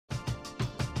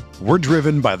We're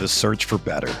driven by the search for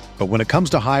better. But when it comes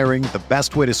to hiring, the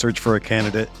best way to search for a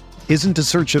candidate isn't to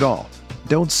search at all.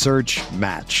 Don't search,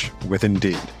 match with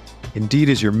Indeed. Indeed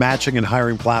is your matching and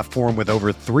hiring platform with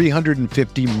over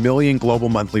 350 million global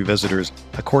monthly visitors,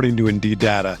 according to Indeed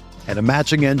data, and a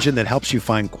matching engine that helps you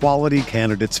find quality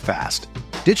candidates fast.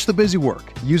 Ditch the busy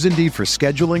work. Use Indeed for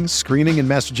scheduling, screening, and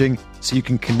messaging so you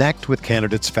can connect with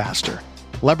candidates faster.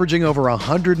 Leveraging over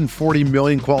 140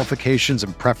 million qualifications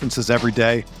and preferences every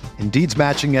day, Indeed's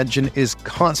matching engine is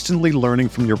constantly learning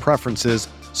from your preferences,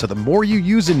 so the more you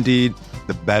use Indeed,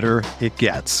 the better it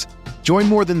gets. Join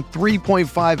more than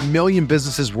 3.5 million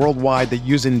businesses worldwide that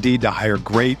use Indeed to hire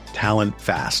great talent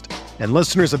fast. And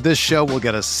listeners of this show will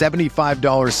get a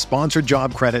 $75 sponsored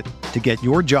job credit to get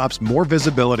your jobs more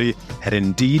visibility at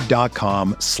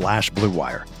Indeed.com/Blue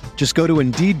Wire. Just go to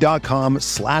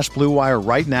Indeed.com/Blue Wire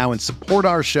right now and support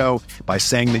our show by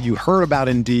saying that you heard about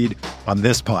Indeed on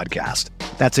this podcast.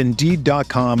 That's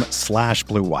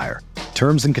Indeed.com/Blue Wire.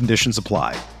 Terms and conditions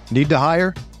apply. Need to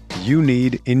hire? You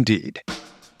need Indeed.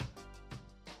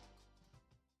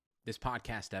 This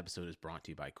podcast episode is brought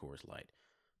to you by Coors Light.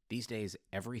 These days,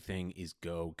 everything is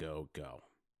go, go, go.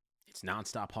 It's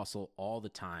nonstop hustle all the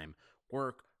time.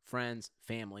 Work, friends,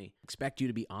 family, expect you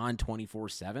to be on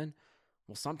 24/7.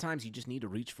 Well, sometimes you just need to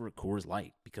reach for a Coors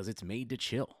Light because it's made to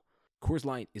chill. Coors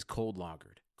Light is cold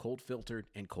lagered, cold filtered,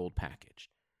 and cold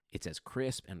packaged. It's as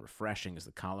crisp and refreshing as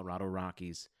the Colorado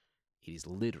Rockies. It is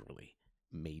literally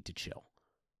made to chill.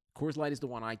 Coors Light is the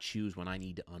one I choose when I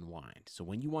need to unwind. So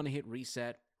when you want to hit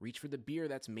reset, reach for the beer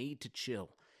that's made to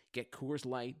chill. Get Coors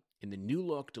Light in the new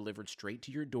look delivered straight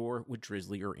to your door with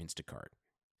Drizzly or Instacart.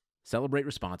 Celebrate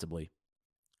responsibly.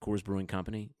 Coors Brewing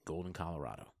Company, Golden,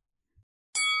 Colorado.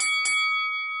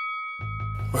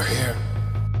 We're here.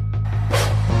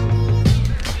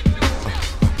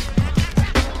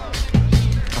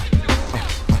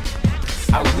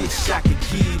 I wish I could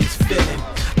give this feeling.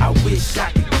 I wish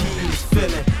I could give this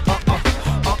feeling.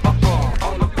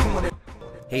 On the corner.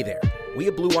 Hey there. We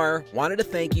at Blue Wire wanted to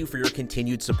thank you for your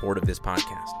continued support of this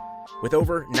podcast. With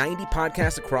over 90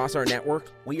 podcasts across our network,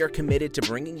 we are committed to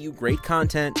bringing you great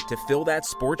content to fill that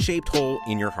sport-shaped hole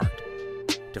in your heart.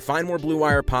 To find more Blue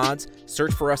Wire pods,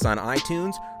 search for us on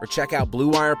iTunes or check out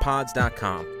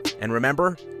BlueWirePods.com. And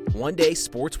remember, one day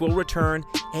sports will return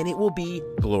and it will be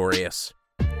glorious.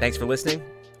 Thanks for listening.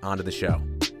 On to the show.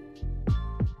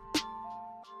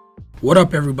 What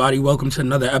up, everybody? Welcome to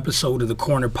another episode of the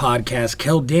Corner Podcast.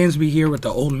 Kel Dansby here with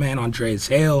the old man Andreas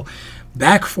Hale.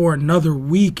 Back for another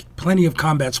week. Plenty of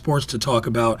combat sports to talk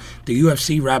about. The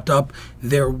UFC wrapped up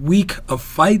their week of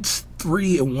fights,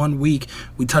 3 in 1 week.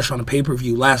 We touched on a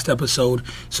pay-per-view last episode,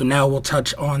 so now we'll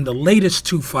touch on the latest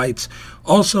 2 fights.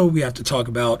 Also, we have to talk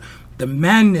about the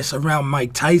madness around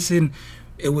Mike Tyson.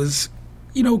 It was,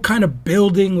 kind of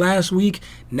building last week.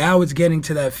 Now it's getting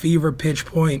to that fever pitch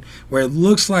point where it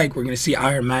looks like we're going to see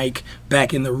Iron Mike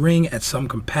back in the ring at some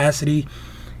capacity.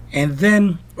 And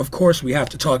then, of course, we have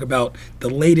to talk about the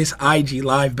latest IG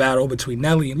Live battle between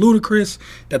Nelly and Ludacris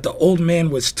that the old man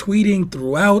was tweeting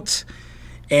throughout.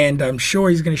 And I'm sure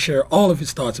he's going to share all of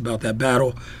his thoughts about that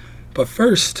battle. But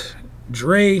first,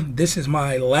 Dre, this is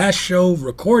my last show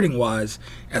recording-wise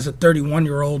as a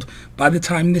 31-year-old. By the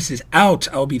time this is out,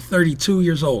 I'll be 32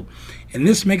 years old. And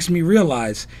this makes me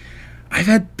realize I've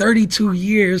had 32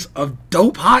 years of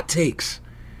dope hot takes.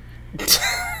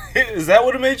 Is that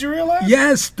what it made you realize?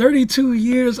 Yes, 32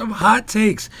 years of hot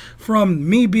takes. From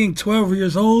me being 12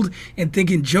 years old and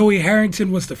thinking Joey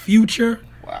Harrington was the future.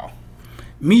 Wow.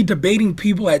 Me debating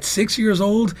people at 6 years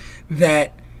old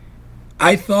that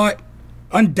I thought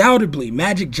undoubtedly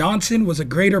Magic Johnson was a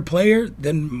greater player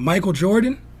than Michael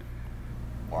Jordan.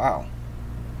 Wow.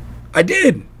 I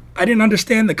did. I didn't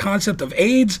understand the concept of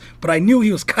AIDS, but I knew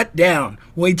he was cut down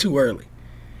way too early.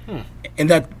 And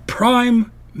that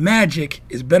prime Magic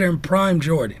is better than prime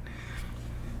Jordan.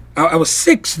 I was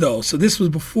 6 though, so this was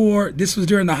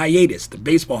during the hiatus, the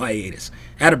baseball hiatus.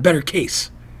 I had a better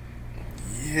case.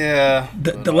 Yeah.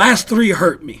 The last 3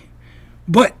 hurt me.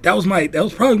 But that was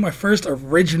probably my first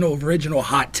original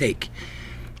hot take.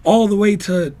 All the way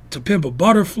to Pimp a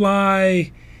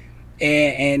Butterfly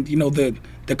and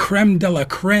the creme de la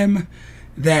creme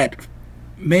that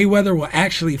Mayweather will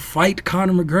actually fight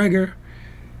Conor McGregor,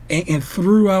 and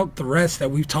throughout the rest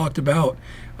that we've talked about.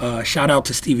 Shout out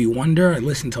to Stevie Wonder. I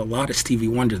listened to a lot of Stevie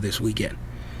Wonder this weekend.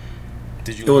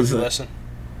 Did you learn the lesson?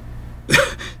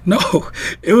 No,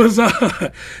 it was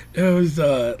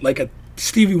like a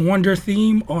Stevie Wonder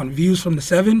theme on Views from the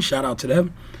Seven. Shout out to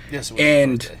them. Yes, it was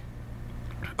his birthday.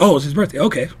 Oh, it was his birthday.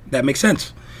 Okay, that makes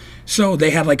sense. So they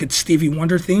had like a Stevie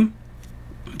Wonder theme.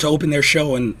 to open their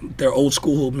show and their old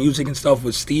school music and stuff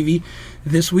with Stevie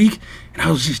this week. And I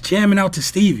was just jamming out to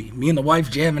Stevie. Me and the wife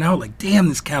jamming out like, damn,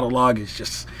 this catalog is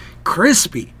just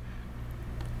crispy.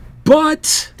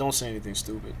 But don't say anything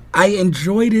stupid. I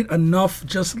enjoyed it enough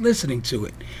just listening to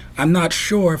it. I'm not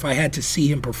sure if I had to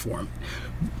see him perform.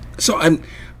 So I'm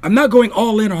not going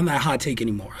all in on that hot take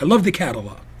anymore. I love the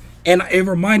catalog. And it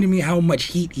reminded me how much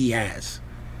heat he has.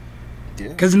 Yeah.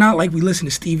 Because it's not like we listen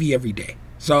to Stevie every day.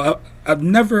 So I've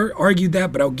never argued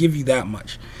that, but I'll give you that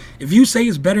much. If you say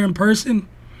it's better in person,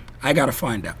 I got to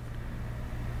find out.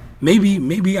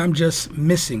 Maybe I'm just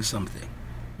missing something.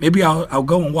 Maybe I'll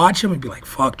go and watch him and be like,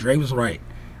 fuck, Dre was right.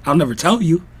 I'll never tell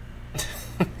you.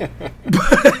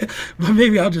 but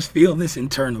maybe I'll just feel this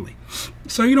internally.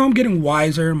 So, I'm getting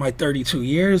wiser in my 32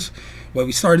 years. When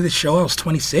we started this show, I was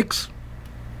 26.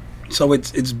 So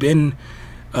it's been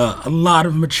a lot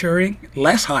of maturing.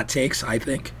 Less hot takes, I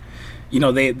think.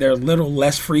 They're a little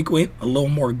less frequent, a little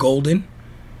more golden.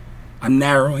 I'm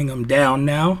narrowing them down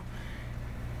now.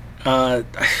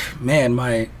 Man,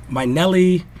 my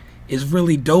Nelly is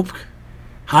really dope.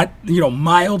 Hot,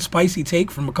 mild, spicy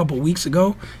take from a couple weeks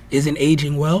ago isn't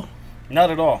aging well.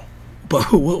 Not at all.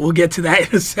 But we'll get to that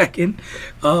in a second.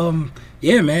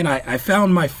 Yeah, man, I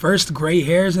found my first gray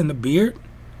hairs in the beard.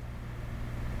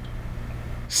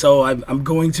 So I'm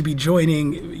going to be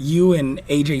joining you and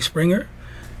AJ Springer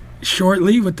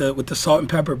shortly with the salt and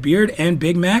pepper beard and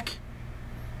Big Mac.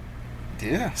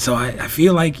 Yeah. So I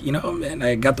feel like, man,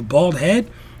 I got the bald head.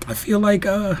 I feel like,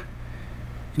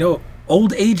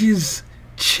 old age's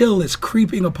chill is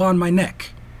creeping upon my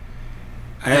neck.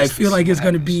 I feel like it's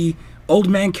going to be Old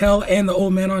Man Kel and the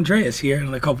Old Man Andreas here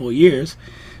in a couple of years.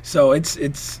 So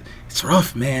it's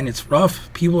rough, man. It's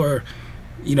rough. People are,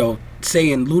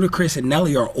 saying Ludacris and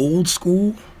Nelly are old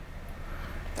school.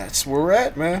 That's where we're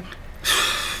at, man.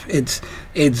 It's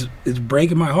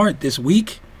breaking my heart this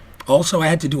week. Also, I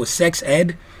had to do a sex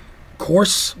ed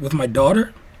course with my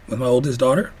daughter, with my oldest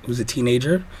daughter, who's a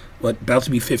teenager, about to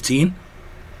be 15.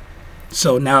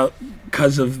 So now,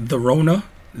 because of the Rona,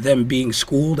 them being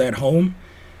schooled at home,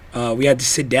 we had to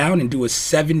sit down and do a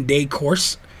 7-day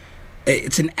course.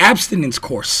 It's an abstinence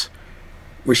course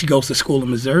where she goes to school in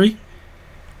Missouri.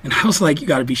 And I was like, you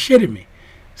got to be shitting me.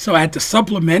 So I had to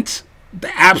supplement the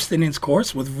abstinence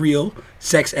course with real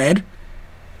sex ed.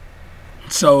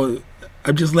 So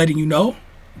I'm just letting you know,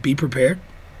 be prepared.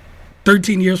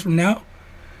 13 years from now,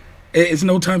 it's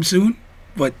no time soon,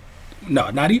 but no,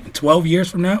 not even 12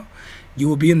 years from now, you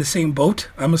will be in the same boat,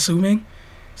 I'm assuming.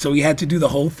 So we had to do the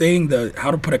whole thing, the how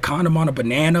to put a condom on a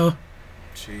banana.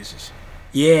 Jesus.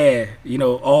 Yeah,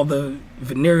 all the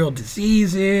venereal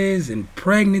diseases and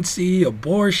pregnancy,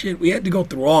 abortion. We had to go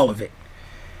through all of it.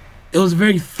 It was a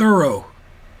very thorough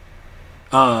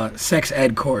sex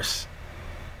ed course.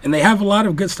 And they have a lot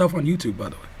of good stuff on YouTube, by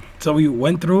the way. So we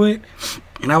went through it,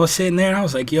 and I was sitting there, and I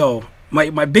was like, yo,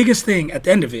 my biggest thing at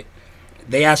the end of it,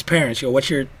 they asked parents, what's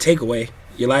your takeaway,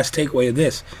 your last takeaway of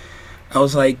this? I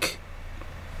was like,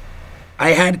 I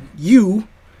had you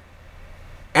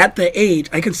at the age,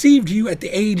 I conceived you at the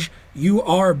age you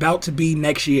are about to be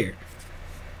next year.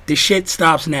 The shit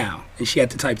stops now. And she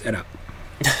had to type that out.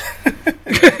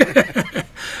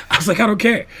 I was like, I don't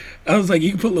care. I was like,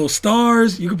 you can put little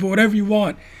stars, you can put whatever you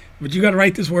want, but you got to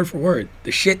write this word for word.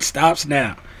 The shit stops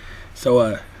now.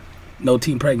 So, no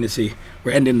teen pregnancy.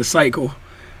 We're ending the cycle.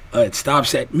 It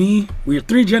stops at me. We're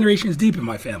 3 generations deep in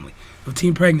my family of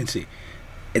teen pregnancy.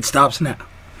 It stops now.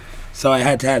 So I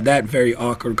had to have that very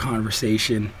awkward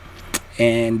conversation.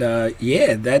 And,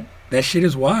 yeah, that shit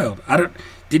is wild.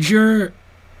 It's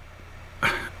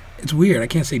weird. I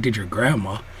can't say did your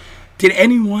grandma. Did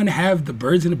anyone have the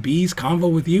birds and the bees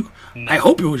convo with you? No. I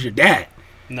hope it was your dad.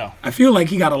 No. I feel like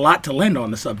he got a lot to lend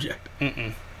on the subject.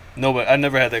 No, but I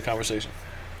never had that conversation.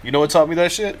 You know what taught me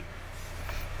that shit?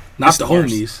 Not it's the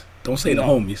homies. Don't say the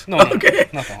homies. No, okay.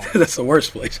 Not the homies. That's the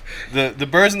worst place. The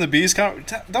birds and the bees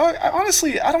dog,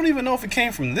 honestly, I don't even know if it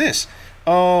came from this.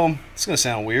 It's gonna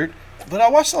sound weird, but I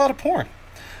watched a lot of porn.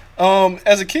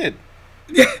 As a kid.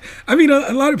 Yeah, I mean,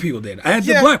 a lot of people did. I had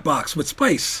the black box with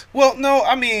Spice. Well, no,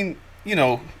 I mean,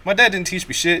 my dad didn't teach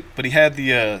me shit, but he had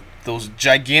those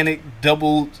gigantic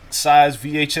double-sized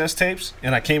VHS tapes,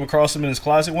 and I came across them in his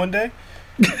closet one day,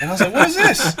 and I was like, what is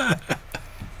this?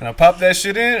 And I popped that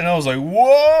shit in, and I was like,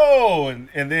 whoa!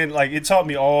 And then, it taught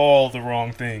me all the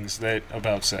wrong things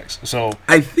about sex. So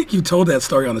I think you told that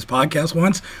story on this podcast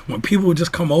once, when people would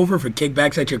just come over for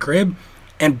kickbacks at your crib,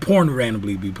 and porn would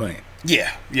randomly be playing.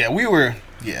 Yeah, we were,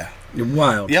 yeah. You're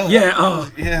wild.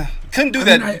 Yeah. Couldn't do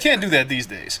that. You can't do that these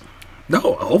days. No,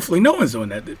 hopefully no one's doing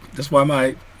that. That's why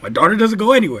my daughter doesn't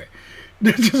go anywhere.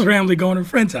 just randomly going to a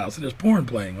friend's house and there's porn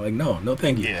playing. Like, no,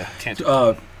 thank you. Yeah, can't do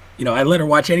that. I let her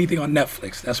watch anything on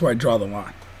Netflix. That's where I draw the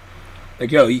line.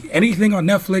 Like, yo, anything on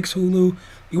Netflix, Hulu,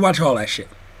 you watch all that shit.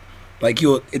 Like,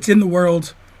 it's in the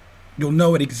world. You'll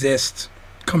know it exists.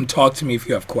 Come talk to me if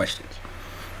you have questions.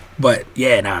 But,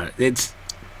 yeah, nah, it's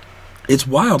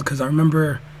wild because I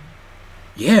remember,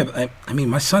 I mean,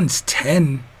 my son's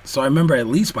 10, so I remember at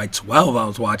least by 12 I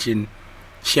was watching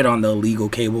shit on the illegal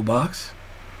cable box.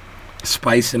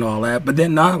 Spice and all that. But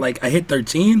then, I hit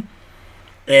 13,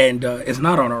 and it's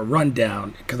not on a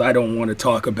rundown because I don't want to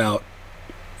talk about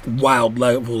wild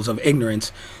levels of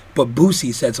ignorance. But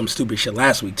Boosie said some stupid shit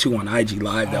last week, too, on IG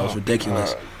Live. That was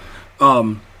ridiculous.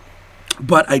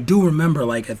 But I do remember,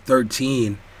 like, at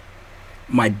 13,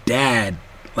 my dad,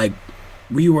 like,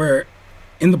 we were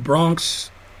in the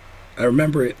Bronx. I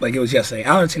remember it like it was yesterday.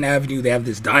 Allerton Avenue, they have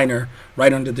this diner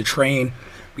right under the train.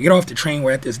 We get off the train,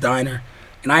 we're at this diner.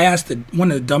 And I asked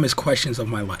one of the dumbest questions of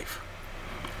my life.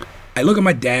 I look at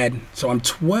my dad. So I'm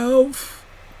 12,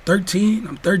 13.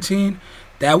 I'm 13.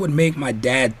 That would make my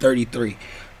dad 33.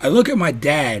 I look at my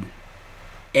dad,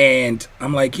 and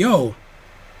I'm like, yo,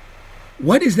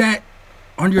 what is that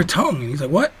on your tongue? And he's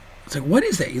like, what? It's like, what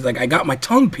is that? He's like, I got my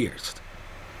tongue pierced.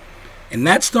 And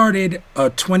that started a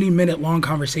 20-minute long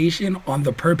conversation on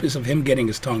the purpose of him getting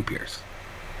his tongue pierced.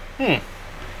 And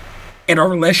our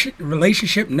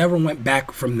relationship never went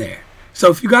back from there. So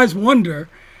if you guys wonder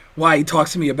why he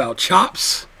talks to me about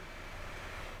chops,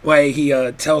 why he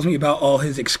tells me about all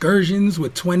his excursions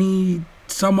with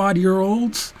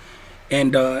 20-some-odd-year-olds,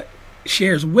 and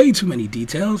shares way too many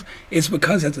details, it's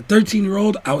because as a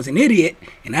 13-year-old, I was an idiot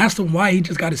and asked him why he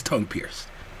just got his tongue pierced.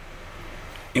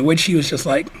 In which he was just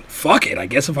like, fuck it, I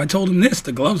guess if I told him this,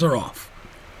 the gloves are off.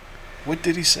 What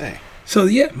did he say? So,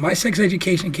 yeah, my sex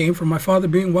education came from my father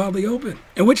being wildly open,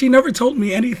 in which he never told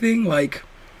me anything like,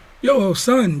 yo,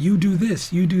 son, you do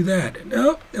this, you do that.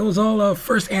 No, it was all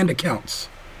first-hand accounts.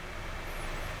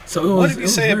 So what did he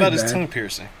say about his tongue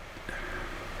piercing?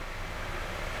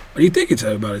 What do you think he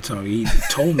said about his tongue? He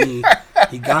told me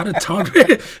he got a tongue.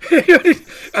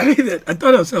 I mean, I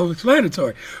thought it was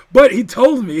self-explanatory. But he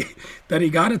told me that he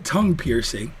got a tongue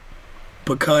piercing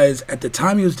because at the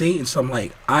time he was dating some,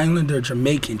 like, Islander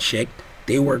Jamaican chick.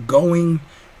 They were going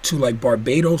to, like,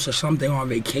 Barbados or something on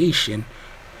vacation.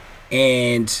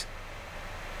 And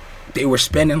they were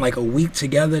spending, like, a week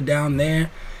together down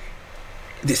there.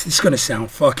 This is going to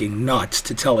sound fucking nuts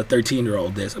to tell a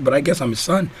 13-year-old this, but I guess I'm his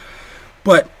son.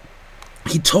 But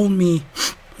he told me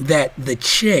that the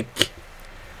chick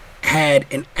had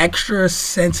an extra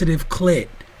sensitive clit.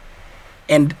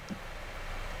 And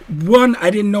one,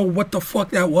 I didn't know what the fuck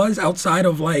that was outside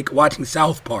of, like, watching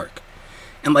South Park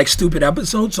and, like, stupid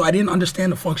episodes. So I didn't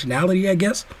understand the functionality, I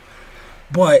guess.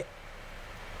 But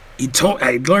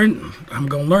I'm going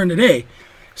to learn today.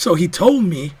 So he told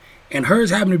me, and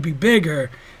hers happened to be bigger.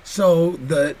 So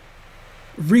the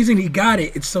reason he got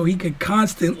it is so he could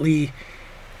constantly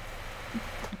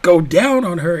go down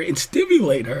on her and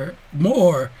stimulate her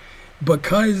more,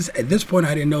 because at this point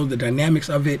I didn't know the dynamics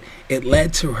of it. It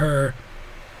led to her,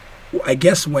 I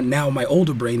guess what now my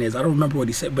older brain is, I don't remember what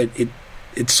he said, but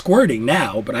it's squirting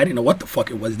now, but I didn't know what the fuck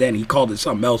it was then. He called it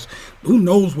something else. Who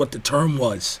knows what the term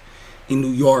was in New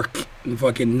York in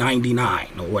fucking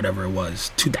 99 or whatever it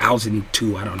was,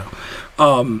 2002, I don't know.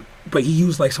 But he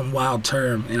used like some wild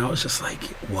term, and I was just like,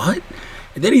 what?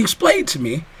 And then he explained to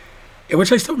me,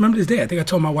 which I still remember this day. I think I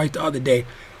told my wife the other day,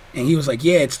 and he was like,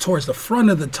 yeah, it's towards the front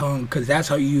of the tongue because that's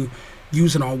how you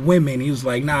use it on women. He was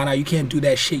like, nah, you can't do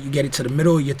that shit. You get it to the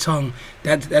middle of your tongue.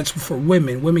 That's for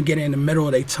women. Women get it in the middle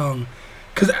of their tongue.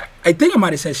 Because I think I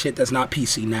might have said shit that's not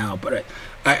PC now, but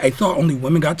I thought only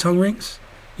women got tongue rings,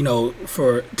 to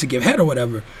give head or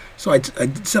whatever. So I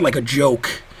said like a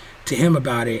joke to him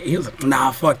about it. He was like,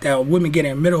 nah, fuck that. Women get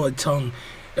in the middle of the tongue.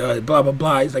 Blah, blah,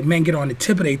 blah. He's like, men get on the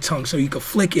tip of their tongue so you can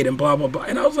flick it and blah, blah, blah.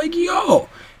 And I was like, yo.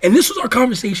 And this was our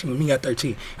conversation with me at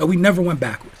 13. And we never went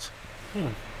backwards.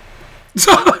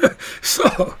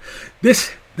 So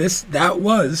that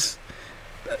was,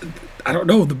 I don't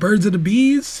know, the birds and the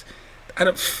bees.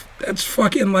 That's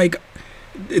fucking like,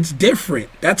 it's different.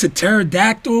 That's a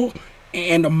pterodactyl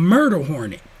and a murder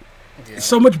hornet. Yeah. It's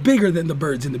so much bigger than the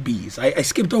birds and the bees. I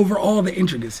skipped over all the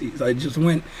intricacies. I just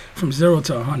went from 0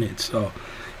 to 100. So,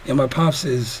 and my pops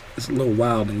is a little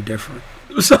wild and different.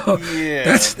 So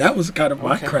yeah. That was kind of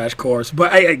my crash course.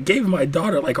 But I gave my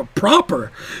daughter like a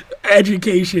proper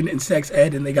education in sex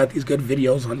ed, and they got these good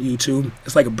videos on YouTube.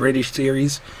 It's like a British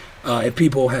series. If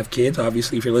people have kids,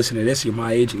 obviously, if you're listening to this, you're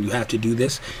my age and you have to do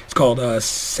this. It's called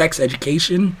Sex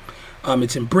Education.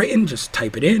 It's in Britain. Just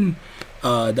type it in.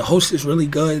 The host is really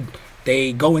good.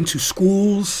 They go into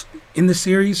schools in the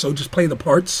series, so just play the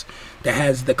parts that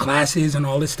has the classes and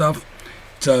all this stuff.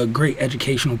 It's a great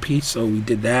educational piece, so we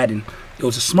did that, and it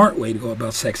was a smart way to go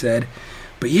about sex ed.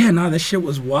 But yeah, no, that shit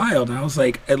was wild. And I was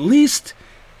like, at least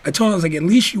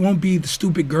you won't be the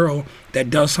stupid girl that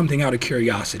does something out of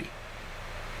curiosity.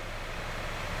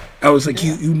 I was like,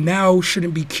 you now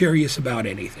shouldn't be curious about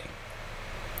anything.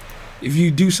 If you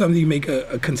do something, you make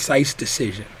a concise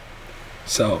decision.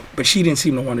 So, but she didn't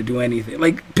seem to want to do anything.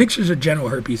 Like, pictures of genital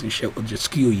herpes and shit will just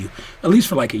skew you, at least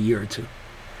for like a year or two.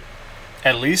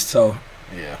 At least? So,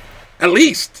 yeah. At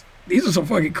least. These are some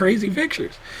fucking crazy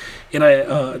pictures. And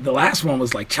the last one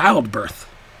was like childbirth.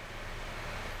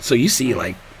 So you see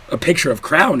like a picture of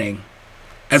crowning.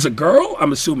 As a girl,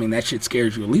 I'm assuming that shit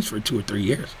scares you at least for 2 or 3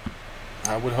 years.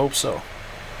 I would hope so.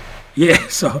 Yeah,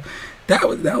 so that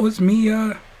was me.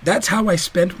 That's how I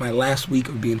spent my last week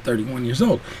of being 31 years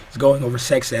old. I was going over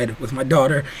sex ed with my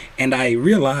daughter, and I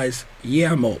realized,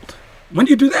 yeah, I'm old. When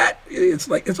you do that, it's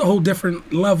a whole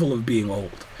different level of being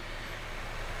old.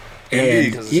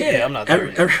 And yeah, I'm not there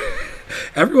yet.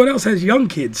 Everyone else has young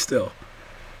kids still.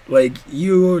 Like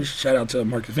you, shout out to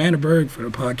Marcus Vandenberg for the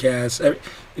podcast.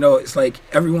 It's like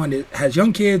everyone has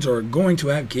young kids or going to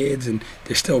have kids, and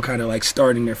they're still kind of like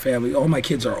starting their family. All my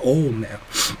kids are old now.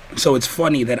 So it's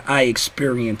funny that I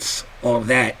experience all of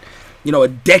that, a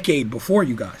decade before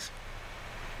you guys.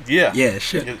 Yeah. Yeah,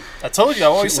 shit. I told you, I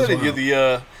always said it.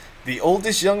 You're the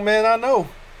oldest young man I know.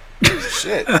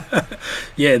 Shit.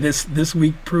 Yeah, this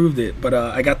week proved it. But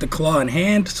I got the claw in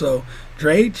hand, so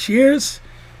Dre, cheers.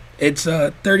 It's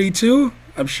 32.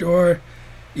 I'm sure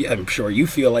you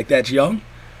feel like that's young.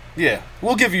 Yeah,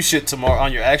 we'll give you shit tomorrow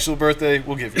on your actual birthday.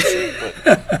 We'll give you shit,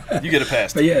 but you get a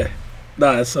pass. But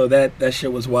yeah, so that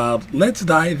shit was wild. Let's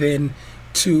dive in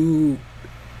to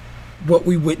what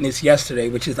we witnessed yesterday,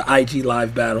 which is the IG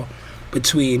Live battle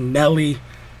between Nelly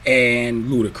and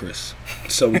Ludacris.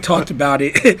 So we talked about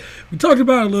it. We talked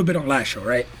about it a little bit on last show,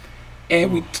 right?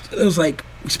 And it was like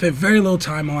we spent very little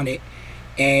time on it,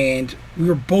 and we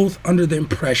were both under the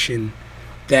impression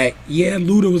that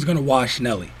Luda was gonna wash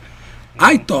Nelly.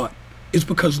 I thought it's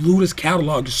because Luda's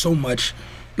catalog is so much,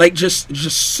 like just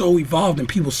so evolved, and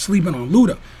people sleeping on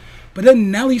Luda. But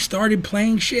then Nelly started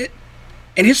playing shit,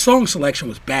 and his song selection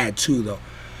was bad too, though.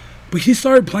 But he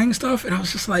started playing stuff, and I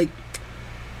was just like,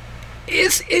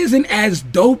 this isn't as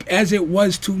dope as it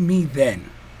was to me then.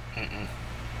 Mm-mm.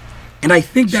 And I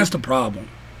think that's the problem.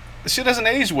 The shit doesn't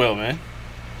age well, man.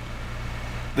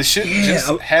 The shit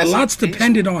a lot's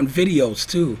dependent on videos,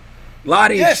 too. A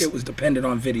lot of his shit was dependent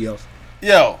on videos.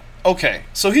 Yo, okay.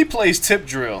 So he plays Tip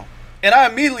Drill. And I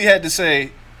immediately had to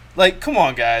say, like, come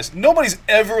on, guys. Nobody's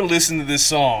ever listened to this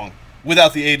song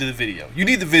without the aid of the video. You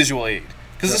need the visual aid.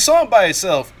 Because the song by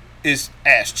itself is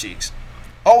ass cheeks.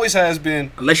 Always has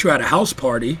been. Unless you're at a house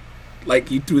party. Like,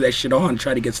 you threw that shit on and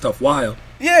tried to get stuff wild.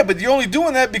 Yeah, but you're only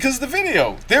doing that because of the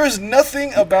video. There is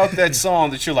nothing about that song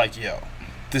that you're like, yo,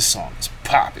 this song is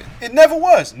popping. It never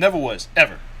was. Never was.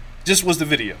 Ever. Just was the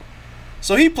video.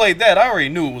 So he played that. I already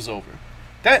knew it was over.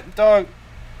 That dog.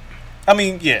 I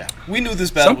mean, yeah. We knew this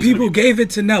battle was Some people gave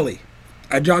it to Nelly.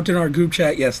 I dropped it in our group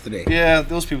chat yesterday. Yeah,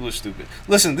 those people are stupid.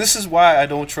 Listen, this is why I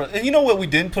don't trust. And you know what we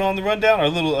didn't put on the rundown? Our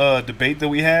little debate that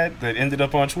we had that ended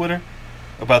up on Twitter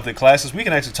about the classes. We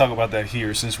can actually talk about that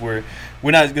here since we're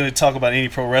not going to talk about any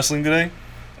pro wrestling today.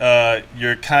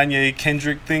 Your Kanye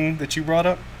Kendrick thing that you brought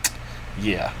up.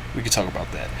 Yeah, we could talk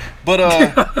about that. But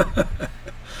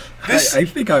I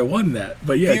think I won that.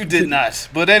 But yeah, you did not.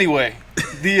 But anyway,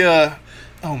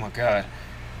 oh my god.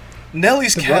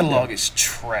 Nelly's catalog is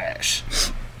trash.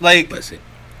 Like, it's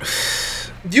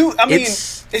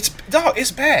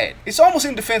bad. It's almost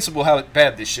indefensible how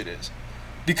bad this shit is.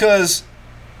 Because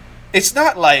it's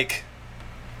not like,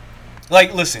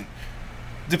 listen,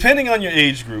 depending on your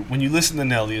age group, when you listen to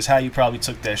Nelly is how you probably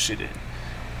took that shit in.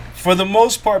 For the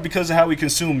most part, because of how we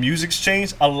consume music's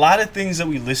changed, a lot of things that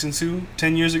we listened to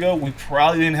 10 years ago, we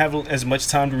probably didn't have as much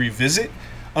time to revisit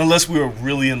unless we were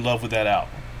really in love with that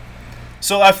album.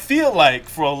 So I feel like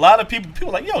for a lot of people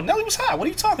are like, yo, Nelly was hot. What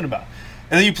are you talking about?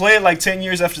 And then you play it like 10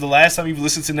 years after the last time you've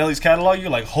listened to Nelly's catalog,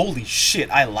 you're like, holy shit,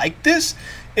 I like this?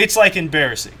 It's like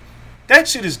embarrassing. That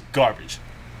shit is garbage.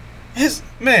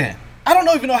 Man, I don't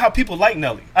even know how people like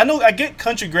Nelly. I get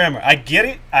country grammar. I get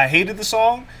it. I hated the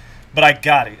song, but I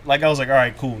got it. Like, I was like, all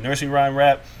right, cool. Nursery rhyme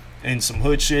rap and some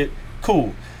hood shit.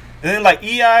 Cool. And then like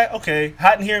EI, okay.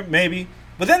 Hot in Here, maybe.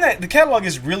 But then the catalog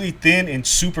is really thin and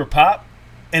super pop.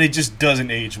 And it just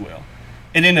doesn't age well.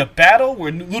 And in a battle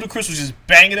where Ludacris was just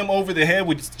banging him over the head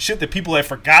with shit that people had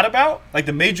forgot about, like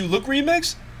the Made You Look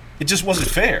remix, it just wasn't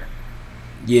fair.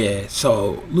 Yeah,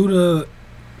 so Luda,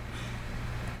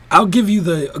 I'll give you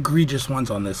the egregious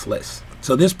ones on this list.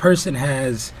 So this person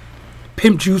has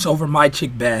Pimp Juice over My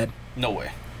Chick Bad. No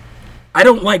way. I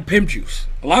don't like Pimp Juice.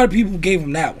 A lot of people gave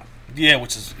him that one. Yeah,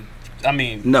 which is, I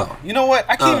mean, no. You know what?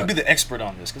 I can't even be the expert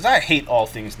on this because I hate all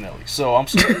things Nelly. So I'm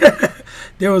sorry.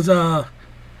 There was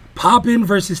Poppin'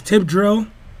 versus Tip Drill,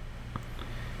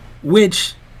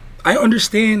 which I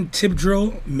understand Tip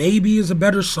Drill maybe is a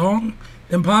better song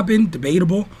than Poppin',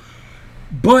 debatable.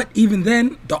 But even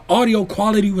then, the audio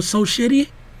quality was so shitty.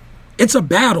 It's a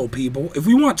battle, people. If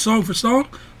we want song for song,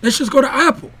 let's just go to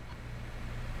Apple.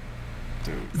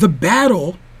 Dude. The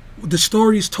battle, the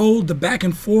stories told, the back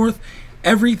and forth,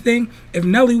 everything. If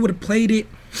Nelly would have played it,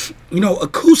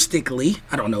 acoustically,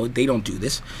 I don't know, they don't do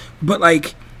this, but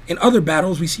like in other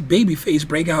battles, we see Babyface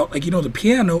break out, like, the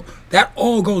piano, that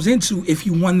all goes into if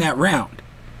you won that round.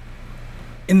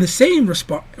 In the same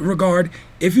regard,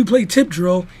 if you play Tip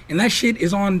Drill and that shit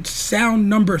is on sound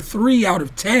number 3 out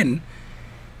of 10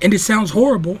 and it sounds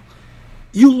horrible,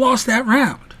 you lost that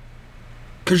round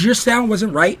because your sound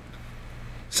wasn't right.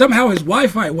 Somehow his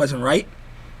Wi-Fi wasn't right,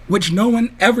 which no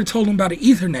one ever told him about an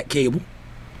Ethernet cable.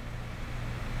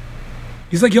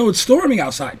 He's like, yo, it's storming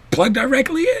outside. Plug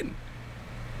directly in.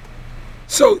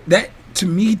 So that, to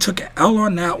me, took an L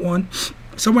on that one.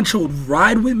 Someone showed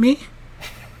Ride With Me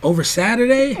over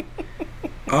Saturday.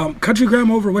 Country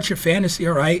Gram over What's Your Fantasy,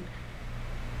 all right?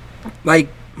 Like,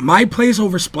 My Place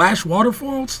over Splash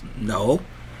Waterfalls? No.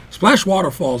 Splash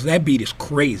Waterfalls, that beat is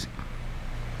crazy.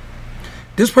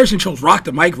 This person chose Rock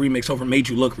the Mic remix over Made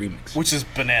You Look remix. Which is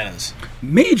bananas.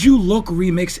 Made You Look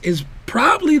remix is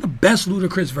probably the best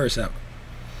Ludacris verse ever.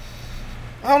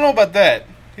 I don't know about that.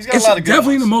 He's got a lot of good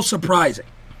definitely ones. The most surprising.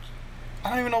 I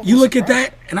don't even know. You look at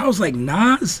that, and I was like,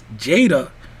 Nas,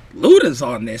 Jada, Luda's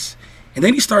on this. And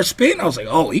then he starts spitting. I was like,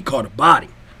 oh, he caught a body.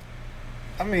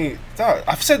 I mean, dog,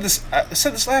 I said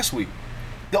this last week.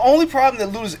 The only problem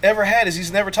that Luda's ever had is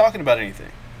he's never talking about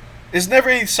anything. There's never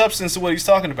any substance to what he's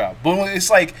talking about. But when it's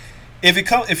like,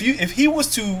 if he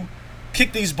was to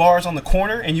kick these bars on the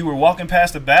corner and you were walking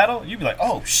past a battle, you'd be like,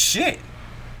 oh shit,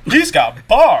 he's got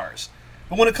bars.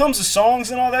 But when it comes to songs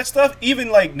and all that stuff,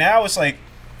 even like now, it's like,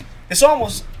 it's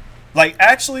almost like,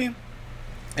 actually,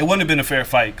 it wouldn't have been a fair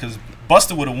fight because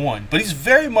Busta would have won. But he's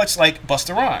very much like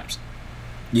Busta Rhymes.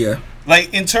 Yeah.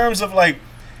 Like, in terms of like,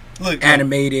 look,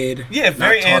 animated. Yeah,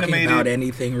 very not talking animated. About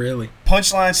anything really.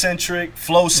 Punchline centric,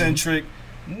 flow centric.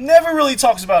 Never really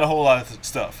talks about a whole lot of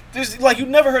stuff. There's like, you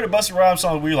never heard a Busta Rhymes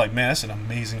song where you're like, man, that's an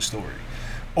amazing story.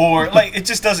 Or like, it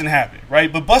just doesn't happen,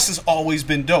 right? But Busta's always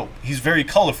been dope. He's very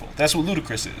colorful. That's what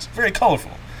Ludacris is. Very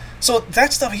colorful. So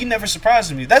that stuff, he never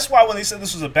surprises me. That's why when they said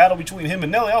this was a battle between him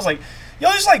and Nelly, I was like, yo,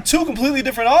 there's like two completely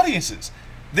different audiences.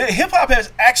 The hip hop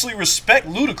heads actually respect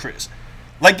Ludacris.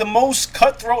 Like the most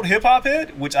cutthroat hip hop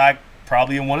head, which I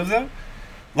probably am one of them.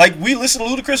 Like, we listen to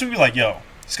Ludacris and we be like, yo,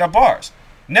 he's got bars.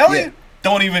 Nelly,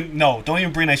 don't even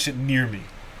bring that shit near me.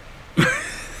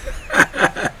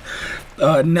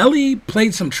 Nelly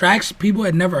played some tracks people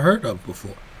had never heard of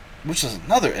before. Which is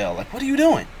another L. Like, what are you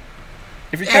doing?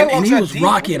 If your and he was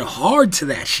rocking hard to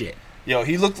that shit. Yo,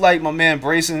 he looked like my man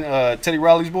Brayson, Teddy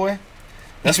Riley's boy.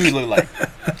 That's what he looked like.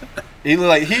 He looked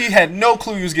like he had no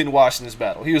clue he was getting washed in this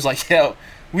battle. He was like, yo,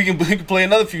 we can play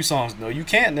another few songs. No, you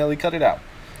can't, Nelly. Cut it out.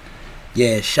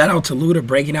 Yeah, shout out to Luda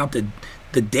breaking out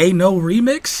the Day No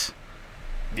remix.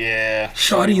 Yeah.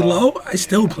 Shawty Low. I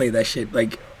still play that shit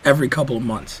like every couple of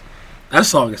months. That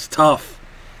song is tough.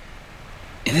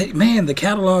 And man, the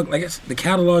catalog, like the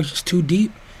catalog's just too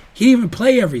deep. He didn't even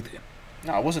play everything.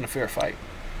 No, it wasn't a fair fight.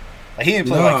 Like, he didn't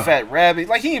play like Fat Rabbit.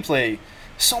 Like, he didn't play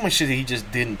so much shit that he just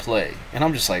didn't play. And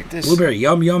I'm just like, this Blueberry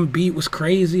Yum Yum beat was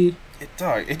crazy.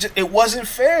 It wasn't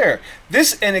fair.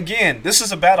 This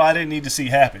is a battle I didn't need to see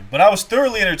happen. But I was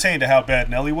thoroughly entertained at how bad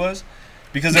Nelly was.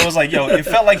 Because it was like, yo, it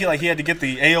felt like he had to get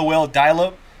the AOL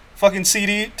dial-up fucking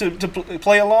CD to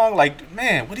play along. Like,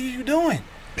 man, what are you doing?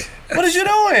 What are you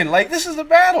doing? Like, this is a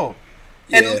battle.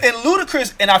 Yeah. And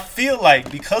Ludacris, and I feel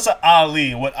like because of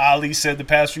Ali and what Ali said the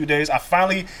past few days, I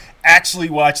finally actually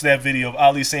watched that video of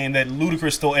Ali saying that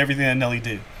Ludacris stole everything that Nelly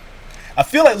did. I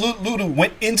feel like Luda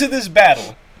went into this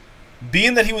battle,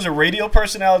 being that he was a radio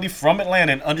personality from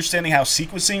Atlanta and understanding how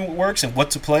sequencing works and what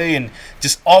to play and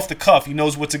just off the cuff, he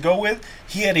knows what to go with.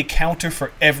 He had a counter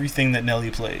for everything that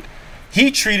Nelly played.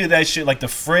 He treated that shit like the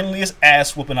friendliest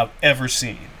ass whooping I've ever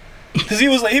seen. Because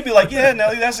he'd be like, yeah,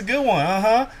 Nelly, that's a good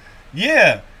one,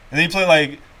 yeah. And then he played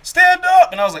like, stand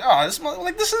up. And I was like, oh, this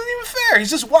isn't even fair. He's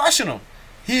just washing him.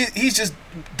 He's just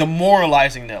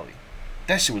demoralizing Nelly.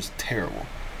 That shit was terrible.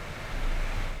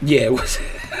 Yeah, it was.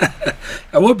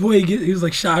 At one point, he was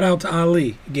like, shout out to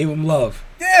Ali. He gave him love.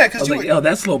 Yeah, because I was like, yo,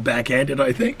 that's a little backhanded,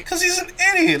 I think. Because he's an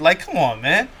idiot. Like, come on,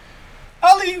 man.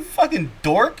 Ali, you fucking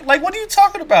dork. Like, what are you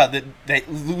talking about? That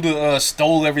Luda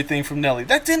stole everything from Nelly.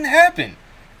 That didn't happen.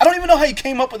 I don't even know how you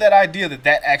came up with that idea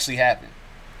that actually happened.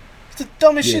 It's the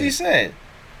dumbest shit he said.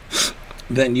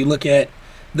 Then you look at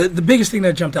the biggest thing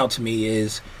that jumped out to me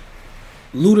is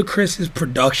Ludacris's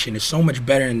production is so much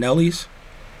better than Nelly's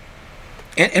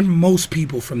and most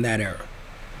people from that era.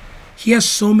 He has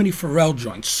so many Pharrell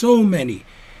joints, so many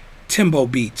Timbo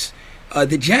beats.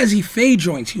 The Jazzy Faye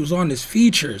joints he was on his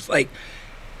features. Like,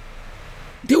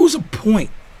 there was a point,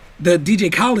 the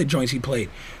DJ Khaled joints he played,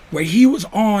 where he was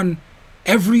on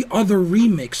every other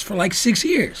remix for like 6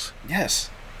 years. Yes.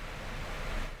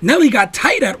 Nelly got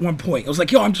tight at one point. It was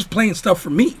like, yo, I'm just playing stuff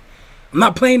for me. I'm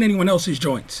not playing anyone else's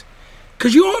joints.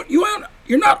 Because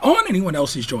you're not on anyone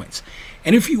else's joints.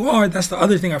 And if you are, that's the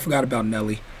other thing I forgot about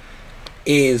Nelly,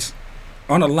 is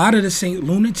on a lot of the St.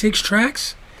 Lunatics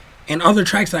tracks and other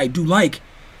tracks that I do like,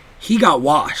 he got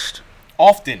washed.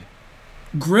 Often.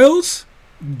 Grills,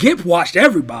 Gip washed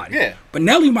everybody. Yeah. But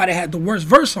Nelly might have had the worst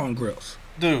verse on Grills.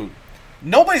 Dude,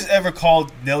 nobody's ever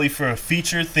called Nelly for a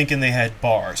feature thinking they had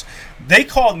bars. They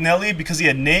called Nelly because he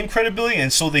had name credibility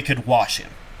and so they could wash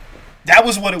him. That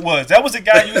was what it was. That was the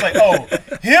guy you was like, oh,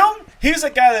 him? He's a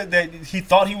guy that he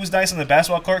thought he was nice on the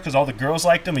basketball court because all the girls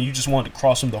liked him and you just wanted to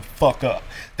cross him the fuck up.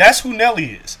 That's who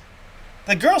Nelly is.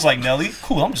 The girls like Nelly.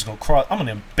 Cool, I'm just going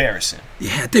to embarrass him.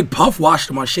 Yeah, I think Puff washed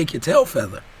him on Shake Your Tail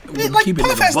Feather. Like,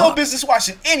 Puff has no business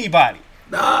washing anybody.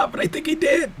 Nah, but I think he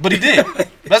did. But he did.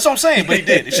 That's what I'm saying, but he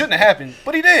did. It shouldn't have happened,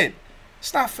 but he did.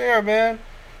 It's not fair, man.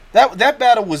 That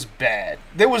battle was bad.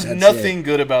 There was nothing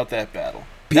good about that battle.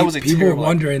 That was a people were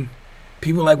wondering,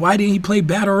 people were like, why didn't he play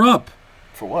Batter Up?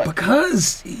 For what?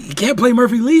 Because he can't play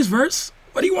Murphy Lee's verse.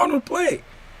 What do you want him to play?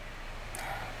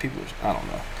 People, I don't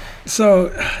know.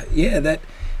 So, yeah, that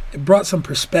brought some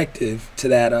perspective to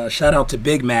that. Shout out to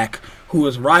Big Mac, who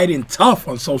was riding tough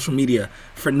on social media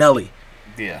for Nelly.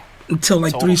 Yeah. Until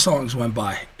like 3 songs went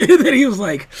by. And then he was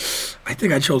like, I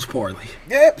think I chose poorly.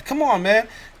 Yeah, come on, man.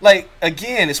 Like,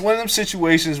 again, it's one of them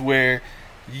situations where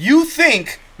you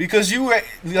think, because you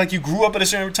grew up at a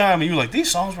certain time and you were like,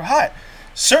 these songs were hot.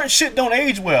 Certain shit don't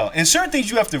age well. And certain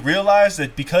things you have to realize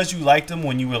that because you liked them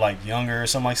when you were like younger or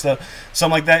something like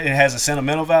that, it has a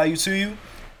sentimental value to you.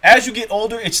 As you get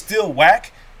older, it's still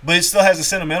whack, but it still has a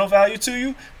sentimental value to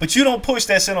you. But you don't push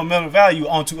that sentimental value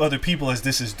onto other people as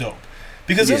this is dope.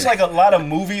 Because there's like a lot of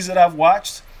movies that I've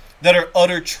watched that are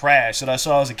utter trash that I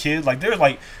saw as a kid. Like, there's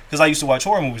like, because I used to watch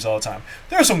horror movies all the time.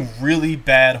 There are some really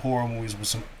bad horror movies with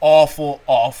some awful,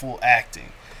 awful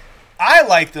acting. I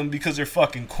like them because they're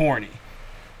fucking corny.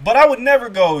 But I would never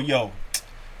go, yo,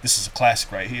 this is a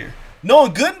classic right here.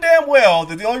 Knowing good and damn well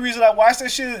that the only reason I watched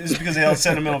that shit is because it held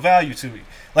sentimental value to me.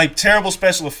 Like, terrible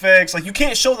special effects. Like, you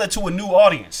can't show that to a new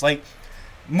audience. Like,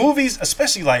 movies,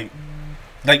 especially like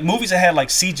movies that had like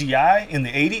CGI in the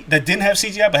 80s, that didn't have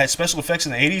CGI but had special effects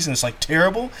in the 80s, and it's like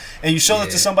terrible, and you show that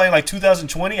to somebody like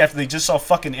 2020 after they just saw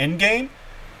fucking Endgame,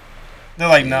 they're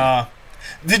like, nah.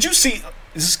 Did you see,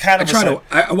 this is kind of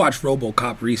I watched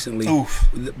RoboCop recently. Oof.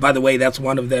 By the way, that's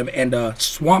one of them, and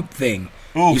Swamp Thing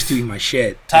used to be my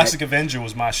shit. Toxic Avenger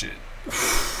was my shit.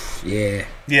 Yeah.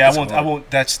 Yeah, I won't,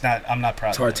 I'm not proud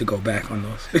it's of hard that. to go back on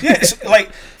those. Yeah, it's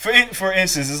like, for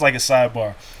instance, it's like a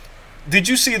sidebar. Did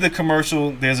you see the commercial?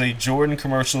 There's a Jordan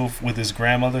commercial with his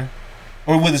grandmother,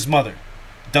 or with his mother,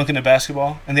 dunking the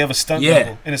basketball, and they have a stunt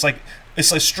double, and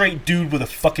it's a straight dude with a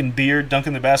fucking beard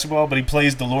dunking the basketball, but he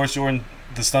plays Dolores Jordan,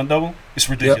 the stunt double. It's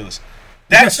ridiculous.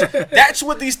 Yep. That's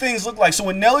what these things look like. So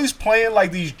when Nelly's playing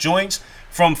like these joints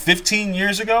from 15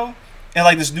 years ago, and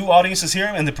like this new audience is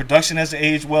hearing, and the production hasn't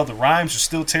aged well, the rhymes are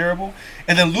still terrible,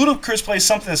 and then Ludacris plays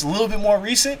something that's a little bit more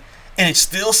recent, and it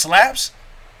still slaps.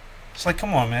 It's like,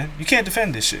 come on, man. You can't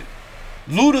defend this shit.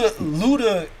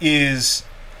 Luda is,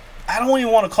 I don't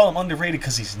even want to call him underrated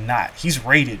because he's not. He's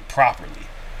rated properly.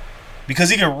 Because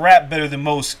he can rap better than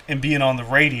most and being on the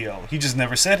radio. He just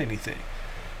never said anything.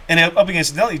 And up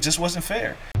against Nelly, it just wasn't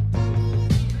fair.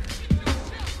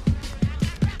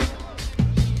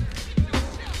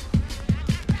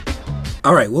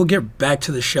 All right, we'll get back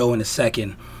to the show in a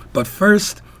second. But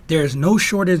first, there is no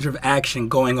shortage of action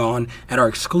going on at our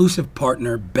exclusive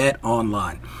partner, Bet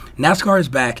Online. NASCAR is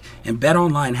back, and Bet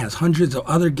Online has hundreds of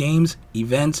other games,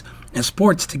 events, and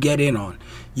sports to get in on.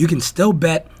 You can still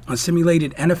bet on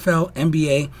simulated NFL,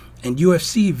 NBA, and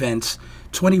UFC events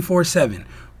 24/7,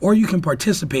 or you can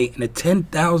participate in a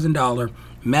 $10,000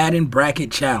 Madden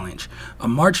Bracket Challenge, a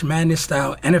March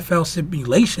Madness-style NFL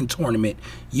simulation tournament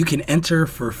you can enter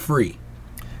for free.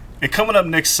 And coming up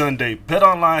next Sunday,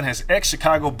 BetOnline has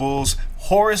ex-Chicago Bulls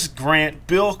Horace Grant,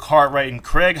 Bill Cartwright, and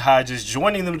Craig Hodges,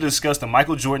 joining them to discuss the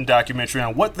Michael Jordan documentary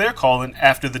on what they're calling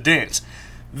After the Dance.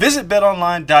 Visit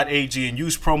betonline.ag and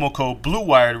use promo code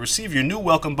BlueWire to receive your new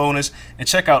welcome bonus and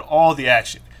check out all the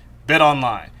action.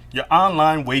 BetOnline, your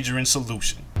online wagering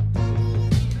solution.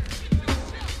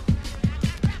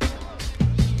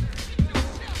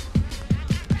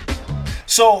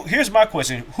 So here's my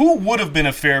question: who would have been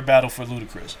a fair battle for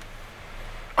Ludacris?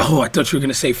 Oh, I thought you were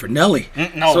gonna say for Nelly.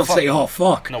 No, so say, oh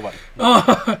fuck. Nobody.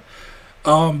 For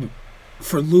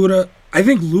Luda, I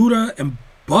think Luda and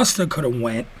Busta could have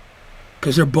went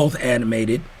because they're both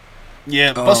animated.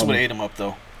 Yeah, Busta would have ate him up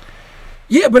though.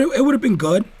 Yeah, but it would have been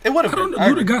good. It would have been.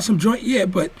 Luda got some joint. Yeah,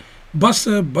 but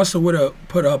Busta would have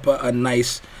put up a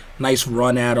nice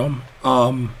run at him.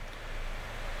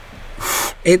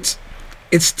 It's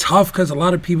tough because a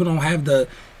lot of people don't have the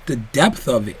depth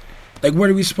of it. Like,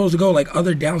 where are we supposed to go? Like,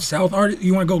 other down south artists?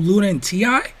 You want to go Luda and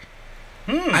T.I.?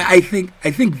 I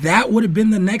think that would have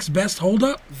been the next best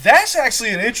holdup. That's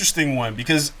actually an interesting one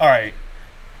because, all right,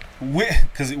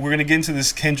 because we're going to get into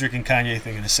this Kendrick and Kanye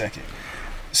thing in a second.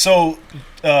 So,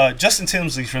 Justin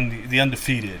Timsley from the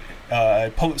Undefeated,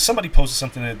 somebody posted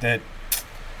something that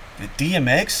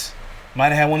DMX might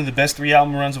have had one of the best 3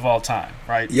 album runs of all time,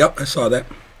 right? Yep, I saw that.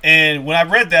 And when I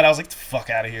read that, I was like, the fuck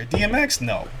out of here. DMX?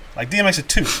 No. Like, DMX had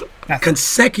 2.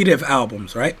 Consecutive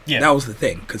albums, right? Yeah. That was the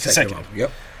thing. Consecutive albums.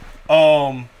 Yep.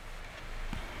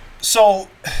 So,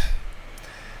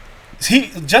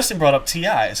 Justin brought up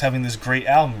T.I. as having this great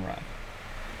album run.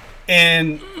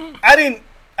 And I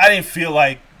didn't feel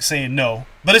like saying no.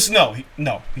 But it's no. He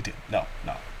didn't. No.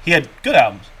 He had good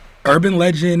albums. Urban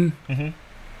Legend. Mm-hmm.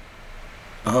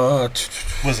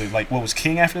 Was it, like, what was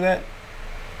King after that?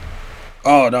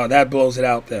 Oh no, that blows it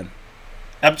out then.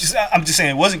 I'm just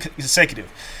saying it wasn't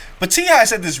consecutive. But T.I.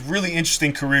 had this really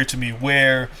interesting career to me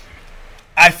where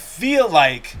I feel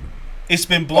like it's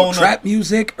been blown up. Trap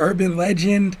music, Urban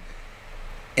Legend,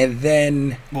 and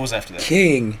then what was after that?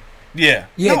 King. Yeah.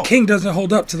 No. King doesn't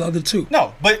hold up to the other 2.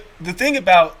 No, but the thing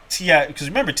about T.I., because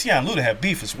remember T.I. and Luda had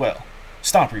beef as well.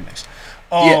 Stomp remix.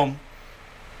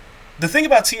 The thing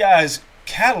about T.I.'s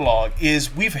catalog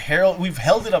is we've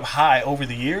held it up high over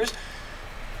the years.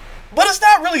 But it's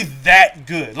not really that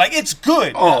good. Like, it's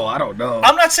good. Oh, I don't know.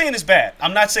 I'm not saying it's bad.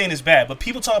 But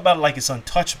people talk about it like it's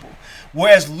untouchable.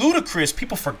 Whereas Ludacris,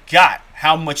 people forgot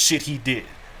how much shit he did.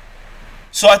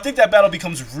 So I think that battle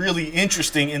becomes really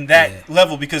interesting in that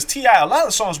level because T.I., a lot of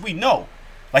the songs we know.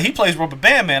 Like, he plays Rubber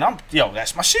Band Man.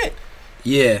 That's my shit.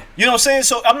 Yeah. You know what I'm saying?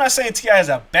 So I'm not saying T.I. has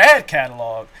a bad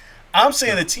catalog. I'm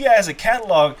saying that T.I. has a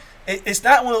catalog. It's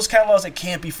not one of those catalogs that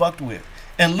can't be fucked with.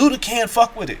 And Luda can't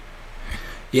fuck with it.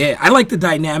 Yeah, I like the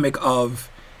dynamic of,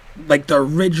 like, the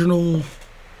original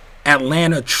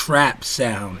Atlanta trap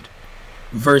sound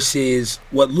versus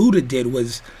what Luda did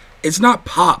was, it's not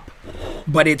pop,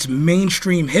 but it's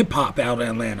mainstream hip-hop out of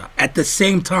Atlanta at the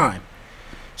same time.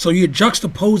 So you're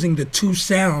juxtaposing the 2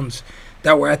 sounds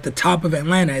that were at the top of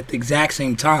Atlanta at the exact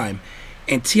same time.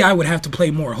 And T.I. would have to play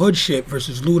more hood shit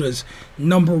versus Luda's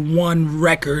 #1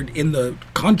 record in the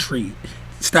country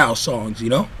style songs, you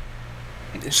know?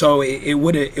 So it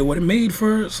would have made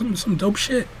for some dope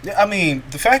shit. I mean,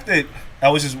 the fact that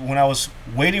when I was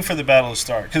waiting for the battle to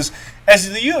start, because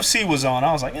as the UFC was on,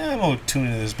 I was like, I'm gonna tune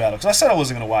into this battle because I said I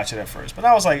wasn't gonna watch it at first, but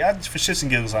I was like, for shits and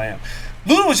giggles, I am.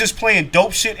 Luda was just playing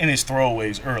dope shit in his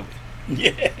throwaways early.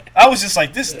 Yeah, I was just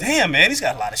like, damn man, he's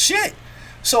got a lot of shit.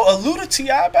 So a Luda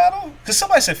T.I. battle, because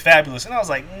somebody said Fabulous, and I was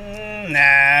like,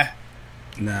 nah.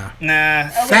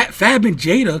 Fab and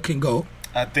Jada can go.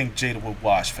 I think Jada would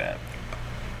wash Fab.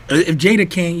 If Jada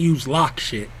can't use lock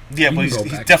shit, yeah, but he's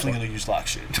definitely going to use lock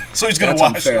shit. So he's going to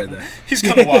wash him. He's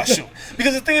going to wash him.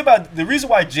 Because the reason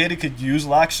why Jada could use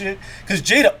lock shit, because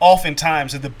Jada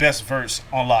oftentimes had the best verse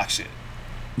on lock shit.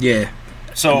 Yeah.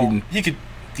 So he could,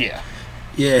 yeah.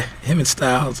 Yeah, him and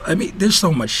Styles. I mean, there's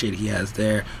so much shit he has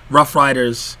there. Rough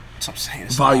Riders,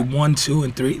 Volume 1, 2,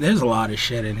 and 3. There's a lot of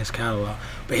shit in his catalog.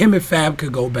 But him and Fab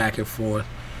could go back and forth.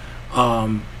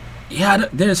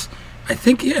 I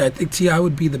think T.I.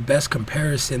 would be the best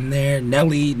comparison there.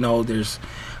 Nelly, I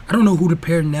don't know who to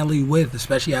pair Nelly with,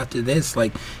 especially after this.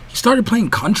 Like, he started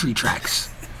playing country tracks.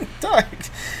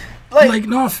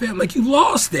 No, fam, like, you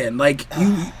lost then. Like,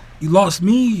 you lost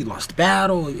me, you lost the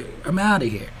battle, I'm out of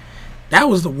here. That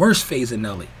was the worst phase of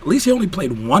Nelly. At least he only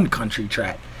played 1 country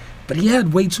track. But he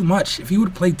had way too much. If he would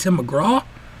have played Tim McGraw,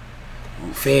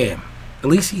 fam, at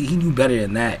least he knew better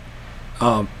than that.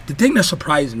 The thing that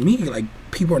surprised me, like,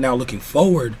 people are now looking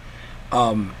forward.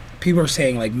 People are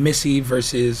saying, like, Missy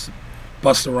versus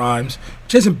Busta Rhymes,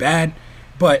 which isn't bad,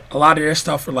 but a lot of their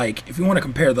stuff are like, if you want to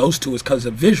compare those two, it's because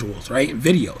of visuals, right?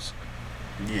 Videos.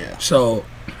 Yeah. So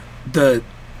the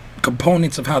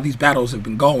components of how these battles have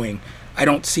been going, I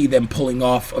don't see them pulling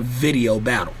off a video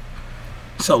battle.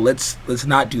 So let's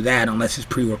not do that unless it's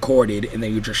pre-recorded and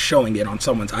then you're just showing it on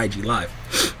someone's IG Live.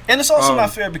 And it's also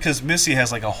not fair because Missy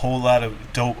has like a whole lot of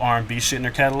dope R&B shit in her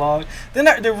catalog.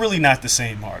 They're really not the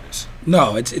same artists.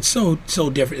 No, it's so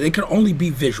different. They could only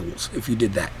be visuals if you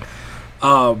did that.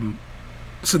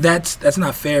 So that's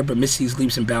not fair. But Missy's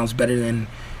leaps and bounds better than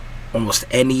almost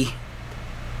any.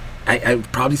 I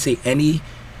would probably say any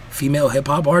female hip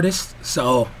hop artist.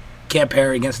 So can't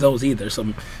pair against those either.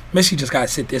 So Missy just gotta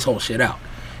sit this whole shit out.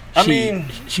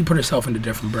 She put herself in a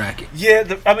different bracket.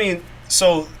 Yeah,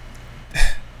 so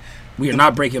we are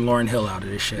not breaking Lauryn Hill out of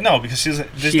this shit. No, because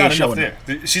there's not enough there.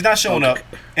 She's not showing up,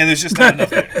 and there's just not enough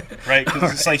there, right?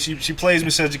 Because it's like she plays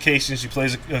Miseducation, she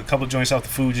plays a couple joints off the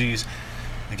Fugees,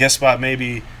 a guest spot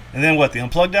maybe, and then what? The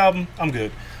Unplugged album? I'm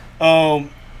good.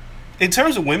 In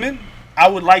terms of women, I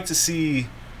would like to see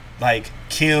like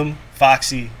Kim,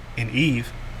 Foxy, and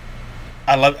Eve.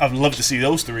 I'd love to see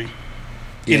those three.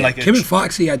 Yeah, in like Kim and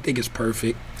Foxy, I think is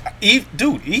perfect.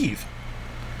 Eve.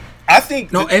 I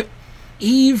think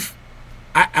Eve.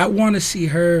 I want to see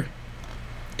her.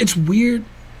 It's weird.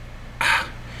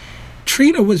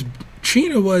 Trina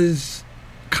was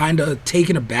kind of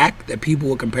taken aback that people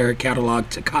would compare her catalog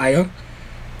to Kaya,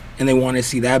 and they want to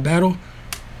see that battle.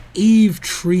 Eve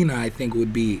Trina, I think,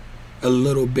 would be a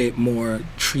little bit more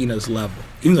Trina's level,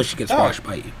 even though she gets washed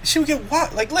by Eve. She would get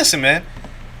washed. Like, listen, man.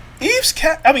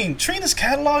 Trina's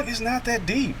catalog is not that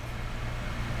deep.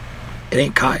 It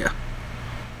ain't Kaya.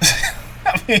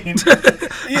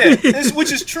 Yeah,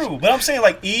 which is true. But I'm saying,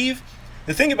 like, Eve,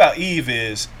 the thing about Eve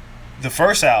is the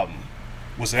first album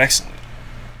was excellent,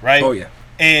 right? Oh, yeah.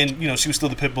 And, she was still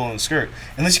the pit bull in the skirt.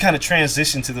 And then she kind of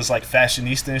transitioned to this, like,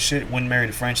 fashionista and shit. Went and married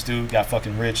a French dude, got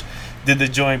fucking rich. Did the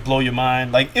joint Blow Your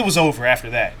Mind. Like, it was over after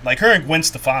that. Like, her and Gwen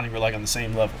Stefani were, like, on the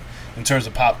same level in terms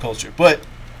of pop culture. But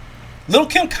Lil'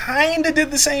 Kim kind of did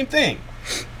the same thing.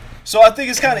 So I think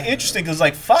it's kind of interesting because,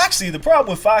 like, Foxy, the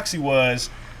problem with Foxy was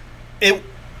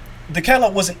the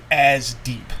catalog wasn't as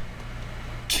deep.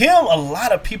 Kim, a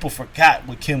lot of people forgot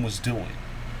what Kim was doing.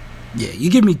 Yeah, you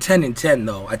give me 10 and 10,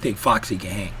 though, I think Foxy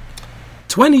can hang.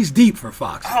 20's deep for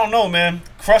Foxy. I don't know, man.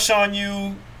 Crush on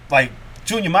You, like,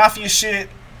 Junior Mafia shit,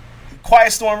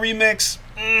 Quiet Storm remix,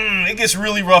 it gets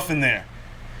really rough in there.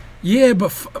 Yeah, but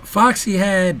Foxy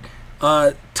had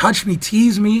Touch Me,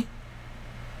 Tease Me.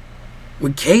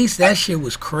 With Case, that shit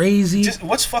was crazy.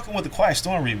 What's fucking with the Quiet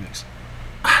Storm remix?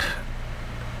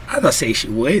 I'm not saying she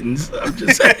wins. I'm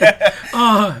just saying.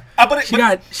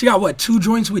 She got what, 2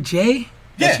 joints with Jay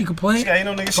that she could play? She got Ain't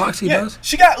No Nigga Foxy shit. does?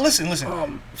 She got, listen.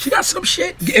 She got some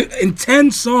shit. In 10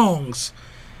 songs,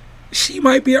 she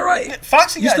might be all right. Yeah,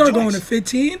 Foxy you got start joints. going to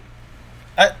 15?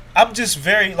 I'm just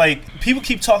very, like, people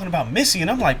keep talking about Missy, and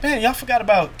I'm like, man, y'all forgot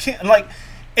about Kim. Like,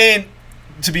 and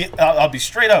I'll be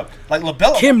straight up. Like,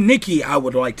 LaBella. Kim, Nicki, I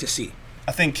would like to see.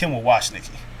 I think Kim will watch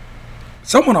Nicki.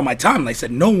 Someone on my timeline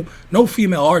said no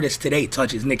female artist today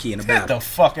touches Nicki in a battle. Get the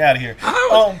fuck out of here.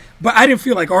 But I didn't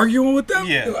feel like arguing with them.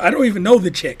 Yeah. I don't even know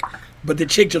the chick. But the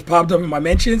chick just popped up in my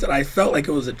mentions, and I felt like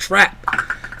it was a trap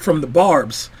from the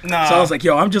Barbs. Nah. So I was like,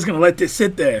 yo, I'm just going to let this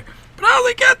sit there. But I was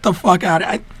like, get the fuck out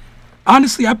of it.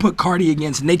 Honestly, I put Cardi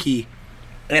against Nicki,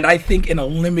 and I think in a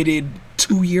limited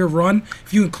 2-year run,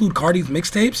 if you include Cardi's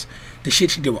mixtapes, the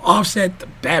shit she did with Offset, the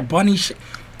Bad Bunny shit,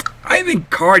 I think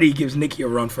Cardi gives Nicki a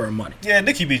run for her money. Yeah,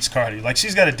 Nicki beats Cardi. Like,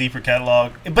 she's got a deeper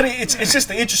catalog. But it's just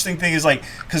the interesting thing is, like,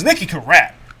 because Nicki can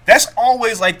rap. That's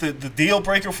always, like, the deal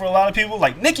breaker for a lot of people.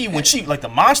 Like, Nicki, when she, like, the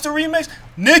Monster remix,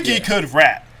 Nicki could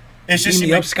rap. It's just Beat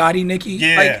Me Up, Scotty Nicki.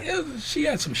 Yeah. Like, she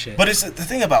had some shit. But it's the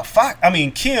thing about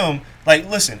Kim, like,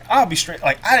 listen, I'll be straight.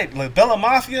 Like, Bella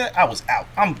Mafia, I was out.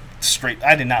 I'm straight.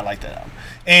 I did not like that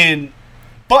album.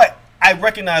 But I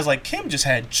recognize, like, Kim just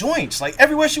had joints, like,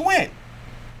 everywhere she went.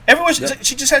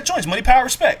 She just had joints. Money, Power,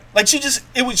 Respect. Like, she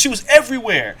was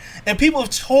everywhere. And people have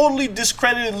totally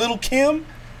discredited Lil' Kim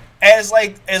as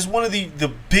one of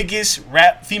the biggest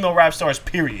female rap stars,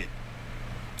 period.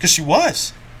 Because she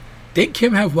was. Did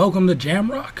Kim have Welcome to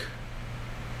Jamrock?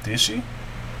 Did she?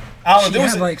 I don't know. She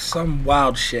had like some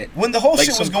wild shit. When the whole like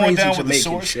shit was going down with the Jamaican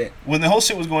Source, shit. when the whole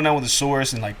shit was going down with the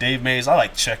Source and like Dave Mays, I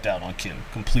like checked out on Kim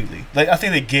completely. Like, I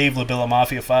think they gave LaBella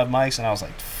Mafia 5 mics, and I was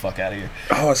like, fuck out of here.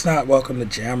 Oh, it's not Welcome to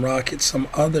Jamrock. It's some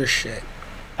other shit.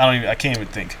 I can't even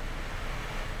think.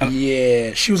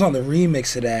 Yeah, she was on the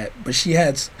remix of that, but she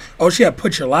had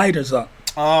Put Your Lighters Up.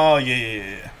 Oh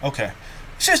yeah. Okay.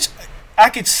 It's just, I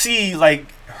could see like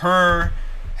her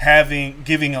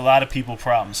giving a lot of people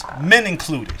problems, men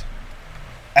included.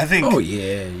 I think. Oh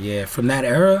yeah. From that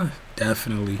era,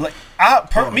 definitely. Like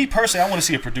me personally, I want to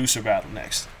see a producer battle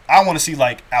next. I want to see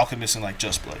like Alchemist and like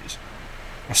Just Blaze,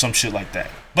 or some shit like that.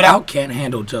 But Al can't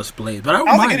handle Just Blaze. But I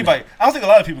don't think anybody. I don't think a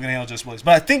lot of people can handle Just Blaze.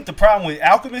 But I think the problem with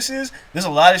Alchemist is there's a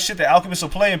lot of shit that Alchemist will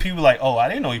play, and people are like, oh, I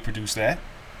didn't know he produced that.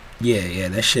 Yeah,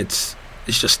 that shit's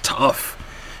it's just tough.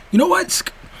 You know what?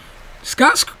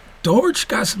 Scott Storch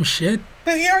got some shit.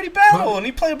 But he already battled, and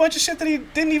he played a bunch of shit that he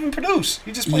didn't even produce.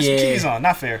 He just played some keys on.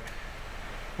 Not fair.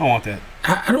 I don't want that.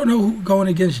 I don't know who going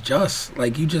against Just.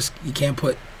 Like, you can't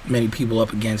put many people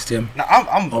up against him. Now,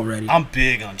 I'm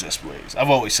big on Just Blaze. I've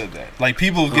always said that. Like,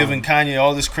 people have given Kanye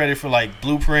all this credit for, like,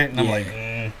 Blueprint, and I'm like,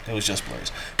 it was Just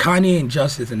Blaze. Kanye and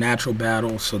Just is a natural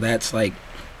battle, so that's like,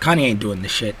 Kanye ain't doing the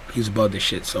shit. He's above the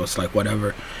shit, so it's like,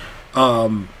 whatever.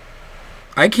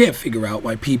 I can't figure out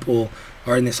why people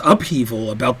are in this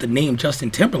upheaval about the name Justin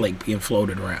Timberlake being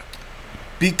floated around.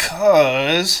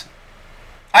 Because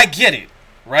I get it,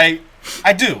 right?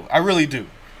 I do. I really do.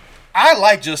 I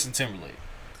like Justin Timberlake.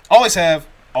 Always have,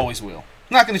 always will.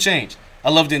 Not going to change. I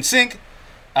loved NSYNC.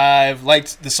 I've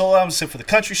liked the soul albums except for the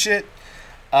country shit.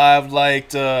 I've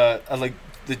liked the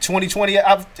 2020.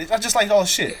 I just liked all the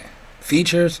shit.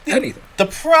 Features, anything. The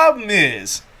problem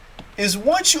is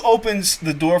once you open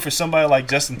the door for somebody like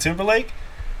Justin Timberlake,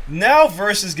 now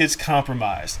Versuz gets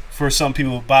compromised for some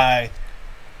people by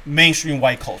mainstream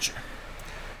white culture.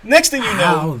 Next thing you know,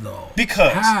 how though?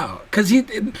 Because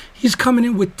he's coming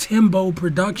in with Timbo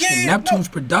production, Neptune's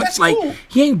production. Like, cool.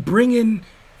 He ain't bringing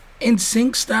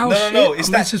NSYNC style shit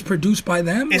unless it's produced by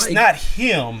them. It's not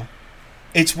him.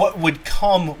 It's what would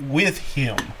come with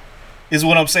him, is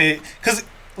what I'm saying. Because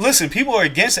listen, people are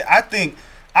against it.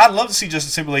 I'd love to see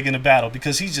Justin Timberlake in a battle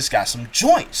because he's just got some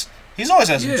joints. He's always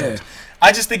had some joints.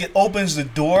 I just think it opens the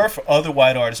door for other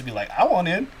white artists to be like, I want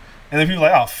in. And then people are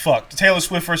like, oh, fuck. Taylor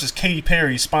Swift versus Katy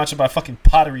Perry sponsored by fucking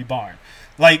Pottery Barn.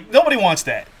 Like, nobody wants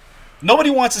that. Nobody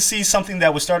wants to see something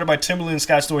that was started by Timberland and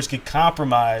Scott Storch get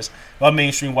compromised by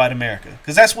mainstream white America.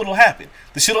 Because that's what'll happen.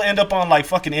 The shit will end up on, like,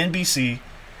 fucking NBC.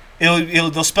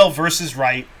 They'll spell versus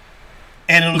right.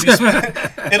 And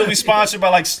it'll be sponsored by,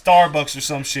 like, Starbucks or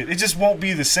some shit. It just won't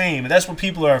be the same. And that's what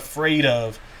people are afraid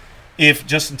of if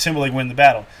Justin Timberlake win the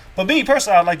battle. But me,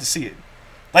 personally, I'd like to see it.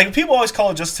 Like, people always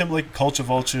call Justin Timberlake a culture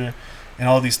vulture and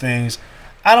all these things.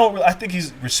 I think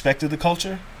he's respected the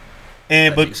culture.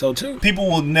 But think so too. People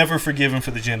will never forgive him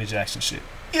for the Janet Jackson shit.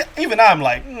 Yeah, even I'm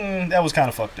like, that was kind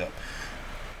of fucked up.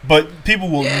 But people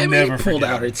will never forgive him. Pulled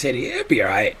out her titty. It'd be all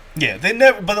right. Yeah,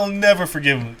 they'll never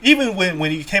forgive him. Even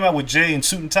when he came out with Jay in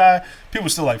Suit and Tie, people were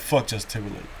still like, fuck Justin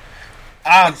Timberlake.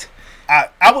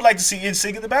 I would like to see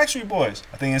NSYNC and the Backstreet Boys.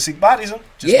 I think NSYNC bodies them.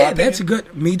 That's a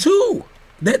good. Me too.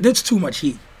 That's too much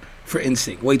heat for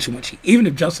NSYNC. Way too much heat. Even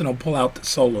if Justin will pull out the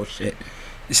solo shit,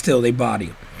 still they body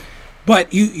him.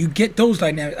 But you get those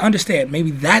dynamics. Understand,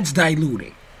 maybe that's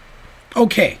diluting.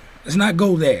 Okay, let's not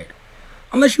go there.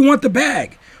 Unless you want the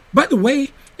bag. By the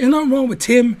way, there's nothing wrong with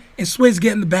Tim and Swizz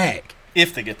getting the bag.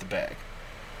 If they get the bag.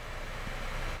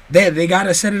 They got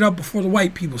to set it up before the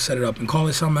white people set it up and call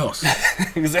it something else.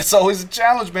 Because that's always a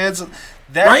challenge, man. So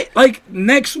right? Like,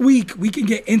 next week, we can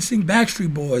get NSYNC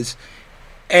Backstreet Boys,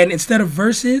 and instead of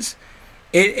verses,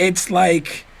 it's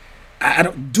like,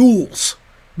 duels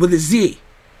with a Z.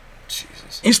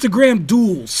 Jesus. Instagram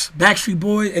duels, Backstreet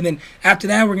Boys, and then after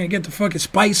that, we're going to get the fucking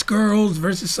Spice Girls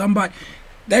versus somebody.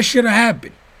 That shit'll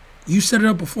happen. You set it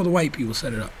up before the white people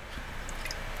set it up.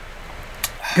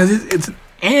 Because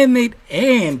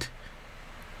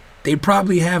they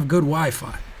probably have good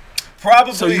Wi-Fi.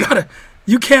 Probably. So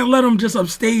you can't let them just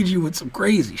upstage you with some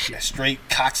crazy shit. Straight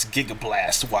Cox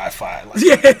Gigablast Wi-Fi.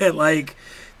 Like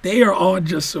they are all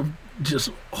just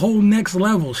whole next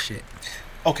level shit.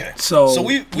 Okay. So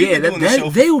we've been doing this show.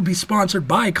 They will be sponsored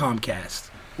by Comcast.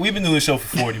 We've been doing the show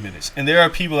for 40 minutes, and there are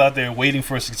people out there waiting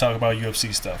for us to talk about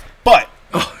UFC stuff. But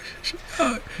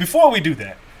before we do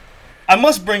that, I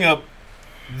must bring up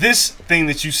this thing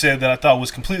that you said that I thought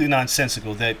was completely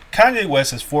nonsensical, that Kanye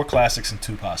West has 4 classics and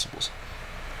 2 possibles.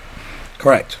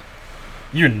 Correct.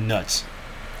 You're nuts.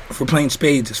 If we're playing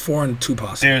spades, it's 4 and 2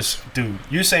 possibles. Dude,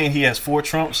 you're saying he has 4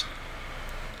 trumps?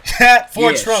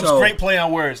 4 trumps, great play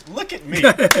on words. Look at me.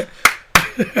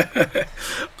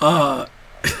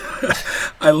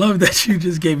 I love that you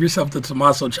just gave yourself the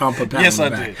Tommaso Ciampa pat. Yes,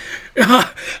 on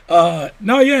I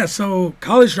did. So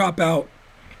college dropout.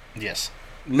 Yes.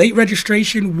 Late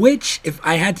registration, which if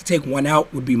I had to take one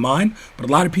out would be mine, but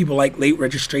a lot of people like Late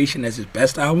Registration as his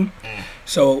best album.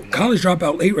 So college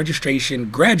dropout, Late Registration,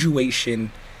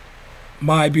 Graduation,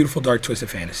 My Beautiful Dark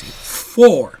Twisted Fantasy.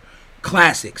 4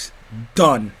 classics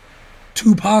done.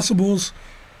 2 possibles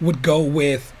would go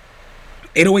with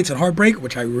 808s and Heartbreak,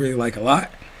 which I really like a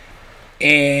lot.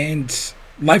 And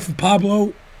Life of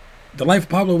Pablo, The Life of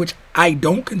Pablo, which I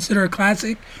don't consider a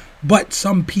classic, but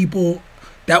some people,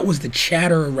 that was the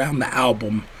chatter around the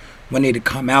album when it had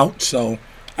come out, so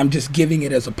I'm just giving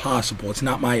it as a possible. It's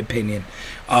not my opinion.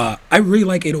 I really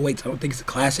like 808s. I don't think it's a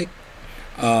classic.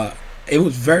 It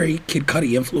was very Kid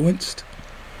Cudi influenced.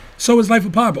 So is Life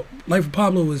of Pablo. Life of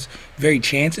Pablo was very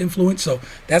Chance influenced, so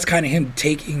that's kind of him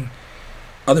taking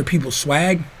other people's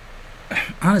swag.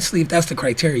 Honestly, if that's the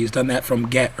criteria, he's done that from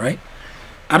Get, right?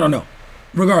 I don't know.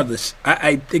 Regardless,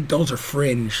 I think those are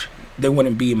fringe. They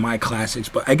wouldn't be my classics,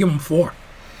 but I give them 4.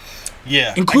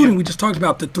 Yeah. Including, we just talked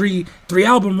about the three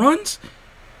album runs.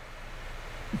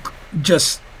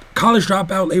 Just College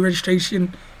Dropout, Late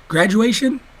Registration,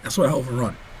 Graduation. That's what I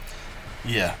overrun.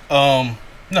 Yeah.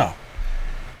 No.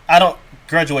 I don't.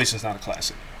 Graduation's not a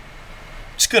classic.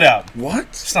 It's a good album. What?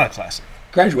 It's not a classic.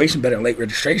 Graduation better than Late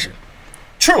Registration.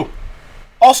 True.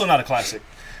 Also not a classic.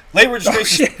 Late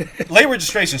Registration. shit. Late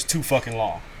Registration's too fucking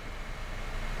long.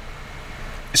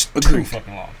 It's too Agreed.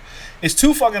 fucking long. It's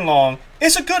too fucking long.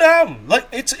 It's a good album. Like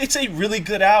it's a really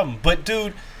good album. But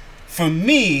dude, for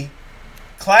me,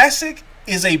 classic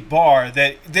is a bar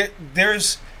that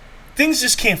there's things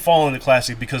just can't fall into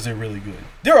classic because they're really good.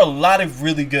 There are a lot of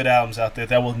really good albums out there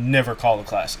that will never call a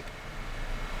classic.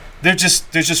 There's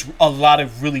just a lot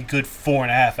of really good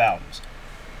 4.5 albums.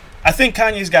 I think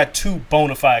Kanye's got 2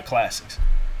 bona fide classics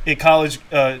in College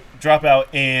Dropout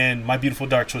and My Beautiful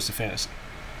Dark Twisted Fantasy.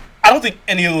 I don't think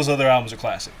any of those other albums are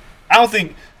classic. I don't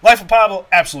think Life of Pablo,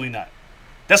 absolutely not.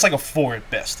 That's like a 4 at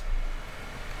best.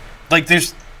 Like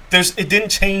it didn't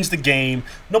change the game.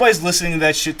 Nobody's listening to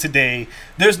that shit today.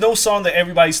 There's no song that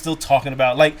everybody's still talking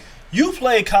about. Like, you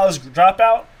play College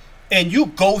Dropout and you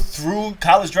go through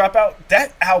College Dropout,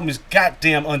 that album is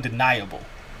goddamn undeniable.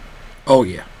 Oh,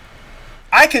 yeah.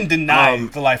 I can deny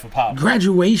The Life of Pablo.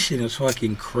 Graduation is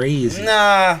fucking crazy.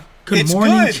 Nah, Good it's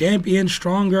Morning, good. Champion,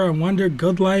 Stronger, I Wonder,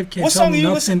 Good Life, Can't What Tell song are Me you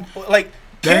Nothing. listening? Like,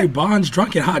 Barry Bonds,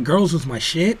 Drunk and Hot Girls was my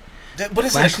shit. but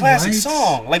it's Flashing a classic Lights,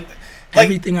 song. Like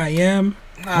Everything I Am,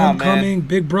 Nah, Homecoming, man.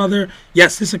 Big Brother.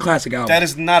 Yes, this is a classic album. That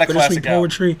is not a Bittersweet classic album.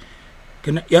 Poetry.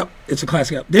 Yep, it's a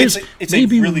classic album. There's It's a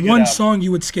maybe really good one album. song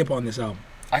you would skip on this album.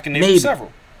 I can name Maybe.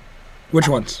 several. Which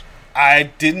ones?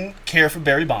 I didn't care for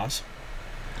Barry Bonds.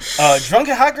 Drunk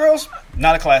and Hot Girls,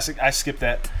 not a classic. I skipped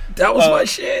that. That was my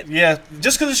shit. Yeah,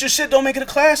 just because it's your shit don't make it a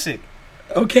classic.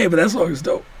 Okay, but that song is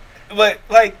dope. But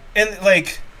what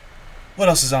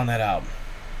else is on that album?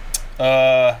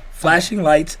 Flashing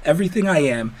Lights, Everything I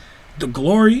Am, The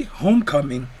Glory,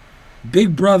 Homecoming,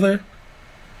 Big Brother.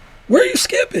 Where are you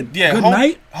skipping? Yeah, Good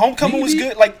Night. Homecoming was maybe?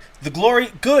 good. Like The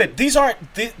Glory, good. These aren't,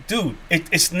 dude.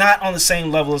 It's not on the same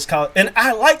level as college. And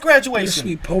I like Graduation.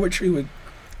 Bittersweet Poetry with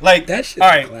Like that shit's all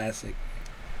right, a classic.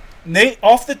 Nate,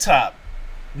 off the top,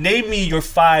 name me your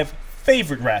 5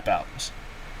 favorite rap albums.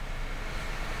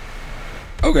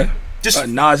 Okay. Just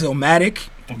Nas Illmatic,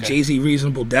 Okay. Jay-Z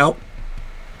Reasonable Doubt.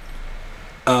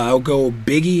 I'll go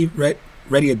Biggie,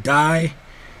 Ready to Die,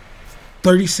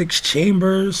 36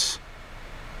 Chambers,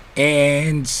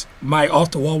 and my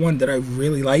off-the-wall one that I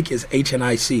really like is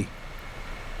HNIC.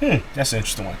 That's an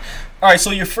interesting one. All right, so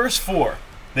your first 4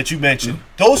 that you mentioned,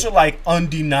 those are like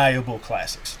undeniable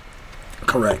classics.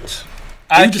 Correct.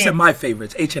 I You just said can't- my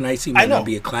favorites. HNIC I might know. not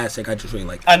be a classic. I just really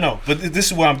like I know, but this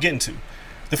is what I'm getting to.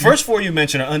 The first 4 you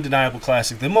mentioned are undeniable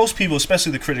classics that most people,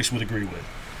 especially the critics, would agree with.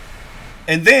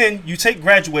 And then you take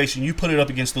Graduation, you put it up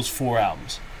against those 4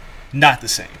 albums. Not the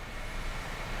same.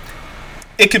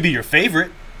 It could be your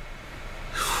favorite.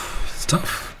 It's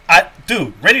tough.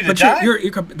 Ready to But Die? you're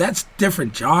that's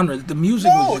different genres. The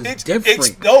music No, was just it's different.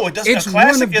 it doesn't. It's A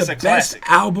classic one of is the a classic. best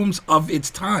albums of its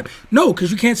time. No, because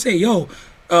you can't say,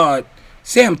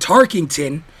 Sam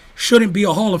Tarkington shouldn't be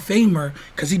a Hall of Famer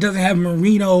because he doesn't have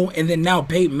Marino and then now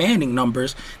Peyton Manning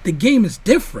numbers. The game is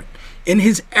different. In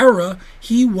his era,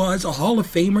 he was a Hall of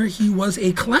Famer. He was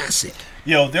a classic.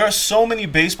 Yo, there are so many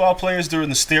baseball players during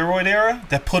the steroid era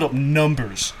that put up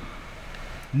numbers.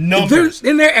 Numbers.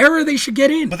 In their era, they should get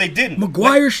in. But they didn't.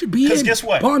 McGuire should be in. Because guess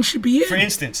what? Bond should be in. For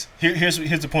instance, here's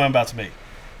the point I'm about to make.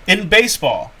 In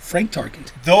baseball, Frank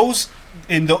Tarkington. those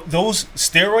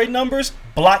steroid numbers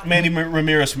blocked Manny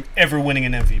Ramirez from ever winning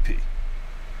an MVP.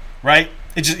 Right?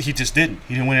 He just didn't.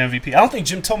 He didn't win an MVP. I don't think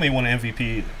Jim Tomei won an MVP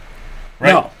either.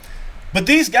 Right? No. But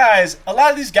these guys, a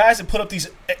lot of these guys that put up these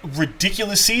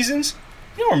ridiculous seasons,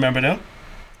 you don't remember them.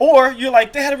 Or you're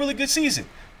like, they had a really good season.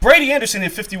 Brady Anderson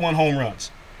hit 51 home runs.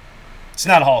 It's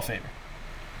not a Hall of Famer.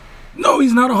 No,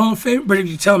 he's not a Hall of Famer. But if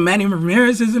you tell him Manny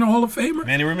Ramirez isn't a Hall of Famer,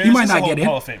 Manny Ramirez he might is not a get in.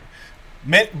 Hall of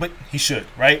Famer. But he should,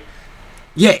 right?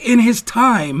 Yeah, in his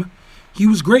time, he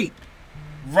was great.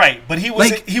 Right, but he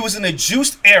was in a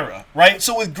juiced era, right?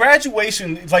 So with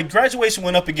Graduation, Graduation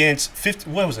went up against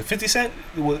 50 Cent?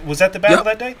 Was that the battle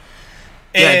that day?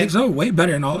 And, I think so. Way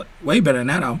better than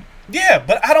that album. Yeah,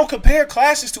 but I don't compare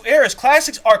classics to eras.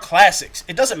 Classics are classics.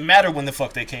 It doesn't matter when the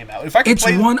fuck they came out. If I can It's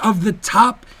one of the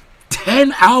top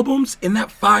 10 albums in that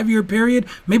 5-year period,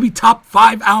 maybe top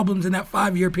 5 albums in that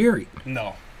 5-year period.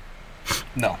 No.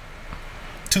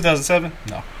 2007?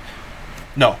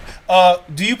 No.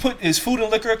 Do you is Food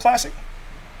and Liquor a classic?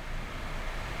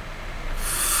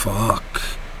 Fuck.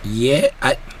 Yeah.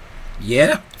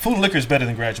 Yeah. Food and Liquor is better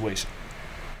than Graduation.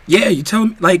 Yeah, you tell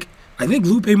me. Like, I think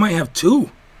Lupe might have 2.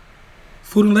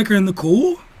 Food and Liquor and The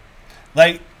Cool.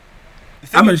 Like,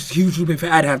 I'm a huge Lupe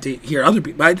fan. I'd have to hear other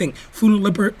people. But I think Food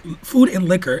and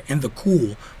Liquor and The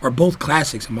Cool are both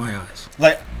classics in my eyes.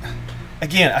 Like,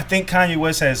 again, I think Kanye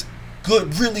West has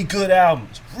really good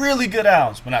albums,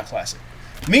 but not classic.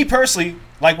 Me personally,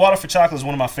 Like Water for Chocolate is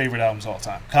one of my favorite albums of all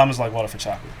time. Common's Like Water for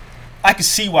Chocolate. I could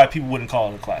see why people wouldn't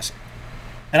call it a classic.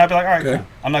 And I'd be like, all right, cool.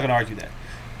 I'm not going to argue that.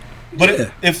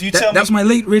 But if you tell me... That's my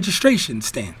late registration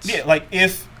stance. Yeah, like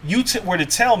if you were to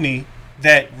tell me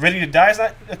that Ready to Die is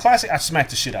not a classic, I'd smack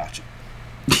the shit out you.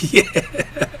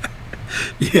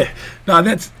 Yeah. No,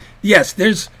 that's... Yes,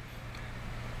 there's...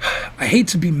 I hate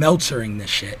to be Meltzering this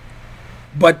shit,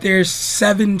 but there's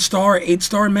 7-star,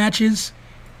 8-star matches,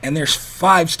 and there's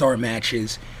 5-star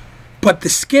matches, but the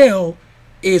scale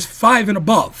is 5 and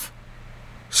above.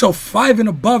 So 5 and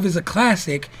above is a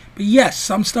classic, but yes,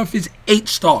 some stuff is 8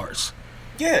 stars.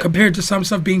 Yeah. Compared to some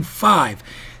stuff being 5.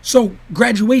 So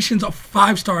Graduation's a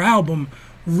 5-star album.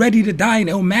 Ready to Die and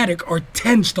Illmatic are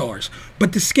 10 stars.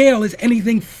 But the scale is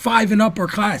anything 5 and up are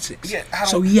classics. Yeah,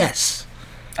 so yes.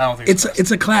 I don't think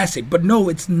it's a classic, but no,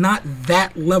 it's not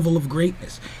that level of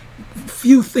greatness.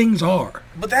 Few things are.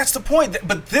 But that's the point.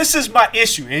 But this is my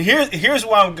issue, and here's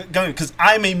why I'm going. Because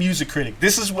I'm a music critic.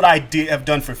 This is what I have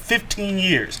done for 15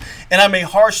 years, and I'm a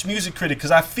harsh music critic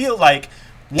because I feel like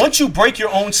once you break your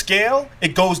own scale,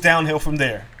 it goes downhill from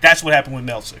there. That's what happened with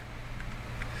Meltzer.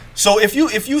 So if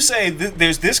you say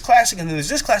there's this classic and then there's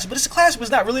this classic, but it's a classic, but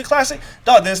it's not really a classic,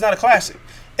 dog, then it's not a classic.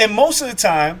 And most of the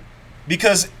time,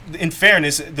 because in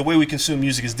fairness, the way we consume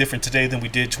music is different today than we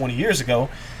did 20 years ago,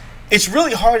 it's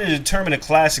really hard to determine a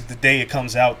classic the day it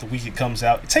comes out, the week it comes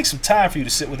out. It takes some time for you to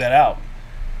sit with that album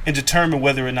and determine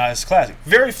whether or not it's a classic.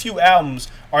 Very few albums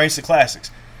are instant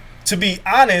classics. To be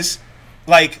honest,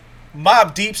 like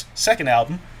Mobb Deep's second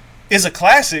album is a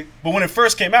classic, but when it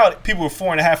first came out, people were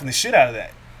 4.5 the shit out of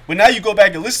that. But now you go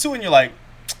back and listen to it and you're like,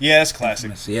 yeah, it's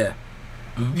classic. Yeah.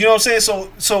 Mm-hmm. You know what I'm saying?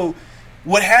 So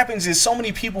what happens is so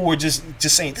many people were just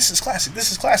saying this is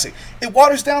classic. It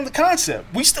waters down the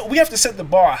concept. We have to set the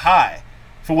bar high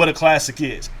for what a classic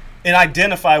is and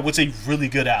identify what's a really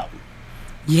good album.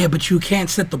 Yeah, but you can't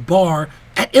set the bar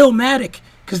at Illmatic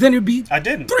because then it'd be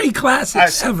 3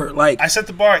 classics ever. Like I set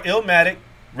the bar at Illmatic,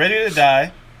 Ready to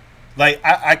Die. Like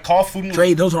I call Food and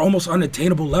Dre, those are almost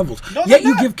unattainable levels. No, yet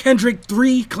you give Kendrick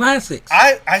 3 classics.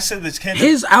 I said this Kendrick.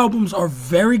 His albums are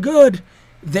very good.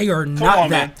 They are not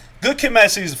that. Man. Good Kid, Mad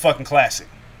City is a fucking classic.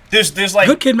 There's like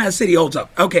Good Kid, Mad City holds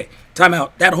up. Okay, time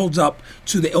out. That holds up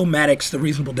to the Illmatics, the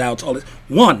Reasonable Doubts, all this.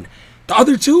 1. The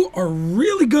other 2 are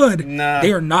really good. Nah.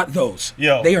 They are not those.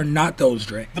 Yo. They are not those,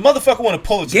 Dre. The motherfucker won a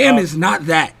Pulitzer. Damn is not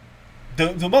that. The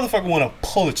motherfucker won a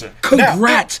Pulitzer.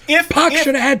 Congrats. Now, if Pac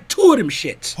should have had 2 of them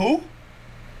shits. Who?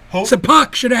 So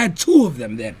Pac should have had 2 of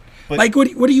them then. But like, what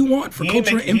do you want for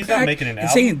cultural impact? He's not making an album.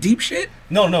 And saying deep shit?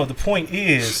 No. The point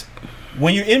is,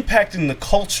 when you're impacting the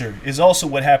culture is also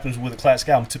what happens with a classic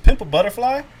album. To Pimp a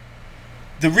Butterfly,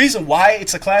 the reason why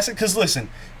it's a classic, because listen,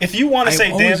 if you want to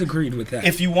say always damn, agreed with that.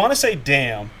 If you want to say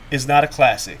damn is not a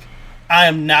classic, I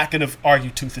am not going to argue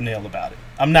tooth and nail about it.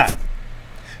 I'm not.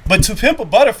 But To Pimp a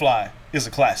Butterfly is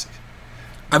a classic.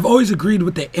 I've always agreed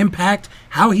with the impact,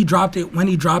 how he dropped it, when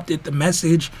he dropped it, the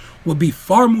message would be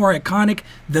far more iconic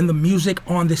than the music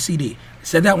on the CD. I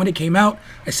said that when it came out.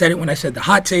 I said it when I said the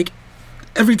hot take.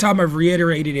 Every time I've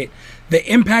reiterated it, the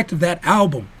impact of that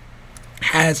album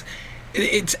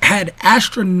it's had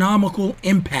astronomical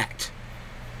impact.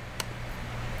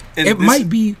 Might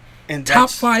be top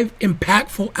 5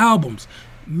 impactful albums.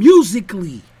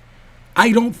 Musically,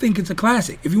 I don't think it's a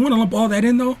classic. If you want to lump all that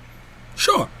in though,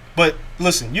 sure. But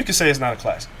listen, you can say it's not a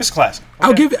classic. It's a classic.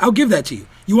 Okay? I'll give that to you.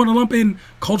 You want to lump in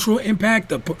cultural impact,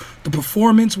 the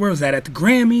performance? Where was that at the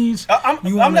Grammys? I'm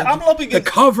lumping the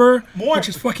cover, which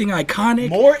is fucking iconic.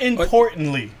 More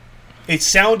importantly, it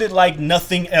sounded like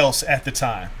nothing else at the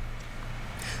time.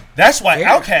 That's why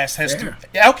Outkast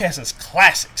has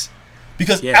classics,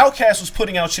 because Outkast was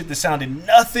putting out shit that sounded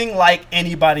nothing like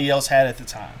anybody else had at the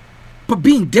time. But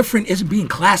being different isn't being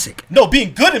classic. No,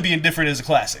 being good and being different is a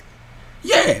classic.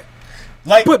 Yeah.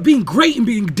 Like, But being great and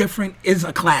being different is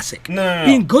a classic. No.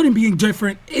 Being good and being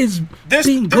different is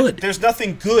being good. There's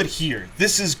nothing good here.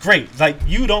 This is great. Like,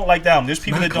 you don't like the album. There's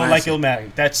people Not that don't classic. like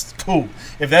Illmatic. That's cool.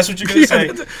 If that's what you're going to say,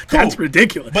 cool. That's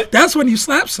ridiculous. But that's when you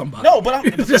slap somebody. No, but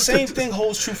the same thing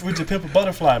holds true for To Pimp a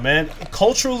Butterfly, man.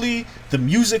 Culturally, the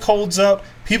music holds up.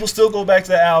 People still go back to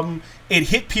the album. It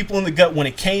hit people in the gut when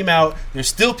it came out. There's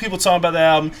still people talking about the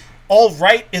album. All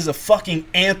Right is a fucking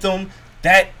anthem.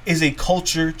 That is a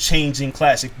culture-changing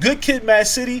classic. Good Kid, Mad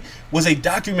City was a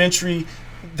documentary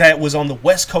that was on the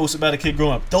West Coast about a kid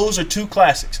growing up. Those are two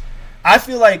classics. I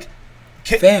feel like...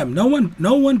 Fam, no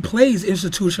one plays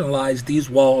institutionalized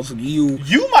these walls. You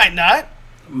might not.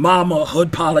 Mama,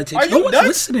 hood politics. Are you No one's nuts?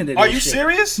 listening to this Are you shit.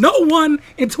 serious? No one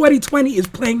in 2020 is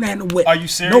playing that in the whip. Are you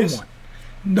serious? No one.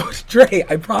 No, Dre,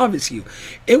 I promise you.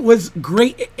 It was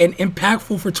great and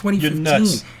impactful for 2015. You're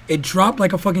nuts. It dropped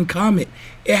like a fucking comet.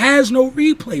 It has no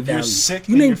replay value. sick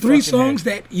You in name your 3 fucking songs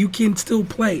head. that you can still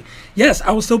play. Yes,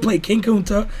 I will still play King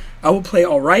Kunta. I will play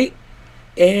All Right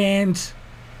and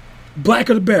Black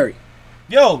of the Berry.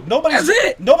 Yo, nobody's... That's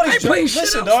it. I Nobody's ain't playing shit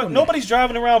listen, else dog. from Nobody's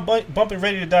driving around bumping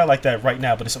Ready to Die like that right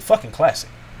now, but it's a fucking classic.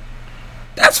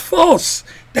 That's false.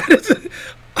 That is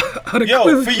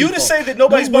Yo, for you to say that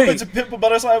nobody's No way. bumping To Pimp a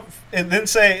Butterfly and then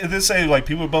say like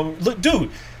people are bumping... Look, dude,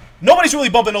 nobody's really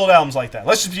bumping old albums like that.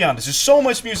 Let's just be honest. There's so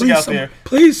much music out there.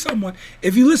 Please, someone,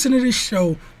 if you listen to this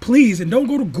show, please, and don't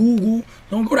go to Google,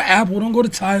 don't go to Apple, don't go to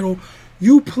Tidal,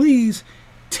 you please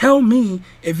tell me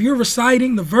if you're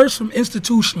reciting the verse from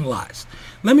Institutionalized.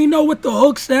 Let me know what the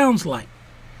hook sounds like.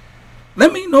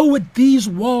 Let me know what these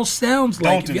walls sounds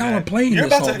like. Don't do if y'all that. are playing You're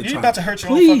this about all to, the You're time. about to hurt your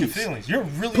Please. own fucking feelings. You're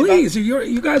really Please,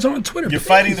 you guys are on Twitter. You're Please,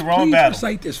 fighting the wrong please battle.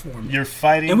 recite this for me. You're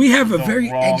fighting And we have a the very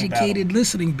wrong educated battle.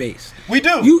 listening base. We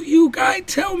do. You guys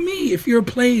tell me if you're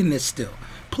playing this still.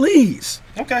 Please.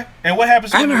 Okay. And what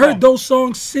happens I when haven't you heard don't? those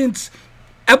songs since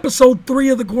episode 3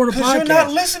 of the Corner 'Cause podcast. you're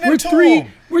not listening we're to three,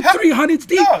 them. We're How- 300s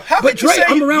deep. No, how But could you Dre, say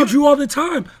I'm around you- you all the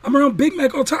time. I'm around Big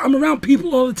Mac all the time. I'm around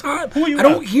people all the time. Who are you I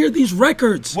don't around? hear these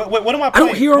records. What am I I playing?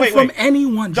 don't hear them Wait, from wait.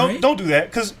 anyone, Dre. Don't do that.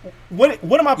 Because what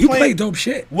am I You playing? play dope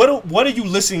shit. What are you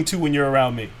listening to when you're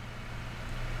around me?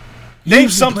 Name Usually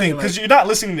something, play, because like- you're not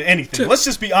listening to anything. Let's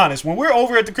just be honest. When we're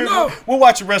over at the crib, No. we're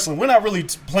watching wrestling. We're not really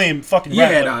playing fucking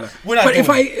rap. Yeah, Like, no. We're not But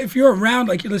doing if you're around,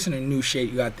 like you're listening to new shit,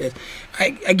 you got this. I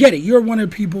get it. You're one of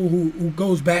the people who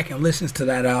goes back and listens to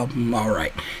that album. All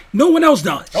right. No one else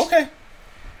does. Okay.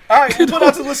 All right, we'll put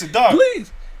out to listen, dog.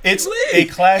 Please. It's Please. a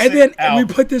classic And then album.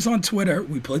 we put this on Twitter.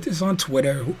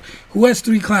 Who has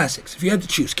 3 classics? If you had to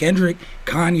choose, Kendrick,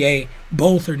 Kanye,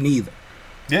 both or neither.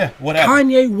 Yeah, whatever.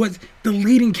 Kanye was the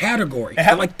leading category And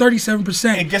how- at like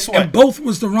 37%. And guess what? And both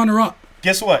was the runner-up.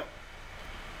 Guess what?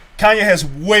 Kanye has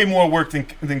way more work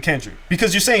than Kendrick.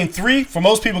 Because you're saying 3. For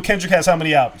most people, Kendrick has how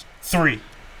many albums? 3.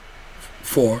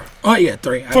 4. Oh yeah,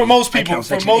 3. For most people, count for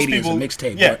Section most 80 as a people,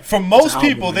 mixtape. yeah. but For it's most an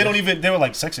people, album, they I don't guess. even. They were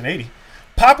like Section 80.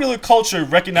 Popular culture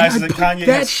recognizes I that put Kanye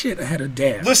that has. shit ahead of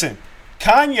damn. Listen,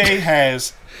 Kanye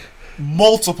has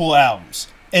multiple albums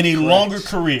and a longer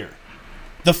career.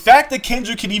 The fact that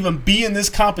Kendrick can even be in this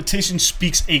competition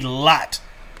speaks a lot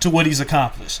to what he's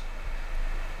accomplished.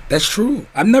 That's true.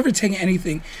 I've never taken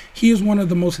anything. He is one of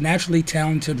the most naturally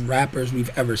talented rappers we've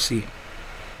ever seen.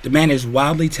 The man is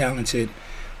wildly talented.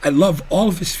 I love all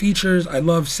of his features. I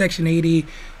love Section 80.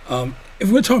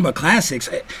 If we're talking about classics,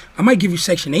 I might give you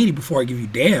Section 80 before I give you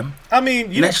Damn. I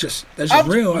mean, And that's just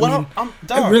real.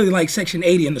 I really like Section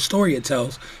 80 and the story it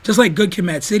tells. Just like Good Kid,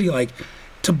 Mad City, like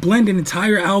to blend an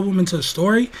entire album into a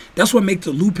story, that's what makes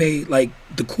the Lupe like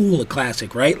the cool a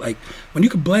classic, right? Like when you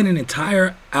could blend an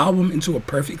entire album into a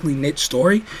perfectly knit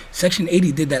story, Section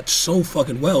 80 did that so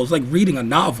fucking well. It's like reading a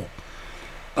novel.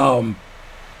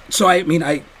 So I mean,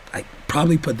 I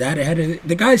probably put that ahead of it.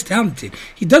 The guy's talented.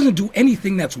 He doesn't do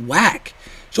anything that's whack.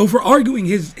 So if we're arguing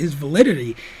his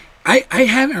validity, I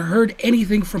haven't heard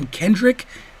anything from Kendrick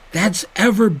that's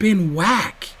ever been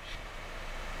whack.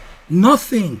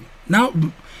 Nothing. Now,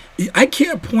 I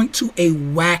can't point to a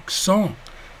whack song.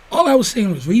 All I was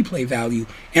saying was replay value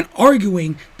and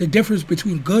arguing the difference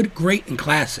between good, great, and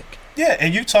classic. Yeah,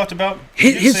 and you talked about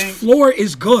His floor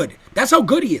is good. That's how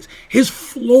good he is. His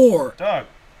floor. Dog,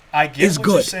 I get is what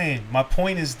you're good. saying. My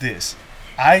point is this.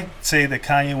 I say that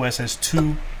Kanye West has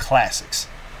 2 classics.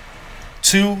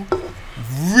 2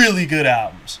 really good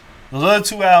albums. Those other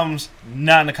 2 albums,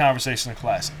 not in the conversation of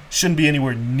classic. Shouldn't be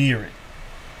anywhere near it.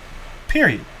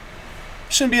 Period.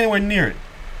 Shouldn't be anywhere near it.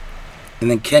 And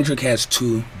then Kendrick has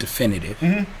 2 definitive.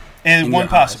 And In 1 your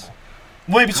possible. eyes.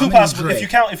 Maybe How 2 many possible. Dre? If you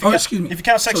count Excuse me. if you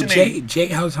count Section so 80. Jay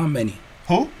has how many?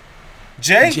 Who?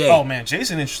 Jay? Jay. Oh, man,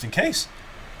 Jay's an interesting case.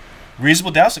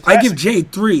 Reasonable Doubt's a classic. I give Jay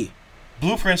 3.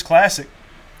 Blueprint's classic.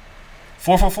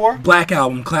 444? Black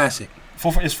Album, classic.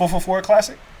 Is 444 a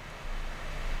classic?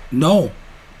 No.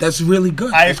 That's really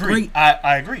good. I That's agree. Great.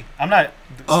 I agree. It's not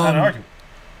an argument.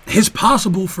 His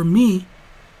Possible, for me,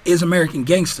 is American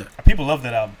Gangster. People love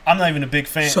that album. I'm not even a big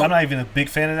fan. So, I'm not even a big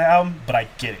fan of that album, but I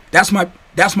get it. That's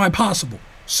my Possible.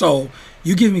 So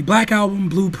you give me Black Album,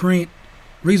 Blueprint,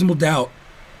 Reasonable Doubt.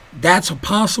 That's a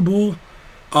Possible.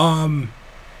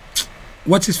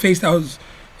 What's his face? That was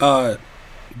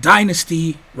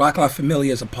Dynasty. Rock La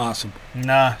Familia is a Possible.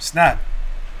 Nah, it's not.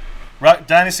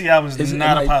 Dynasty album is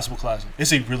not a possible classic.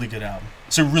 It's a really good album.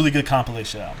 It's a really good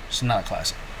compilation album. It's not a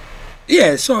classic.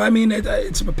 Yeah, so I mean, it's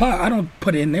I don't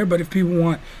put it in there, but if people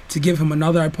want to give him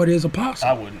another, I put it as a Possible.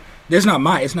 I wouldn't. It's not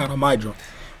on my drum.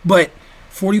 But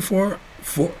 44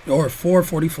 or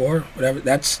 444, whatever,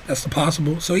 that's the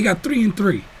Possible. So he got 3 and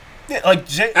 3. Yeah, like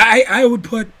Jay. I would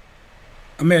put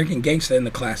American Gangster in the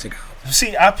classic album.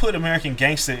 See, I put American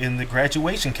Gangster in the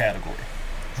graduation category.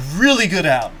 Really good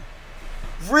album.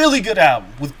 Really good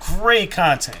album with great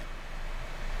content.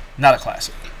 Not a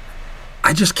classic.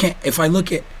 I just can't. If I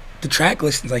look at the track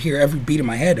listings, I hear every beat in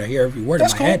my head. I hear every word in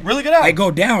my head. Really good album. I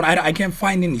go down. I can't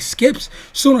find any skips.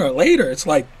 Sooner or later, it's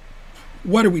like,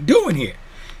 what are we doing here?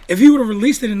 If he would have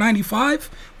released it in 95,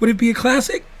 would it be a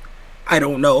classic? I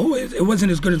don't know. It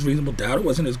wasn't as good as Reasonable Doubt. It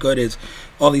wasn't as good as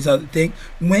all these other things.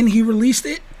 When he released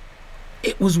it,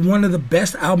 it was one of the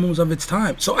best albums of its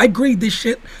time. So I grade this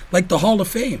shit like the Hall of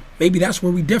Fame. Maybe that's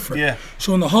where we differ. Yeah.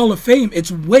 So in the Hall of Fame,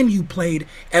 it's when you played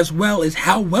as well as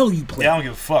how well you played. Yeah, I don't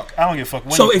give a fuck. I don't give a fuck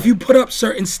when so you if you put up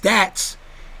certain stats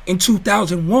in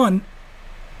 2001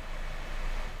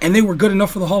 and they were good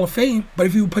enough for the Hall of Fame, but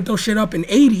if you put those shit up in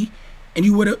 80 and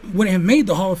you wouldn't have made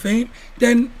the Hall of Fame,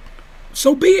 then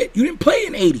so be it. You didn't play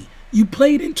in 80. You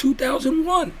played in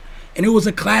 2001. And it was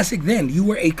a classic then. You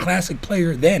were a classic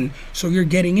player then, so you're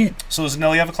getting in. So does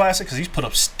Nelly have a classic? Because he's put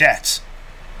up stats.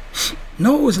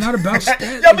 No, it's not about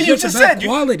stats. Yeah, but you just said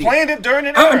quality. You playing it during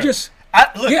an era. I'm just...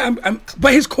 look, yeah,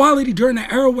 but his quality during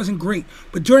that era wasn't great.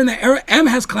 But during that era, M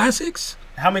has classics.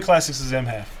 How many classics does M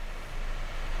have?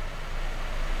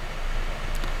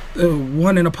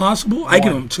 One in a Possible. I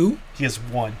give him 2. He has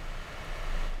 1.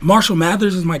 Marshall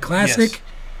Mathers is my classic. Yes.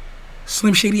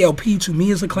 Slim Shady LP to me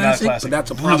is a classic, but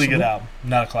that's a Possible. Really good album,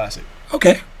 not a classic.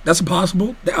 Okay, that's a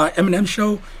Possible. The Eminem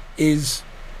Show is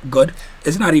good.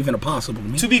 It's not even a Possible to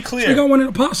me. To be clear, so we got one in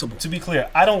a Possible. To be clear,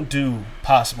 I don't do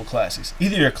possible classics.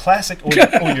 Either you're a classic or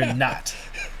you're not.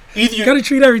 Either you got to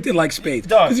treat everything like spades.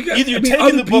 Dog, either you're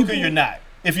taking the book or you're not.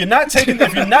 If you're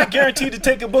not guaranteed to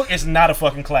take a book, it's not a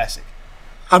fucking classic.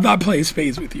 I'm not playing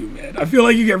spades with you, man. I feel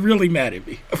like you get really mad at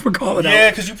me for calling out.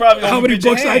 Yeah, because you probably how many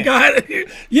books I got.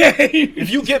 Yeah. If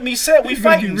you get me set, we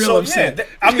fighting. Real so upset. Yeah,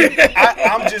 I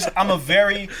mean, I'm a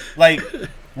very like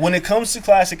when it comes to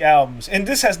classic albums, and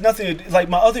this has nothing to like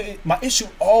my issue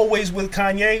always with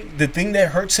Kanye. The thing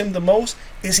that hurts him the most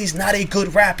is he's not a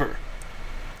good rapper.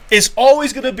 It's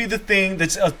always gonna be the thing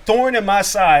that's a thorn in my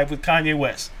side with Kanye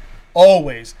West.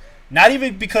 Always. Not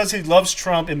even because he loves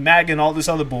Trump and MAGA and all this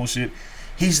other bullshit.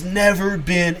 He's never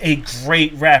been a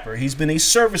great rapper. He's been a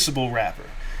serviceable rapper.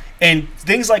 And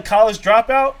things like College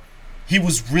Dropout, he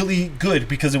was really good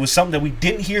because it was something that we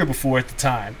didn't hear before at the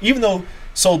time. Even though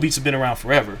soul beats have been around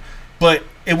forever. But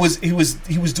he was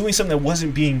doing something that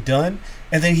wasn't being done.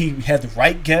 And then he had the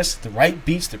right guests, the right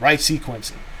beats, the right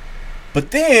sequencing.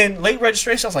 But then, Late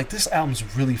Registration, I was like, this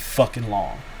album's really fucking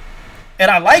long.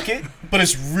 And I like it, but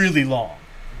it's really long.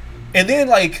 And then,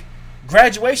 like,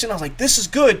 Graduation, I was like, this is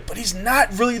good, but he's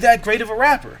not really that great of a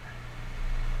rapper.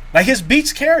 Like, his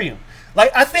beats carry him.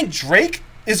 Like, I think Drake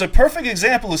is a perfect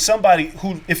example of somebody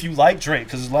who, if you like Drake,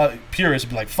 because a lot of purists would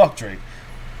be like, fuck Drake,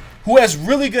 who has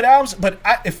really good albums, but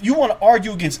if you want to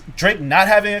argue against Drake not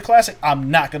having a classic,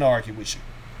 I'm not going to argue with you.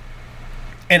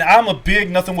 And I'm a big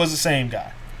Nothing Was the Same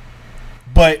guy.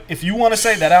 But if you want to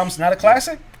say that album's not a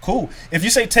classic, cool. If you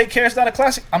say Take Care is not a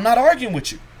classic, I'm not arguing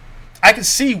with you. I can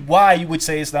see why you would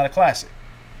say it's not a classic.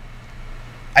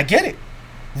 I get it.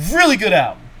 Really good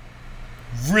album.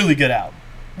 Really good album.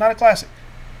 Not a classic.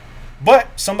 But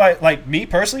somebody like me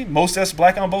personally, Most That's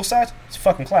Black on Both Sides, it's a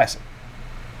fucking classic.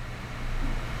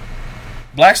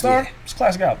 Black Star, it's a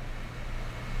classic album.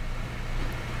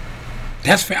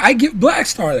 That's fair. I give Black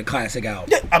Star the classic album.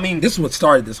 Yeah, I mean, this is what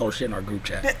started this whole shit in our group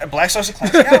chat. Yeah, Black Star's a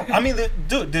classic album. I mean,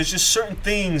 dude, there's just certain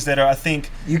things that are, I think,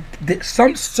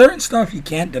 some certain stuff you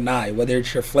can't deny, whether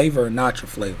it's your flavor or not your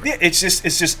flavor. Yeah, it's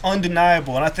just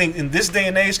undeniable. And I think in this day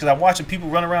and age, because I'm watching people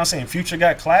run around saying Future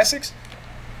got classics.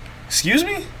 Excuse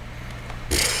me?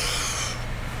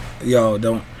 Yo,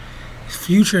 don't.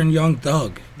 Future and Young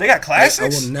Thug. They got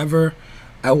classics?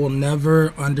 I will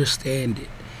never understand it.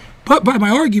 But by my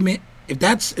argument, if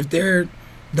they're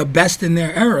the best in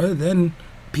their era, then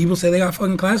people say they got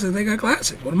fucking classics. They got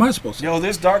classics. What am I supposed to? Yo,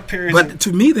 there's dark periods. But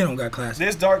to me, they don't got classics.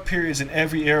 There's dark periods in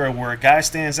every era where a guy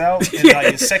stands out and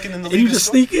like is second in the league. And you just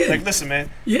sneak in. Like, listen, man.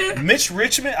 Yeah. Mitch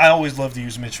Richmond. I always love to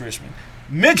use Mitch Richmond.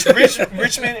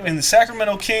 Richmond and the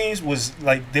Sacramento Kings was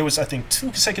like, there was, I think, 2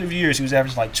 consecutive years he was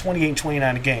averaging like 28 and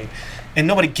 29 a game. And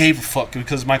nobody gave a fuck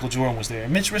because Michael Jordan was there.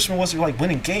 And Mitch Richmond wasn't like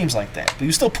winning games like that. But he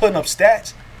was still putting up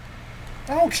stats.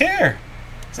 I don't care.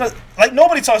 It's not, like,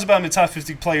 nobody talks about him in the top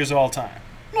 50 players of all time.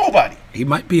 Nobody. He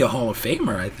might be a Hall of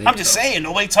Famer, I think. I'm just saying,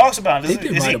 nobody talks about him.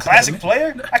 Is he a classic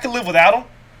player? I could live without him.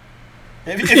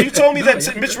 If you told me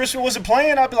that Mitch Richmond wasn't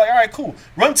playing, I'd be like, all right, cool.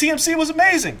 Run TMC was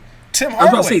amazing. Tim Hardaway.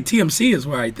 I was about to say TMC is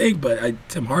where I think, but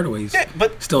Tim Hardaway's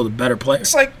still the better player.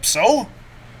 It's like, so?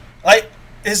 Like,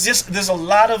 it's just, there's a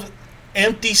lot of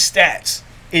empty stats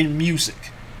in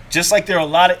music. Just like there are a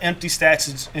lot of empty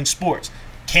stats in sports.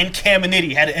 Ken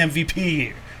Caminiti had an MVP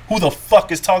year. Who the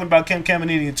fuck is talking about Ken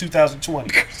Caminiti in 2020?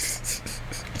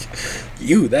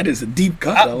 That is a deep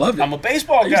cut. I love it. I'm a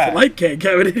baseball guy. I used to like Ken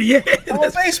Caminiti. Yeah, I'm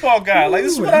a baseball guy. Like,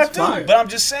 this is what I do. Fire. But I'm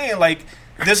just saying, like,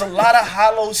 there's a lot of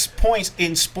hollow points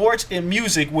in sports and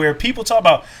music where people talk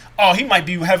about, oh, he might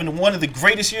be having one of the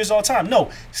greatest years of all time. No,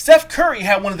 Steph Curry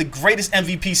had one of the greatest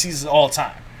MVP seasons of all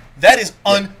time. That is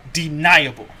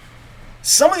undeniable.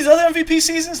 Some of these other MVP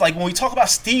seasons, like when we talk about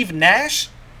Steve Nash,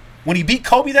 when he beat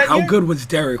Kobe that year. How good was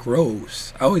Derrick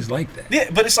Rose? I always liked that.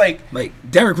 Yeah, but it's like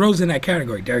Derrick Rose in that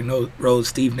category. Derrick Rose,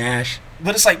 Steve Nash.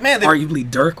 But it's like, man, arguably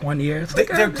Dirk one year.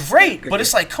 They're great, but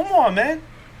it's like, come on, man.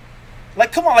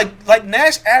 Like, come on, like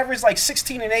Nash averaged like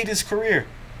 16 and 8 his career.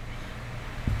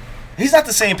 He's not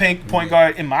the same point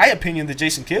guard, in my opinion, that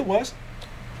Jason Kidd was.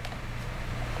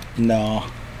 No.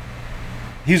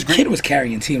 He was great. Kidd was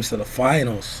carrying teams to the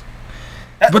finals.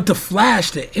 But the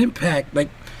flash, the impact, like,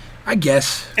 I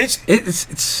guess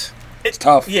it's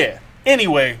tough. Yeah.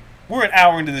 Anyway, we're an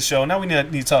hour into the show. Now we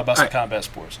need to talk about some combat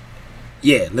sports.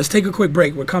 Yeah, let's take a quick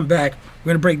break. We'll come back.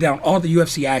 We're going to break down all the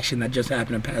UFC action that just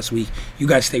happened in the past week. You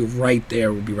guys stay right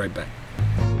there. We'll be right back.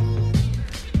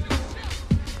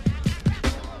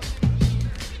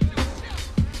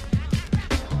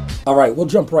 All right, we'll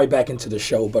jump right back into the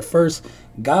show. But first,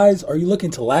 guys, are you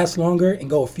looking to last longer and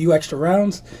go a few extra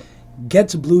rounds? Get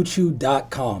to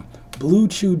BlueChew.com.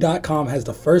 BlueChew.com has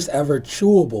the first ever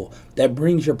chewable that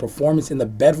brings your performance in the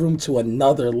bedroom to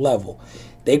another level.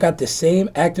 They got the same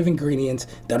active ingredients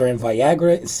that are in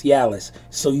Viagra and Cialis,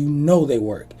 so you know they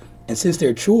work. And since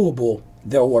they're chewable,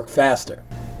 they'll work faster.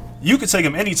 You can take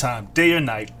them anytime, day or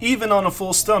night, even on a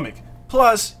full stomach.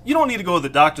 Plus, you don't need to go to the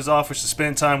doctor's office to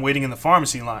spend time waiting in the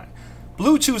pharmacy line.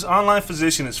 Blue Chew's online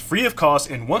physician is free of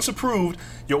cost, and once approved,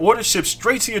 your order ships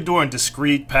straight to your door in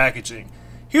discreet packaging.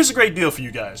 Here's a great deal for you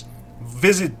guys.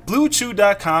 Visit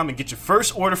BlueChew.com and get your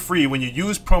first order free when you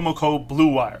use promo code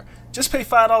BLUEWIRE. Just pay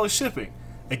 $5 shipping.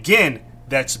 Again,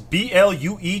 that's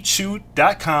BLUEChew.com,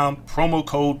 promo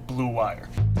code BLUEWIRE.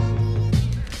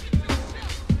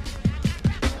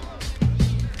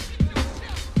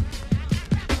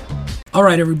 All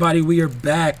right, everybody, we are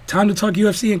back. Time to talk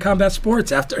UFC and combat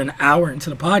sports after an hour into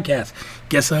the podcast.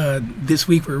 Guess this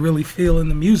week we're really feeling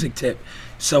the music tip.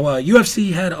 So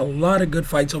UFC had a lot of good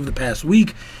fights over the past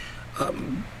week.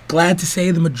 Glad to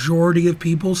say the majority of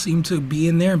people seem to be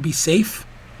in there and be safe.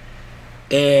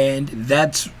 And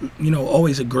that's,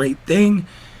 always a great thing.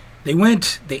 They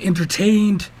went, they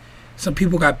entertained. Some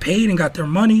people got paid and got their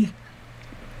money.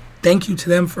 Thank you to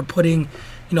them for putting,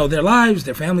 their lives,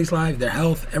 their families' lives, their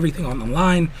health, everything on the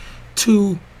line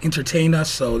to entertain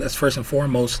us. So that's first and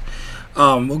foremost.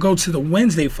 We'll go to the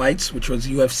Wednesday fights, which was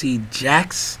UFC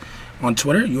Jax on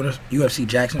Twitter, UFC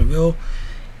Jacksonville.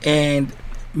 And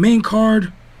main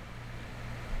card,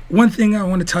 one thing I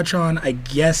want to touch on, I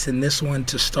guess, in this one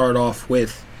to start off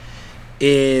with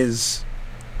is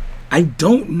I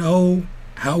don't know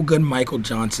how good Michael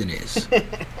Johnson is.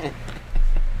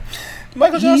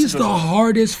 He's the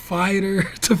hardest fighter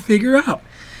to figure out.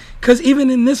 Because even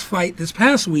in this fight this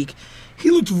past week,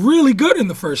 he looked really good in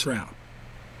the first round.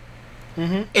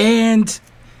 Mm-hmm. And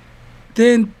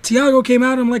then Thiago came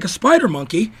at him like a spider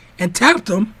monkey and tapped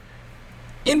him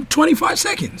in 25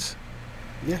 seconds.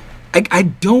 Yeah. I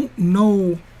don't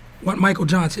know what Michael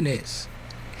Johnson is.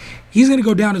 He's going to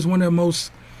go down as one of the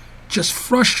most just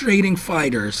frustrating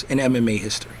fighters in MMA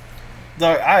history.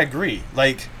 I agree.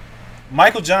 Like,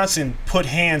 Michael Johnson put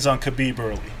hands on Khabib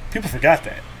early. People forgot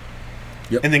that.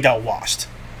 Yep. And then got washed.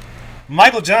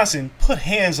 Michael Johnson put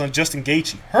hands on Justin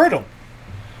Gaethje. Hurt him.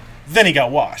 Then he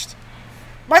got washed.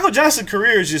 Michael Johnson's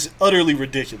career is just utterly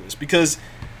ridiculous because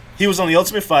he was on The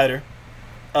Ultimate Fighter.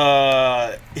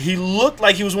 He looked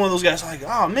like he was one of those guys like,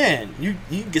 oh man, you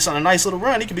gets on a nice little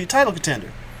run, he could be a title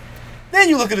contender. Then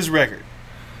you look at his record.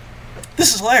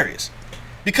 This is hilarious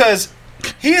because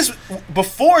he is,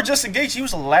 before Justin Gaethje, he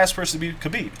was the last person to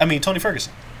beat Tony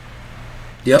Ferguson.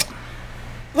 Yep.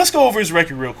 Let's go over his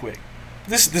record real quick.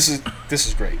 This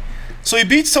is great. So he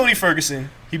beats Tony Ferguson.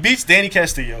 He beats Danny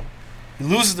Castillo. He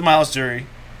loses to Miles Jury.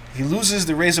 He loses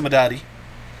to Reza Madadi.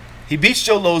 He beats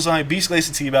Joe Lozon. He beats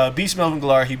Gleison Tibau. He beats Melvin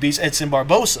Gillard. He beats Edson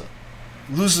Barbosa.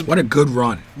 What a good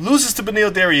run. Loses to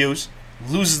Beneil Dariush.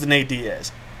 Loses to Nate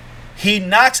Diaz. He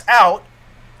knocks out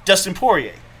Dustin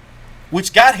Poirier,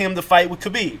 which got him the fight with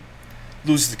Khabib.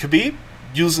 Loses to Khabib.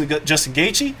 Loses to Justin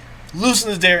Gaethje.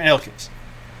 Loses to Darren Elkins.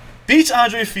 Beats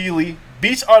Andre Fili.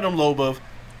 Beats Artem Lobov.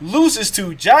 Loses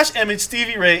to Josh Emmett,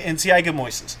 Stevie Ray, and Tiago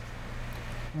Moises.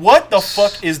 What the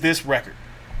fuck is this record?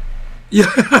 Yeah.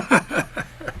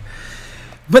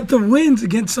 But the wins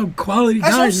against some quality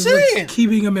guys is what's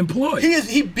keeping him employed.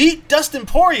 He beat Dustin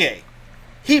Poirier.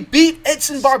 He beat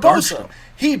Edson Barbosa.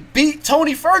 He beat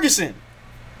Tony Ferguson.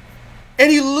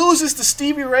 And he loses to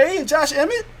Stevie Ray and Josh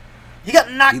Emmett? He got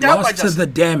knocked out by Justin. He lost to the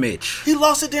damage. He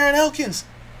lost to Darren Elkins.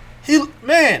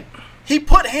 He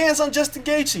put hands on Justin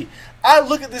Gaethje. I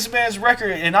look at this man's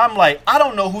record and I'm like, I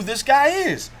don't know who this guy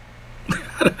is.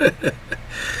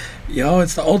 Yo,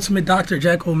 it's the ultimate Dr.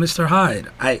 Jekyll, Mr. Hyde.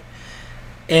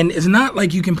 And it's not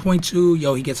like you can point to,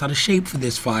 he gets out of shape for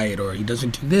this fight, or he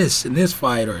doesn't do this in this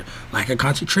fight, or lack of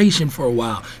concentration for a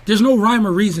while. There's no rhyme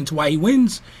or reason to why he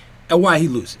wins and why he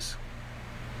loses.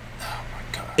 Oh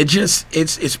my God.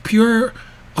 It's pure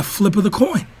a flip of the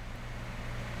coin.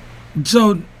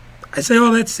 So I say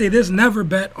all that to say this: never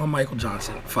bet on Michael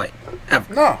Johnson fight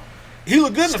ever. No, he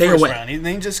looked good in the first round.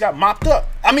 He just got mopped up.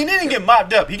 I mean, he didn't get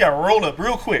mopped up. He got rolled up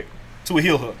real quick to a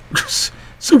heel hook,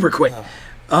 super quick.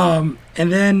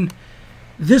 And then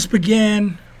this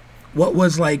began what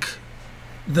was like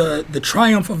the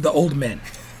triumph of the old men.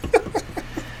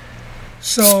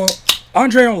 So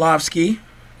Andrei Arlovski,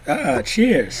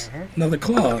 cheers, another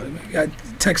claw. I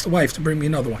text the wife to bring me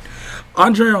another one.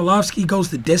 Andrei Arlovski goes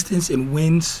the distance and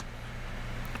wins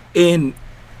in,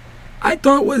 I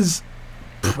thought was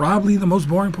probably the most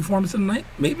boring performance of the night,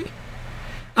 maybe.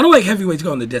 I don't like heavyweights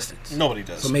going the distance. Nobody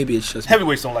does. So maybe it's just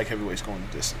heavyweights don't like heavyweights going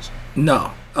the distance.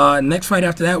 No. Next fight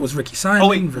after that was Ricky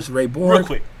Simon versus Ray Borg. Real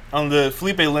quick, on the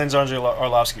Felipe Lins Andrei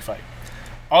Arlovski fight.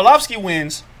 Arlovski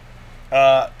wins.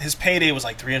 His payday was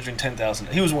like $310,000.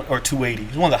 He was or $280,000. He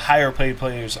was one of the higher paid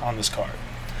players on this card.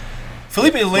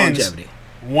 Felipe Lins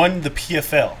won the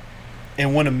PFL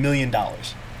and won $1 million.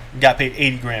 Got paid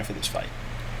 $80,000 for this fight.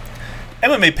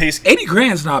 MMA pay scale.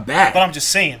 $80,000's not bad. But I'm just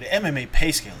saying the MMA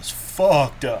pay scale is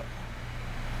fucked up.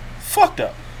 Fucked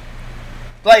up.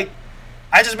 Like,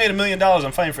 I just made $1 million.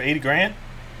 I'm fighting for $80,000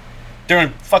 during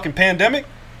fucking pandemic.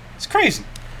 It's crazy.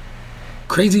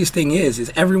 Craziest thing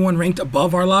is everyone ranked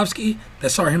above Arlovski that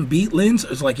saw him beat Lins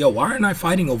is like, yo, why aren't I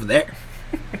fighting over there?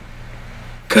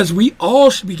 Because we all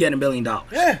should be getting $1 million.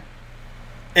 Yeah.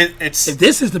 If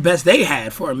this is the best they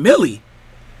had for $1 million,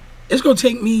 it's going to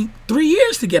take me 3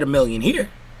 years to get $1 million here.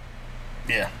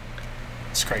 Yeah.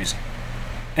 It's crazy.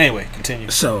 Anyway, continue.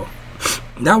 So,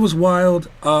 that was wild.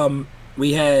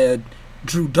 We had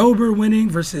Drew Dober winning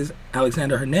versus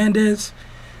Alexander Hernandez,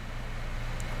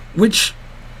 which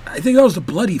I think that was the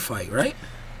bloody fight, right?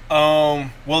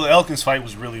 Well, the Elkins fight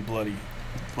was really bloody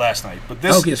last night, but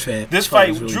this fight,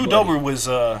 really Drew Dober was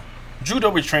Drew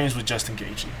Dober trains with Justin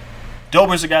Gaethje.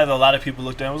 Dober's a guy that a lot of people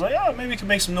looked at and was like, oh, maybe he can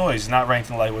make some noise. He's not ranked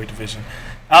in the lightweight division.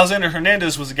 Alexander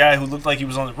Hernandez was a guy who looked like he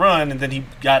was on the run, and then he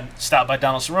got stopped by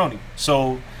Donald Cerrone.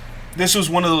 So this was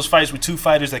one of those fights with two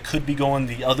fighters that could be going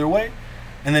the other way,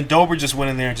 and then Dober just went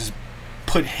in there and just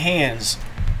put hands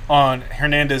on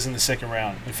Hernandez in the second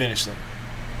round and finished him.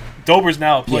 Dober's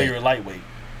now a player at lightweight,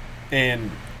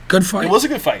 and good fight. It was a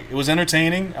good fight. It was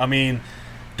entertaining. I mean,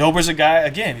 Dober's a guy,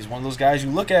 again, he's one of those guys you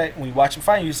look at when you watch him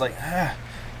fight, he's like,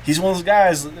 he's one of those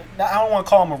guys, I don't want to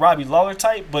call him a Robbie Lawler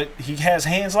type, but he has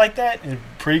hands like that and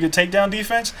pretty good takedown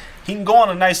defense. He can go on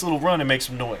a nice little run and make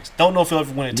some noise. Don't know if he'll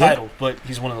ever win a title, but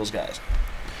he's one of those guys.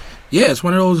 Yeah, it's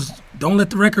one of those, don't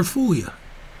let the record fool you.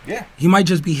 Yeah. He might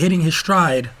just be hitting his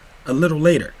stride a little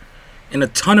later and a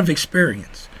ton of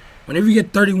experience. Whenever you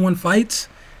get 31 fights,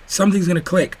 something's going to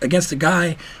click against a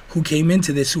guy who came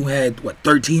into this who had,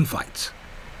 13 fights.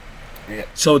 Yeah.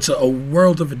 So it's a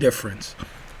world of a difference.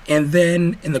 And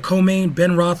then in the co-main,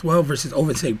 Ben Rothwell versus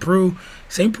Ovince St. Preux.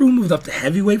 St. Preux moved up to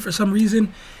heavyweight for some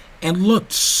reason and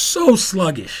looked so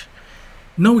sluggish.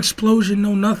 No explosion,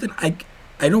 no nothing. I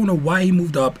don't know why he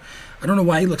moved up. I don't know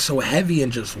why he looked so heavy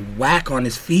and just whack on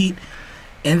his feet.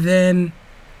 And then,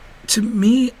 to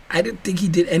me, I didn't think he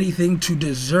did anything to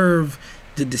deserve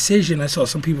the decision. I saw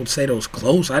some people say that it was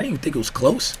close. I didn't even think it was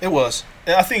close. It was.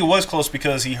 I think it was close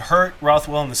because he hurt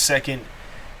Rothwell in the second,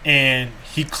 and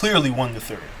he clearly won the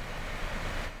third.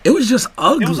 It was just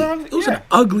ugly. It was an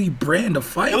ugly brand of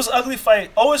fight. It was an ugly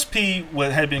fight.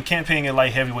 OSP had been campaigning at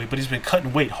light heavyweight, but he's been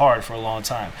cutting weight hard for a long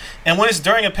time. And when it's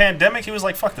during a pandemic, he was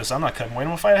like, fuck this, I'm not cutting weight. I'm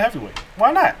going to fight a heavyweight.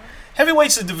 Why not?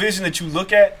 Heavyweight's a division that you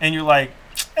look at and you're like,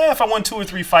 if I won 2 or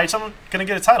 3 fights, I'm going to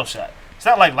get a title shot. It's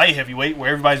not like light heavyweight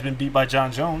where everybody's been beat by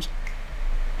John Jones.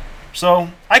 So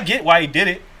I get why he did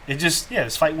it. It just,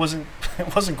 this fight wasn't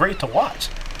great to watch.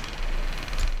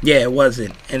 Yeah, it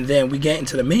wasn't. And then we get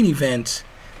into the main event,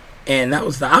 and that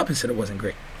was the opposite. It wasn't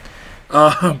great.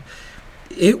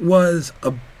 It was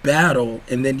a battle,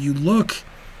 and then you look,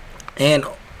 and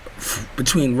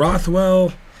between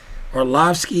Rothwell,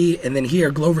 Arlovsky, and then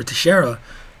here Glover Teixeira,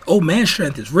 old man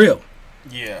strength is real.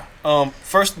 Yeah.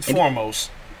 First and foremost,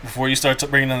 before you start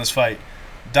bringing on this fight,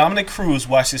 Dominic Cruz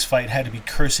watched this fight, had to be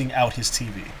cursing out his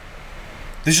TV.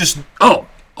 There's just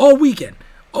all weekend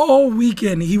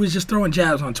he was just throwing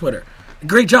jabs on Twitter.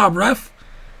 Great job, ref.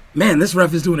 Man, this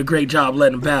ref is doing a great job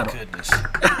letting him battle. Goodness.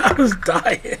 I was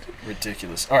dying.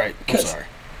 Ridiculous. All right, I'm sorry.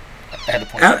 I had to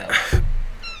point that out.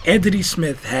 Anthony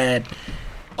Smith had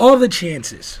all the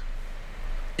chances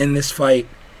in this fight,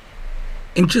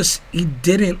 and just he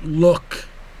didn't look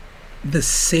the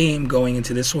same going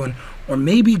into this one. Or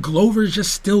maybe Glover's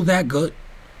just still that good.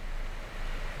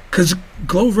 Because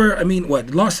Glover,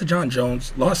 lost to John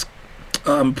Jones,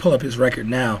 pull up his record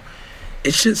now.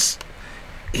 It's just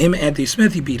him and Anthony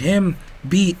Smith. He beat him,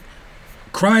 beat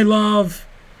Krylov,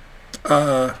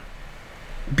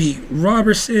 beat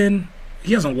Robertson.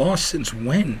 He hasn't lost since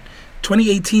when?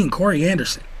 2018, Corey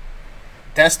Anderson.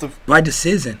 By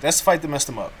decision. That's the fight that messed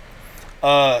him up.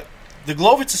 The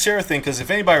Glover Teixeira thing, because if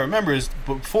anybody remembers,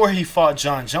 before he fought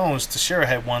John Jones, Teixeira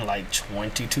had won like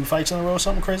 22 fights in a row,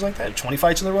 something crazy like that, 20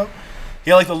 fights in a row.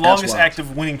 He had like the longest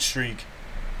active winning streak,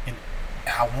 and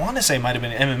I want to say it might have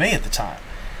been MMA at the time.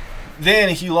 Then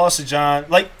he lost to John.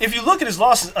 Like, if you look at his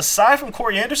losses, aside from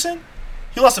Corey Anderson,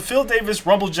 he lost to Phil Davis,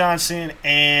 Rumble Johnson,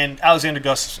 and Alexander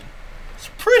Gustafsson.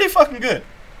 It's pretty fucking good.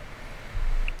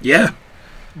 Yeah.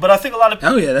 But I think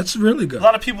that's really good. A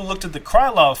lot of people looked at the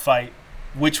Krylov fight,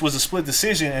 which was a split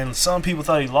decision, and some people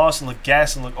thought he lost and looked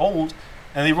gassed and looked old,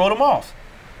 and they wrote him off.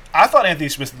 I thought Anthony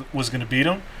Smith was going to beat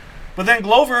him, but then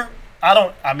Glover,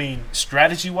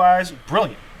 strategy-wise,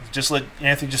 brilliant. Just let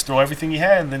Anthony just throw everything he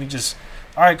had, and then he just,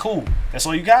 all right, cool, that's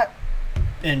all you got,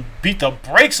 and beat the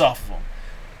brakes off of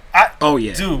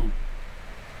him. Dude,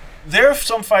 there are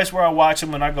some fights where I watch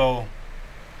him and I go,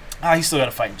 he's still got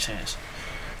a fighting chance.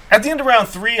 At the end of round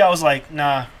 3, I was like,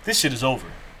 nah, this shit is over.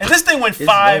 And this thing went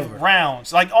 5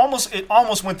 rounds. Like, it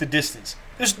almost went the distance.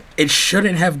 It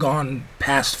shouldn't have gone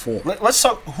past 4. Let's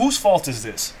talk. Whose fault is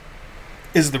this?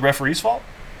 Is it the referee's fault?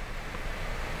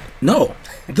 No.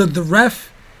 The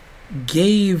ref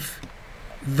gave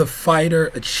the fighter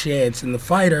a chance. And the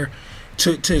fighter,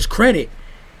 to his credit,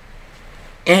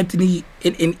 Anthony,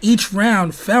 in each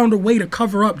round, found a way to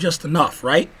cover up just enough,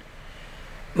 right?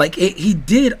 Like, he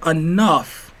did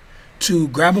enough to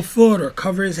grab a foot or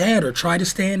cover his head or try to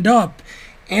stand up.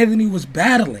 Anthony was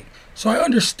battling. So I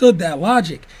understood that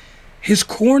logic. His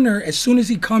corner, as soon as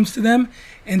he comes to them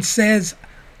and says,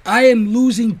 I am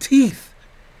losing teeth.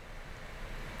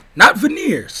 Not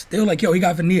veneers. They were like, he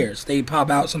got veneers. They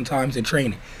pop out sometimes in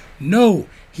training. No,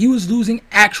 he was losing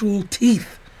actual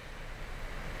teeth.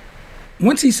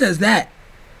 Once he says that,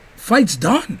 fight's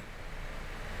done.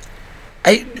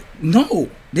 There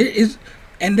is...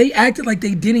 And they acted like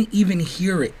they didn't even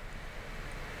hear it.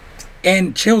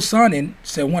 And Chael Sonnen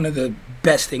said one of the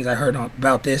best things I heard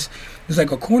about this is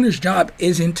like a corner's job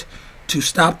isn't to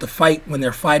stop the fight when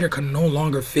their fighter can no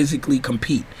longer physically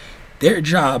compete. Their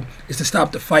job is to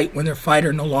stop the fight when their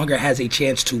fighter no longer has a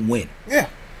chance to win. Yeah.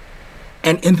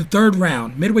 And in the third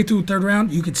round, midway through the third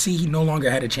round, you could see he no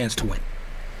longer had a chance to win.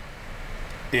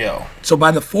 Yeah. So by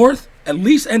the 4th, at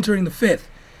least entering the 5th,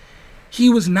 he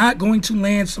was not going to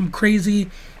land some crazy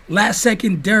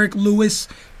last-second Derek Lewis,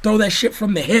 throw that shit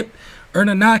from the hip, earn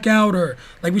a knockout, or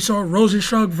like we saw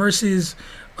Rosenstruck versus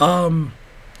who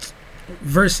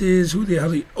the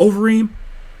hell? Overeem,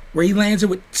 where he lands it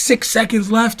with 6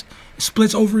 seconds left,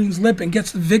 splits Overeem's lip and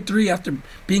gets the victory after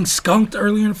being skunked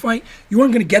earlier in the fight. You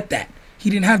weren't going to get that. He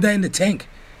didn't have that in the tank.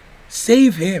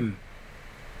 Save him.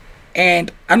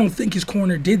 And I don't think his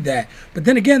corner did that. But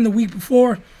then again, the week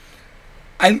before,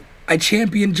 I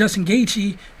championed Justin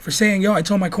Gaethje for saying, I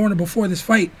told my corner before this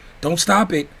fight, don't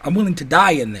stop it. I'm willing to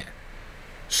die in there.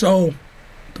 So,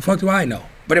 the fuck do I know?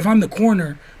 But if I'm the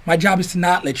corner, my job is to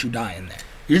not let you die in there.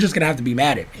 You're just going to have to be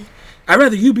mad at me. I'd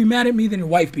rather you be mad at me than your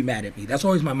wife be mad at me. That's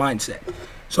always my mindset.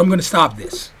 So I'm going to stop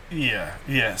this.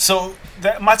 Yeah. So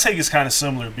my take is kind of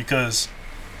similar because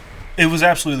it was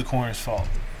absolutely the corner's fault.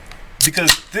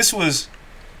 Because this was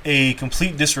a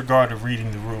complete disregard of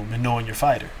reading the room and knowing your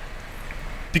fighter.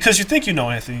 Because you think you know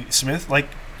Anthony Smith, like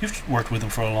you've worked with him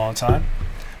for a long time.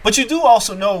 But you do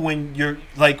also know when you're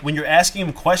asking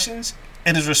him questions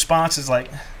and his response is like,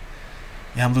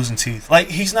 yeah, I'm losing teeth. Like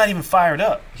he's not even fired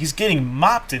up. He's getting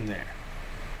mopped in there.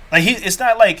 Like it's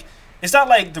not like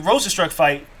the Rosenstruck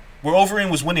fight where Overeem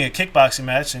was winning a kickboxing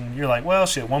match and you're like, well,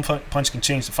 shit, one punch can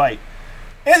change the fight.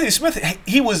 Anthony Smith,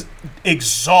 he was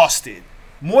exhausted.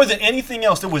 More than anything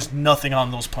else, there was nothing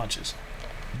on those punches.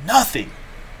 Nothing.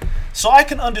 So I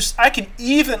can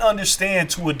even understand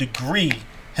to a degree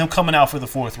him coming out for the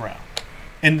fourth round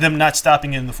and them not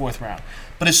stopping in the fourth round.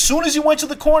 But as soon as you went to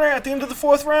the corner at the end of the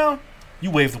fourth round,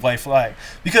 you waved the white flag.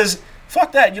 Because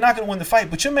fuck that, you're not going to win the fight.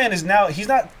 But your man is now, he's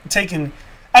not taking,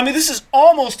 I mean, this is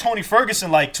almost Tony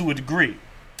Ferguson-like to a degree.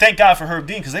 Thank God for Herb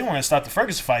Dean because they weren't going to stop the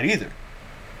Ferguson fight either.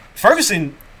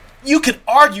 Ferguson, you could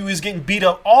argue, is getting beat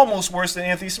up almost worse than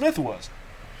Anthony Smith was.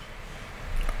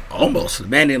 Almost. The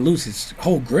man didn't lose his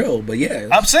whole grill, but yeah.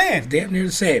 I'm saying. Damn near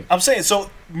the same. I'm saying. So,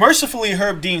 mercifully,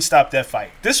 Herb Dean stopped that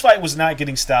fight. This fight was not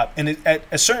getting stopped. And at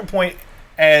a certain point,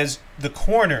 as the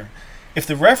corner, if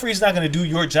the referee's not going to do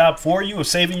your job for you of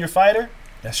saving your fighter,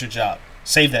 that's your job.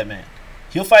 Save that man.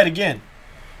 He'll fight again.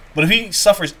 But if he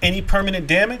suffers any permanent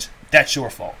damage, that's your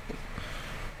fault.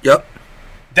 Yep.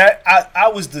 That I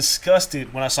was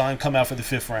disgusted when I saw him come out for the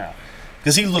fifth round.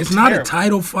 Because he looked terrible. It's not a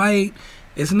title fight.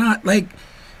 It's not like...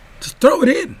 Just throw it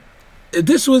in. If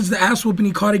this was the ass whooping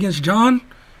he caught against John,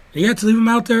 and you had to leave him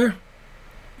out there,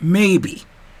 maybe.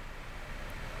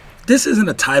 This isn't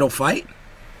a title fight.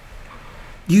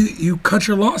 You cut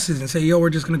your losses and say, yo, we're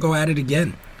just going to go at it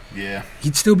again. Yeah.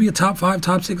 He'd still be a top 5,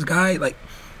 top 6 guy. Like,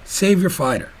 save your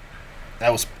fighter. That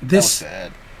was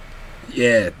sad.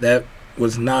 Yeah, that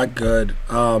was not good.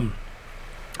 And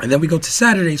then we go to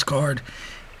Saturday's card,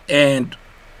 and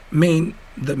the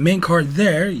main card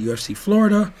there, UFC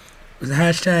Florida, was the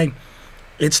hashtag.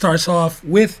 It starts off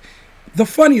with the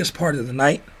funniest part of the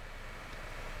night,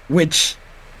 which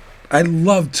I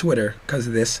love Twitter because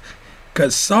of this,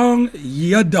 because Song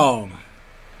Yadong.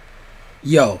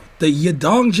 Yo, the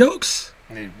Yadong jokes.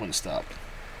 They wouldn't stop.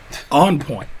 On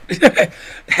point.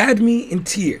 Had me in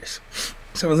tears.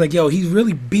 So I was like, yo, he's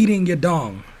really beating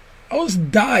Yadong. I was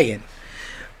dying.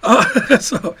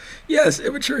 So, yes,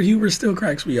 immature humor still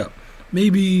cracks me up.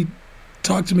 Maybe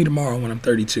talk to me tomorrow when I'm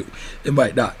 32. It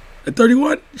might not. At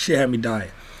 31, shit had me dying.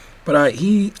 But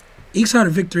he ekes out a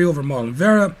victory over Marlon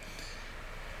Vera.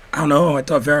 I don't know. I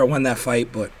thought Vera won that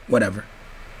fight, but whatever.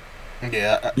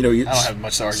 Yeah, I don't have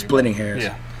much to argue splitting about. hairs.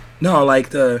 Yeah. No, like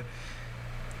the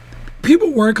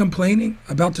people were complaining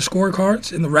about the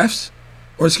scorecards and the refs,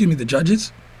 or excuse me, the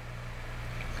judges.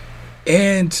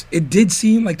 And it did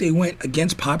seem like they went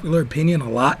against popular opinion a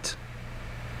lot.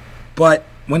 But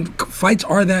when fights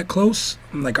are that close,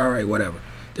 I'm like, all right, whatever.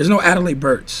 There's no Adelaide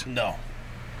Birds. No.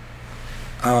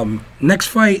 Next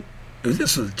fight,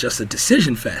 this was just a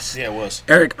decision fest. Yeah, it was.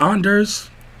 Eric Anders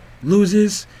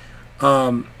loses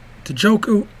to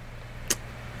Joku.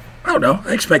 I don't know.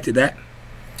 I expected that.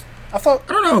 I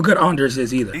don't know how good Anders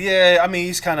is either. Yeah, I mean,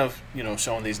 he's kind of,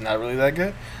 showing that he's not really that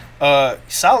good.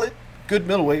 Solid. Good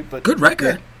middleweight, but... Good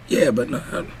record. Yeah, but...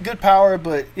 No, good power,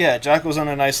 but, yeah, Jocko's on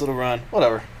a nice little run.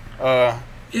 Whatever.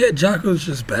 Yeah, Jocko's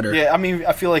just better. Yeah, I mean,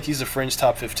 I feel like he's a fringe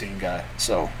top 15 guy,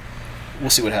 so we'll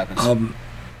see what happens.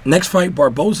 Next fight,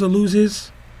 Barboza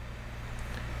loses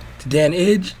to Dan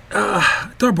Idge.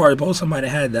 I thought Barboza might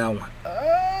have had that one.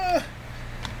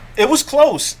 It was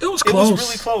close. It was close. It was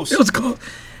really close. It was close.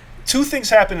 Two things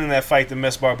happened in that fight that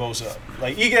messed Barboza up.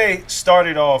 Like, Ige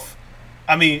started off...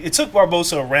 I mean, it took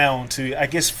Barboza a round to, I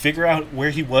guess, figure out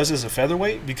where he was as a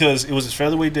featherweight because it was his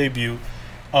featherweight debut.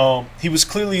 He was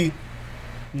clearly...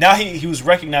 Now he was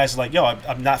recognized like, yo,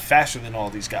 I'm not faster than all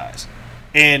these guys.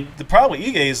 And the problem with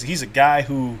Ige is he's a guy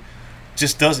who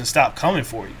just doesn't stop coming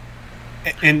for you.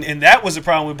 And that was the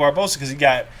problem with Barboza because he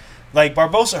got... Like,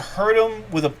 Barboza hurt him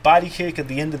with a body kick at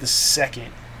the end of the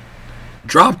second.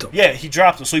 Dropped him. Yeah, he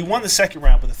dropped him. So he won the second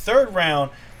round. But the third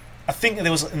round, I think it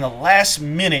was in the last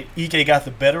minute, Ige got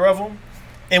the better of him.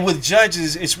 And with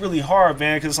judges, it's really hard,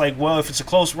 man, because it's like, well, if it's a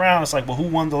close round, it's like, well, who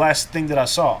won the last thing that I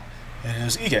saw? And it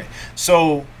was Ige.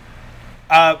 So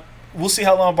we'll see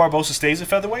how long Barboza stays at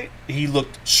featherweight. He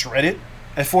looked shredded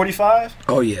at 45.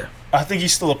 Oh, yeah. I think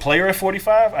he's still a player at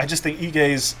 45. I just think Ige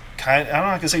is kind of, I don't know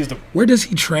how I can say he's the... Where does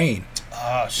he train?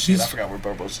 Oh, shit. I forgot where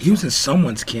Barbosa's He was in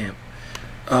someone's camp.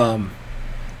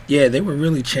 Yeah, they were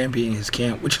really championing his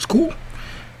camp, which is cool.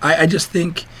 I just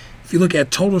think if you look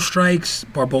at total strikes,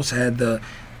 Barbosa had the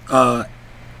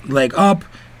leg up,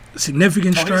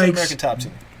 significant strikes. He's an American top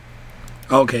team.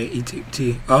 Okay, ET.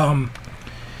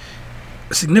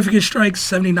 Significant strikes,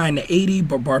 79 to 80,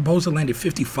 but Barbosa landed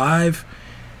 55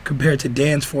 compared to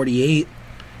Dan's 48.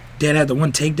 Dan had the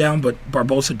one takedown, but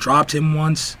Barbosa dropped him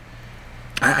once.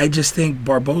 I just think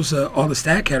Barbosa, all the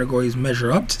stat categories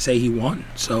measure up to say he won.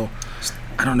 So,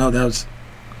 I don't know.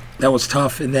 That was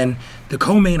tough. And then the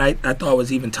co-main I thought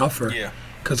was even tougher. Yeah.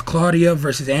 Because Claudia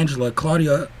versus Angela.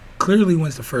 Claudia clearly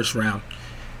wins the first round.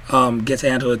 Gets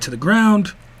Angela to the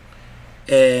ground.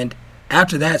 And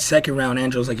after that second round,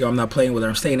 Angela's like, yo, I'm not playing with her.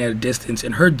 I'm staying at a distance.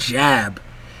 And her jab,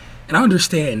 and I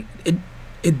understand,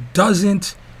 it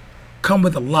doesn't come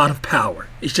with a lot of power.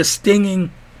 It's just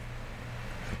stinging,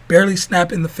 barely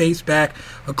snapping the face back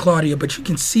of Claudia, but you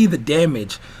can see the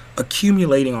damage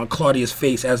accumulating on Claudia's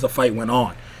face as the fight went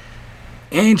on.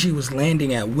 Angie was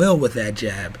landing at will with that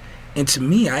jab. And to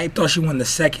me, I thought she won the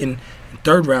second and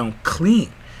third round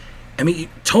clean. I mean,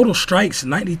 total strikes,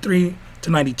 93 to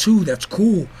 92, that's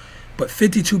cool. But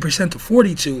 52% to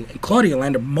 42, and Claudia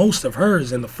landed most of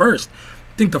hers in the first.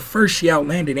 I think the first she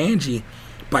outlanded Angie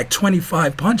by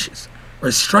 25 punches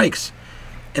or strikes,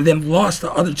 and then lost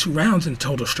the other 2 rounds in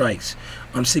total strikes.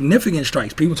 Significant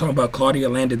strikes. People talking about Claudia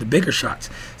landed the bigger shots.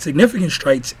 Significant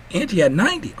strikes, Angie had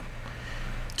 90 of them.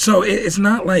 So it's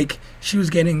not like she was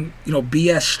getting,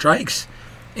 BS strikes.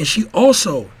 And she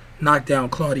also knocked down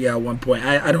Claudia at one point.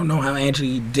 I don't know how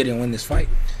Angie didn't win this fight.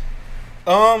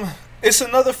 It's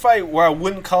another fight where I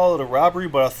wouldn't call it a robbery,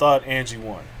 but I thought Angie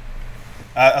won.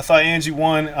 I thought Angie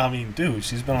won. I mean, dude,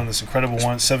 she's been on this incredible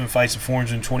 7 fights in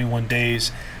 421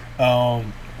 days.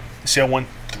 She had won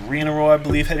 3 in a row, I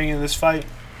believe, heading into this fight.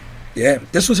 Yeah,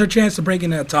 this was her chance to break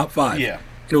into the top 5. Yeah.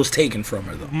 It was taken from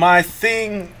her, though. My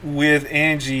thing with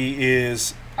Angie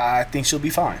is I think she'll be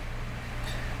fine.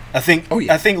 I think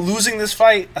losing this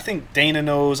fight, I think Dana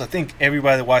knows, I think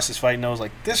everybody that watched this fight knows,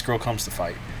 like, this girl comes to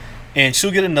fight. And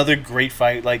she'll get another great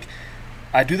fight. Like,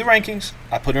 I do the rankings.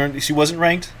 I put her in. She wasn't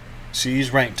ranked.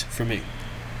 She's ranked for me.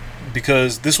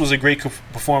 Because this was a great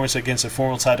performance against a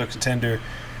former title contender.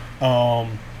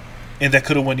 And that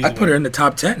could have won either way. I put her in the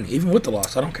top 10, even with the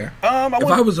loss. I don't care. If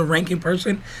I was a ranking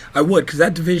person, I would. Because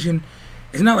that division,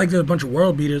 it's not like there's a bunch of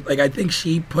world beaters. Like, I think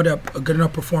she put up a good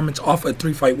enough performance off a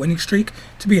 3-fight winning streak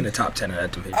to be in the top 10 of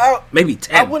that division. Maybe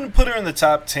 10. I wouldn't put her in the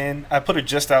top 10. I put her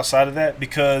just outside of that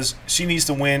because she needs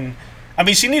to win. I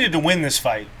mean, she needed to win this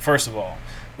fight, first of all.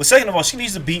 But second of all, she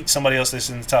needs to beat somebody else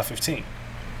that's in the top 15.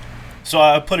 So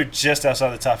I put her just outside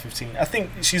the top 15. I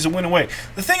think she's a win away.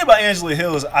 The thing about Angela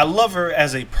Hill is I love her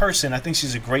as a person. I think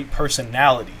she's a great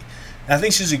personality. And I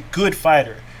think she's a good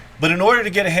fighter. But in order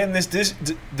to get ahead in this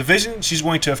division, she's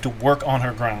going to have to work on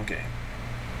her ground game.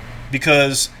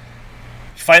 Because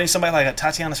fighting somebody like a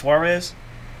Tatiana Suarez,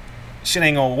 shit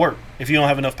ain't going to work if you don't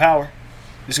have enough power.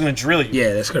 It's going to drill you.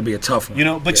 Yeah, that's going to be a tough one.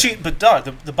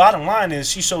 The bottom line is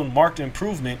she showed marked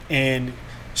improvement, and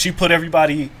she put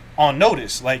everybody on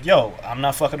notice. Like, yo, I'm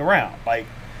not fucking around. Like,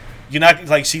 you're not,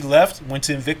 like, she left, went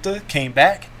to Invicta, came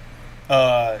back.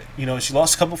 She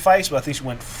lost a couple fights, but I think she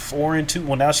went 4-2.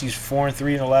 Well, now she's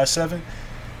 4-3 in the last 7.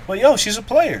 But yo, she's a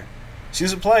player.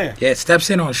 She's a player. Yeah, steps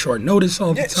in on short notice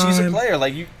all the time. She's a player.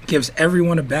 Like, gives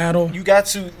everyone a battle. You got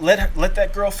to let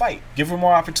that girl fight. Give her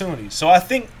more opportunities. So I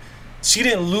think she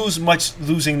didn't lose much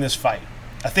losing this fight.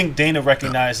 I think Dana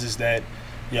recognizes that,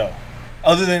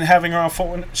 other than having her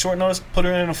on short notice, put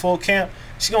her in a full camp,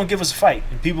 she's going to give us a fight.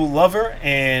 And people love her,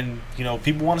 and,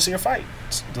 people want to see her fight.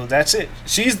 So that's it.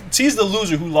 She's the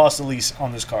loser who lost the least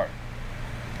on this card.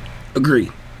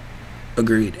 Agreed.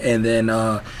 And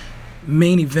then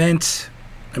main event,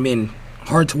 I mean,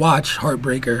 hard to watch,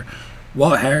 heartbreaker.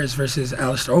 Walt Harris versus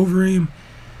Alistair Overeem.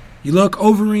 You look,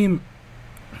 Overeem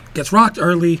gets rocked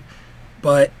early,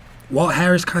 but Walt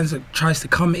Harris kind of tries to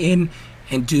come in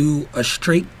and do a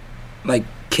straight, like,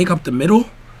 kick up the middle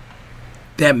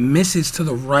that misses to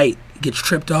the right, gets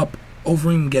tripped up.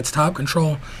 Overeem gets top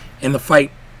control, and the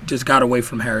fight just got away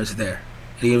from Harris there.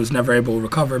 He was never able to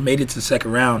recover, made it to the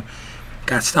second round,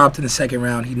 got stopped in the second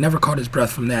round. He never caught his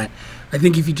breath from that. I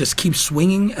think if he just keeps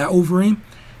swinging at Overeem,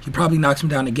 he probably knocks him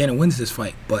down again and wins this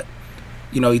fight. But,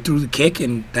 he threw the kick,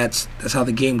 and that's how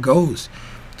the game goes.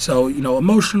 So,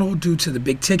 emotional due to the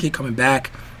big ticket coming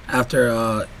back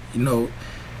after,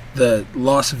 the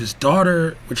loss of his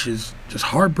daughter, which is just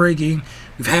heartbreaking.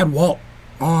 We've had Walt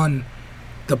on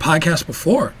the podcast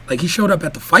before. Like, he showed up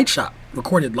at the fight shop,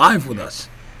 recorded live with us.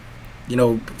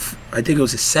 I think it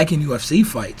was his second UFC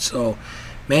fight. So,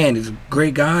 man, he's a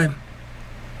great guy.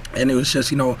 And it was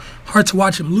just, hard to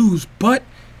watch him lose, but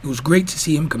it was great to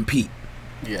see him compete.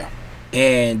 Yeah.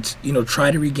 And,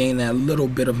 try to regain that little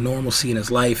bit of normalcy in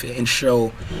his life and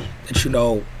show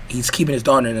that, he's keeping his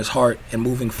daughter in his heart and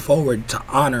moving forward to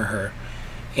honor her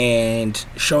and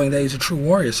showing that he's a true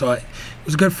warrior. So it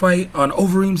was a good fight. On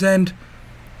Overeem's end,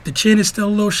 the chin is still a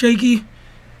little shaky,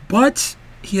 but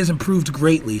he has improved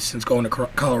greatly since going to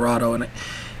Colorado. And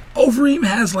Overeem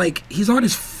has, he's on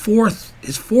his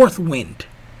fourth wind.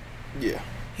 Yeah.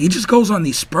 He just goes on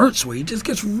these spurts where he just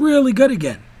gets really good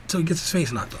again until he gets his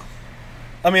face knocked off.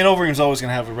 I mean, Overeem's always going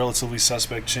to have a relatively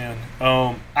suspect chin.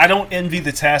 I don't envy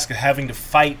the task of having to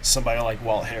fight somebody like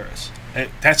Walt Harris.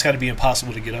 That's got to be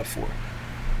impossible to get up for.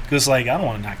 Because, I don't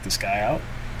want to knock this guy out.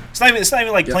 It's not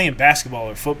even like playing basketball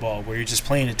or football where you're just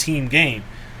playing a team game.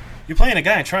 You're playing a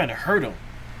guy and trying to hurt him,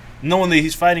 knowing that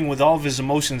he's fighting with all of his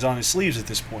emotions on his sleeves at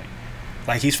this point.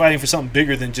 He's fighting for something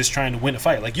bigger than just trying to win a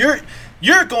fight.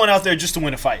 You're going out there just to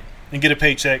win a fight and get a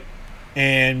paycheck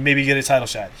and maybe get a title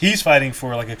shot. He's fighting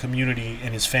for a community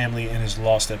and his family and his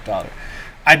lost stepdaughter.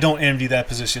 I don't envy that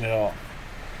position at all.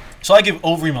 So I give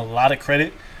Overeem a lot of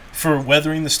credit for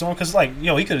weathering the storm because,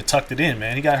 he could have tucked it in,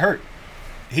 man. He got hurt.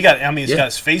 He's got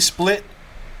his face split.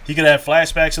 He could have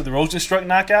flashbacks of the Rosenstruck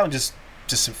knockout and just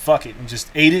said, fuck it, and just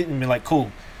ate it and be like,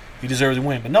 cool, he deserves to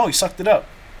win. But no, he sucked it up.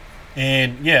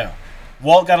 And, yeah,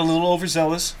 Walt got a little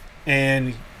overzealous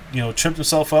and, tripped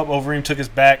himself up. Overeem took his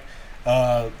back,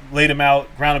 laid him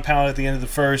out, ground and pound at the end of the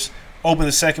first, opened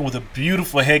the second with a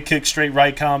beautiful head kick, straight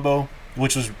right combo,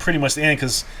 which was pretty much the end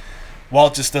because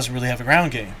Walt just doesn't really have a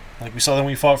ground game. We saw that when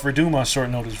he fought Verdum on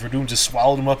short notice. Verdum just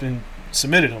swallowed him up and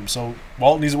submitted him. So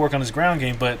Walt needs to work on his ground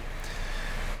game. But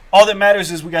all that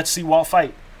matters is we got to see Walt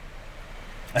fight.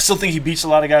 I still think he beats a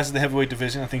lot of guys in the heavyweight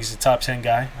division. I think he's a top 10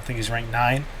 guy. I think he's ranked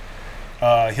 9.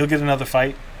 He'll get another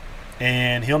fight,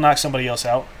 and he'll knock somebody else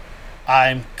out.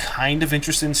 I'm kind of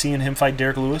interested in seeing him fight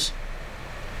Derek Lewis.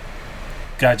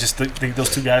 God, just think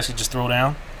those two guys could just throw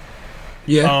down.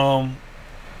 Yeah.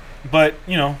 But,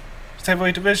 it's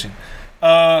heavyweight division.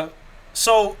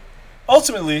 So,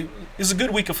 ultimately, it's a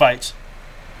good week of fights.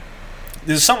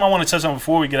 There's something I want to touch on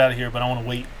before we get out of here, but I want to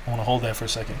wait. I want to hold that for a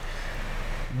second.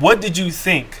 What did you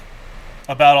think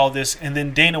about all this? And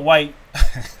then Dana White,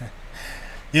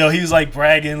 he was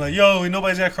bragging, yo,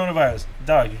 nobody's got coronavirus.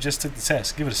 Dog, you just took the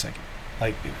test. Give it a second.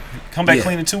 Come back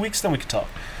clean in 2 weeks, then we can talk.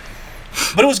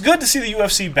 But it was good to see the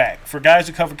UFC back. For guys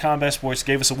who covered combat sports,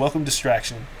 gave us a welcome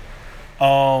distraction.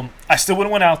 I still would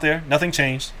have went out there. Nothing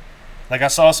changed. I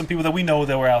saw some people that we know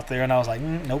that were out there, and I was like,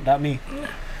 nope, not me.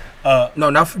 No,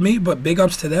 not for me, but big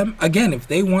ups to them. Again, if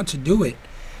they want to do it,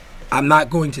 I'm not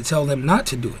going to tell them not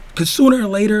to do it. Because sooner or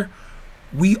later,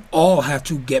 we all have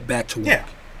to get back to work,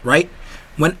 right?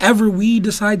 Whenever we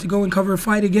decide to go and cover a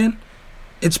fight again,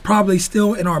 it's probably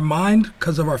still in our mind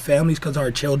because of our families, because of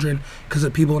our children, because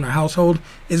of people in our household.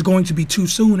 It's going to be too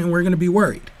soon, and we're going to be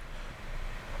worried.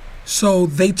 So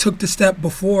they took the step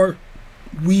before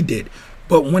we did.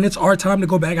 But when it's our time to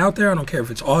go back out there, I don't care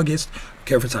if it's August, I don't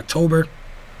care if it's October,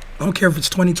 I don't care if it's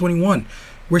 2021,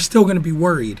 we're still going to be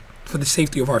worried for the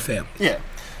safety of our family. Yeah.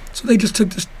 So they just took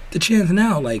the chance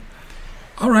now.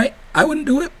 All right, I wouldn't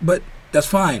do it, but that's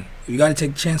fine. You got to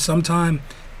take the chance sometime.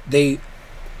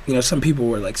 Some people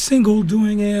were single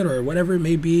doing it or whatever it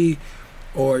may be.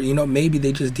 Or, maybe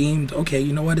they just deemed, okay,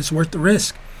 you know what, it's worth the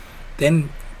risk. Then,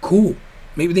 cool.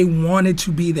 Maybe they wanted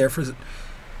to be there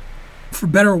for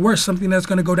better or worse, something that's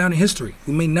going to go down in history.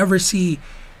 We may never see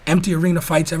empty arena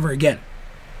fights ever again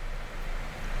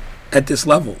at this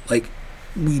level.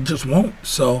 We just won't.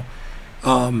 So,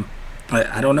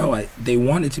 I don't know. They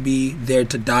wanted to be there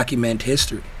to document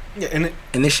history. Yeah,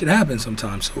 and this should happen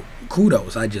sometimes. So,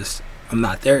 kudos. I'm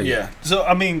not there yet. Yeah. So,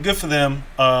 good for them.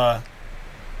 I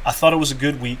thought it was a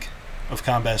good week of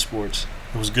combat sports.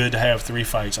 It was good to have 3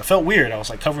 fights. I felt weird. I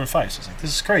was covering fights. I was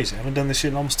this is crazy. I haven't done this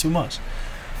shit in almost 2 months.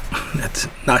 That's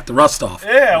knocked the rust off.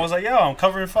 Yeah, I was I'm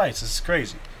covering fights. This is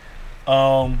crazy.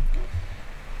 So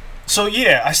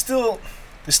yeah, there's still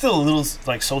a little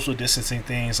social distancing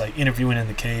things, interviewing in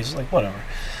the cage, whatever.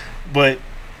 But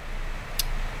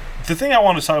the thing I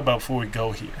want to talk about before we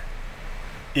go here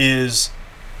is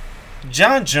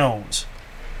John Jones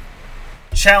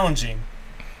challenging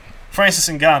Francis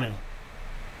Ngannou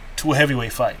to a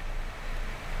heavyweight fight.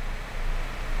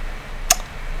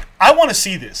 I want to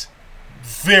see this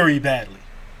very badly.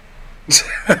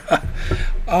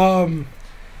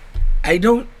 I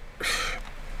don't.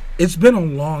 It's been a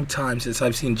long time since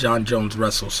I've seen John Jones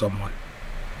wrestle someone.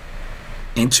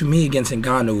 And to me, against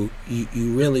Ngannou,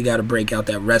 you really got to break out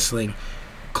that wrestling.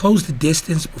 Close the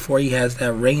distance before he has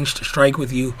that range to strike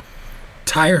with you.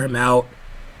 Tire him out.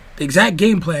 the exact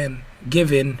game plan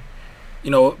given,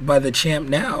 by the champ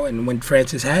now, and when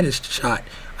Francis had his shot,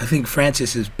 I think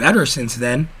Francis is better since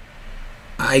then.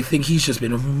 I think he's just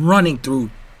been running through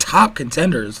top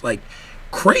contenders like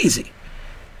crazy.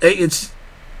 It's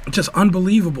just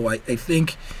unbelievable. I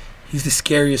think he's the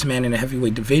scariest man in the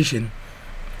heavyweight division.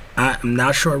 I'm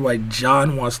not sure why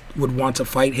John would want to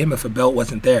fight him if a belt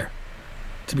wasn't there.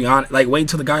 To be honest, wait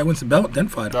until the guy wins the belt, then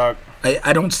fight him. Dog.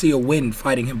 I don't see a win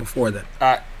fighting him before then.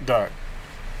 Dog.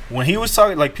 When he was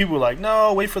talking, people were like,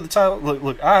 no, wait for the title.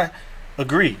 Look, I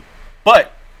agree.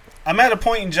 But I'm at a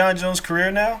point in John Jones' career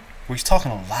now where he's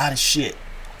talking a lot of shit.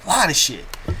 A lot of shit.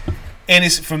 And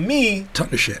it's, for me... ton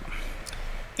of shit.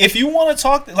 If you want to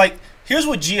talk... here's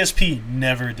what GSP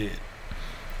never did.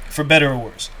 For better or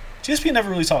worse. GSP never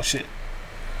really talked shit.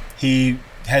 He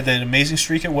had that amazing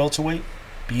streak at welterweight.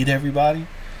 Beat everybody.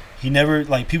 He never,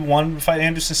 people wanted him to fight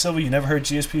Anderson Silva. You never heard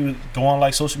GSP go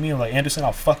on, social media, Anderson,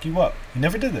 I'll fuck you up. He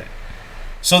never did that.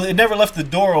 So it never left the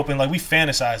door open, we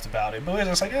fantasized about it. But it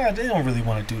was just they don't really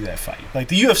want to do that fight.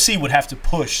 The UFC would have to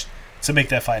push to make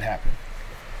that fight happen.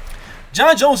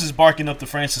 John Jones is barking up the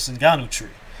Francis Ngannou tree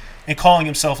and calling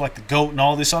himself, the GOAT and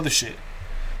all this other shit.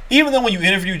 Even though when you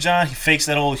interview John, he fakes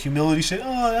that old humility shit.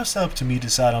 Oh, that's up to me to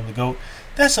decide I'm the GOAT.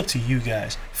 That's up to you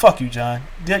guys. Fuck you, John.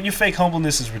 Your fake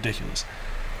humbleness is ridiculous.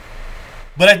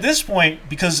 But at this point,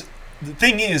 because the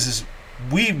thing is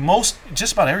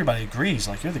just about everybody agrees,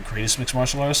 you're the greatest mixed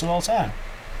martial artist of all time.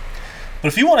 But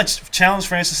if you want to challenge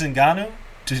Francis Ngannou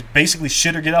to basically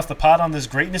shit or get off the pot on this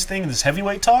greatness thing, this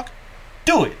heavyweight talk,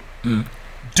 do it.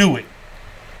 Do it.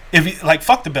 If you,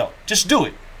 fuck the belt. Just do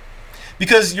it.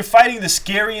 Because you're fighting the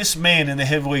scariest man in the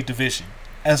heavyweight division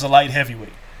as a light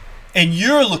heavyweight. And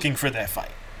you're looking for that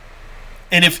fight.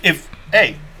 And if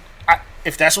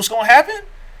that's what's going to happen,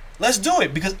 let's do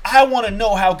it. Because I want to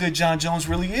know how good John Jones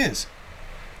really is.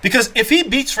 Because if he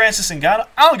beats Francis Ngannou,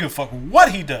 I don't give a fuck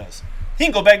what he does. He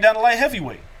can go back down to light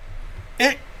heavyweight.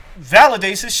 It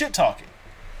validates his shit talking.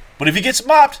 But if he gets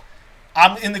mopped,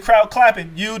 I'm in the crowd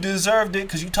clapping. You deserved it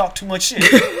because you talk too much shit.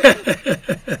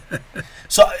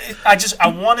 So I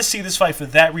want to see this fight for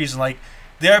that reason.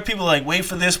 There are people wait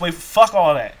for this, fuck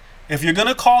all that. If you're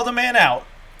gonna call the man out,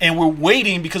 and we're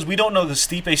waiting because we don't know that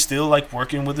Stipe's still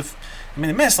working with the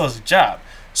man still has a job.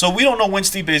 So we don't know when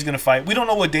Stipe is gonna fight. We don't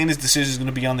know what Dana's decision is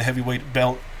gonna be on the heavyweight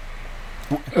belt.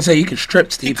 I say you could strip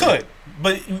Stipe. He could,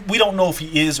 but we don't know if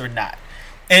he is or not.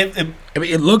 And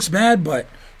it looks bad, but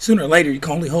sooner or later you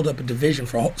can only hold up a division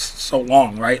for so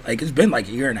long, right? It's been a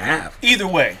year and a half. Either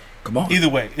way. Come on. Either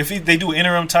way, if they do an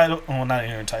interim title, not an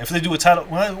interim title. If they do a title,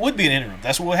 it would be an interim.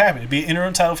 That's what would happen. It'd be an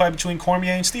interim title fight between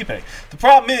Cormier and Stipe. The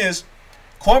problem is,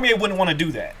 Cormier wouldn't want to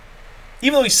do that,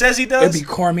 even though he says he does. It'd be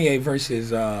Cormier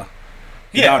versus. My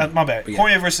bad. Yeah.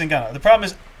 Cormier versus Ngannou. The problem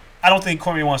is, I don't think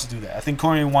Cormier wants to do that. I think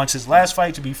Cormier wants his last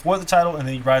fight to be for the title, and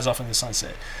then he rides off in the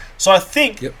sunset. So I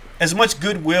think as much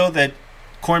goodwill that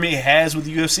Cormier has with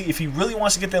the UFC, if he really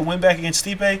wants to get that win back against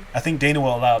Stipe, I think Dana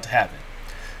will allow it to happen.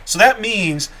 So that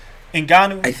means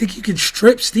Ngannou. I think you can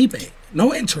strip Stipe.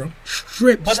 No interim.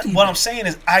 Strip But Stipe. what I'm saying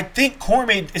is, I think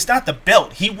Cormier, it's not the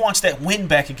belt. He wants that win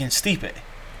back against Stipe.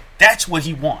 That's what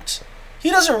he wants. He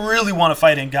doesn't really want to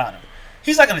fight Ngannou.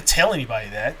 He's not going to tell anybody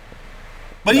that.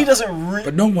 But he doesn't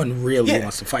But no one really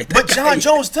wants to fight that But guy. John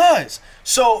Jones does.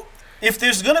 So if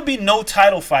there's going to be no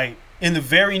title fight in the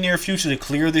very near future to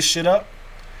clear this shit up,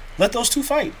 let those two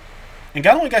fight.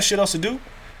 Ngannou ain't got shit else to do.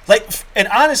 And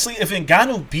honestly, if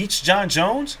Ngannou beats John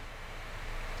Jones,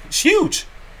 it's huge.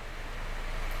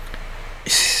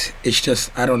 It's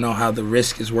just, I don't know how the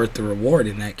risk is worth the reward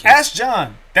in that case. Ask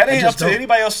John. That ain't up to don't.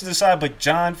 anybody else to decide but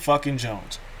John fucking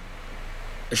Jones.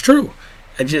 It's true.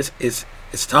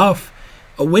 It's tough.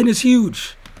 A win is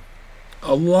huge.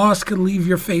 A loss could leave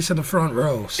your face in the front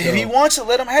row. So if he wants it,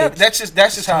 let him have it. That's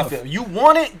just how I feel. You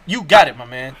want it, you got it, my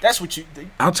man. That's what you.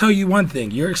 I'll tell you one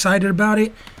thing. You're excited about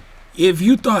it. If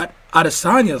you thought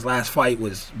Adesanya's last fight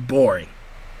was boring,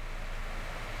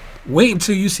 wait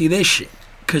until you see this shit.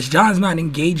 Because John's not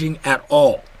engaging at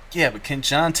all. Yeah, but can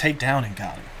John take down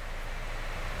Ngannou?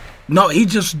 No, he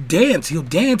just dance. He'll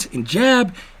dance and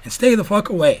jab and stay the fuck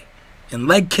away. And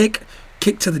leg kick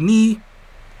to the knee.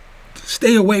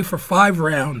 Stay away for 5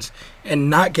 rounds and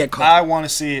not get caught. I want to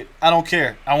see it. I don't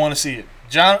care. I want to see it.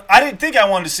 John, I didn't think I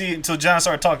wanted to see it until John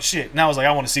started talking shit. Now I was like,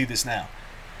 I want to see this now.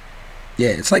 Yeah,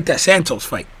 it's like that Santos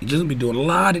fight. You're just going to be doing a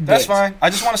lot of That's dance. fine. I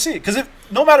just want to see it. Because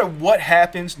no matter what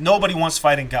happens, nobody wants to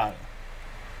fight Ngannou.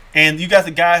 And you got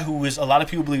the guy who is, a lot of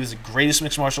people believe is the greatest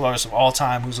mixed martial artist of all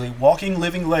time, who's a walking,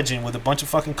 living legend with a bunch of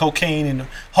fucking cocaine and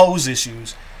hose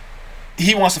issues.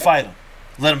 He wants to fight him.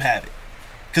 Let him have it.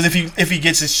 Because if he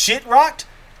gets his shit rocked,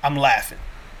 I'm laughing.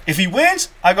 If he wins,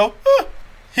 I go,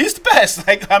 he's the best.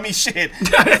 Like, I mean, shit.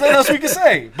 There's nothing else we can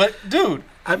say. But, dude,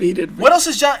 I mean, what else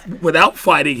is John? Without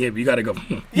fighting him, you got to go,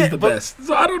 he's the best.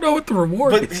 So I don't know what the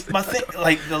reward is. But my thing,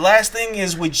 like, the last thing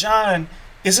is with John,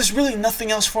 is there's really nothing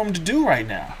else for him to do right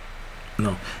now.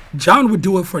 No. John would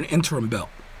do it for an interim belt.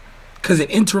 Because an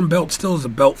interim belt still is a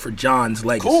belt for John's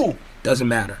legacy. Cool. Doesn't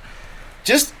matter.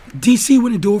 Just DC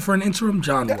wouldn't do it for an interim.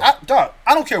 John would. Dog,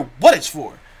 I don't care what it's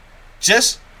for.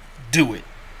 Just do it.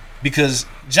 Because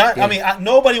John, Yeah. I mean,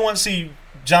 nobody wants to see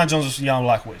John Jones versus Jan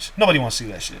Blachowicz. Nobody wants to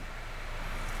see that shit.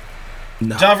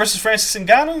 No. John versus Francis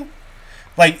Ngannou?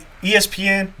 Like,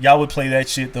 ESPN, y'all would play that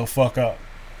shit the fuck up.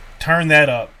 Turn that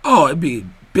up. Oh, it'd be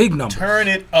big numbers. Turn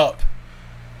it up.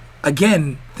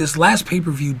 Again, this last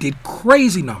pay-per-view did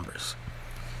crazy numbers.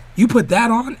 You put that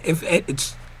on, if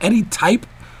it's any type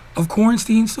of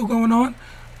quarantine still going on,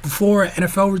 before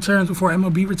NFL returns, before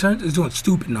MLB returns, it's doing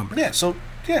stupid numbers. Yeah, so,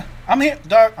 yeah. I'm here,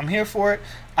 dog. I'm here for it.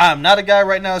 I'm not a guy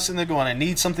right now sitting there going, I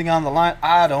need something on the line.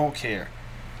 I don't care.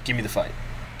 Give me the fight.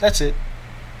 That's it.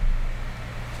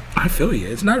 I feel you.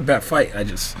 It's not a bad fight.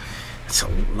 It's a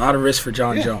lot of risk for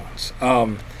John Jones.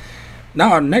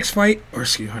 Now our next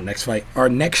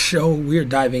show, we're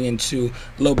diving into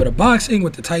a little bit of boxing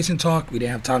with the Tyson talk. We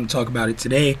didn't have time to talk about it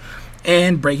today.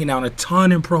 And breaking down a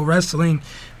ton in pro wrestling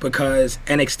because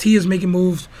NXT is making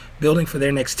moves, building for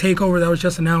their next takeover that was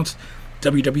just announced.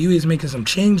 WWE is making some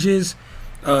changes,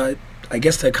 I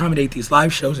guess, to accommodate these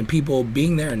live shows and people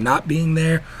being there and not being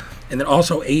there. And then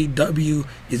also AEW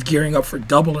is gearing up for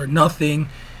Double or Nothing,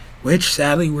 which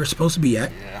sadly we're supposed to be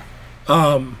at. Yeah.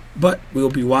 But we'll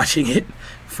be watching it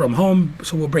from home,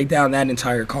 so we'll break down that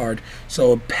entire card.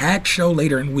 So a packed show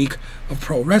later in the week of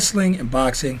pro wrestling and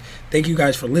boxing. Thank you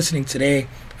guys for listening today.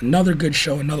 Another good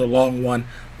show, another long one.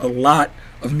 A lot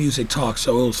of music talk,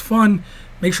 so it was fun.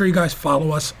 Make sure you guys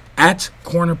follow us at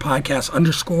Corner Podcast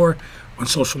 _ on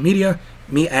social media.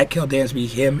 Me at Kel Dansby,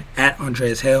 him at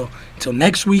Andreas Hale. Until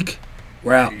next week,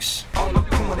 we're out. Peace.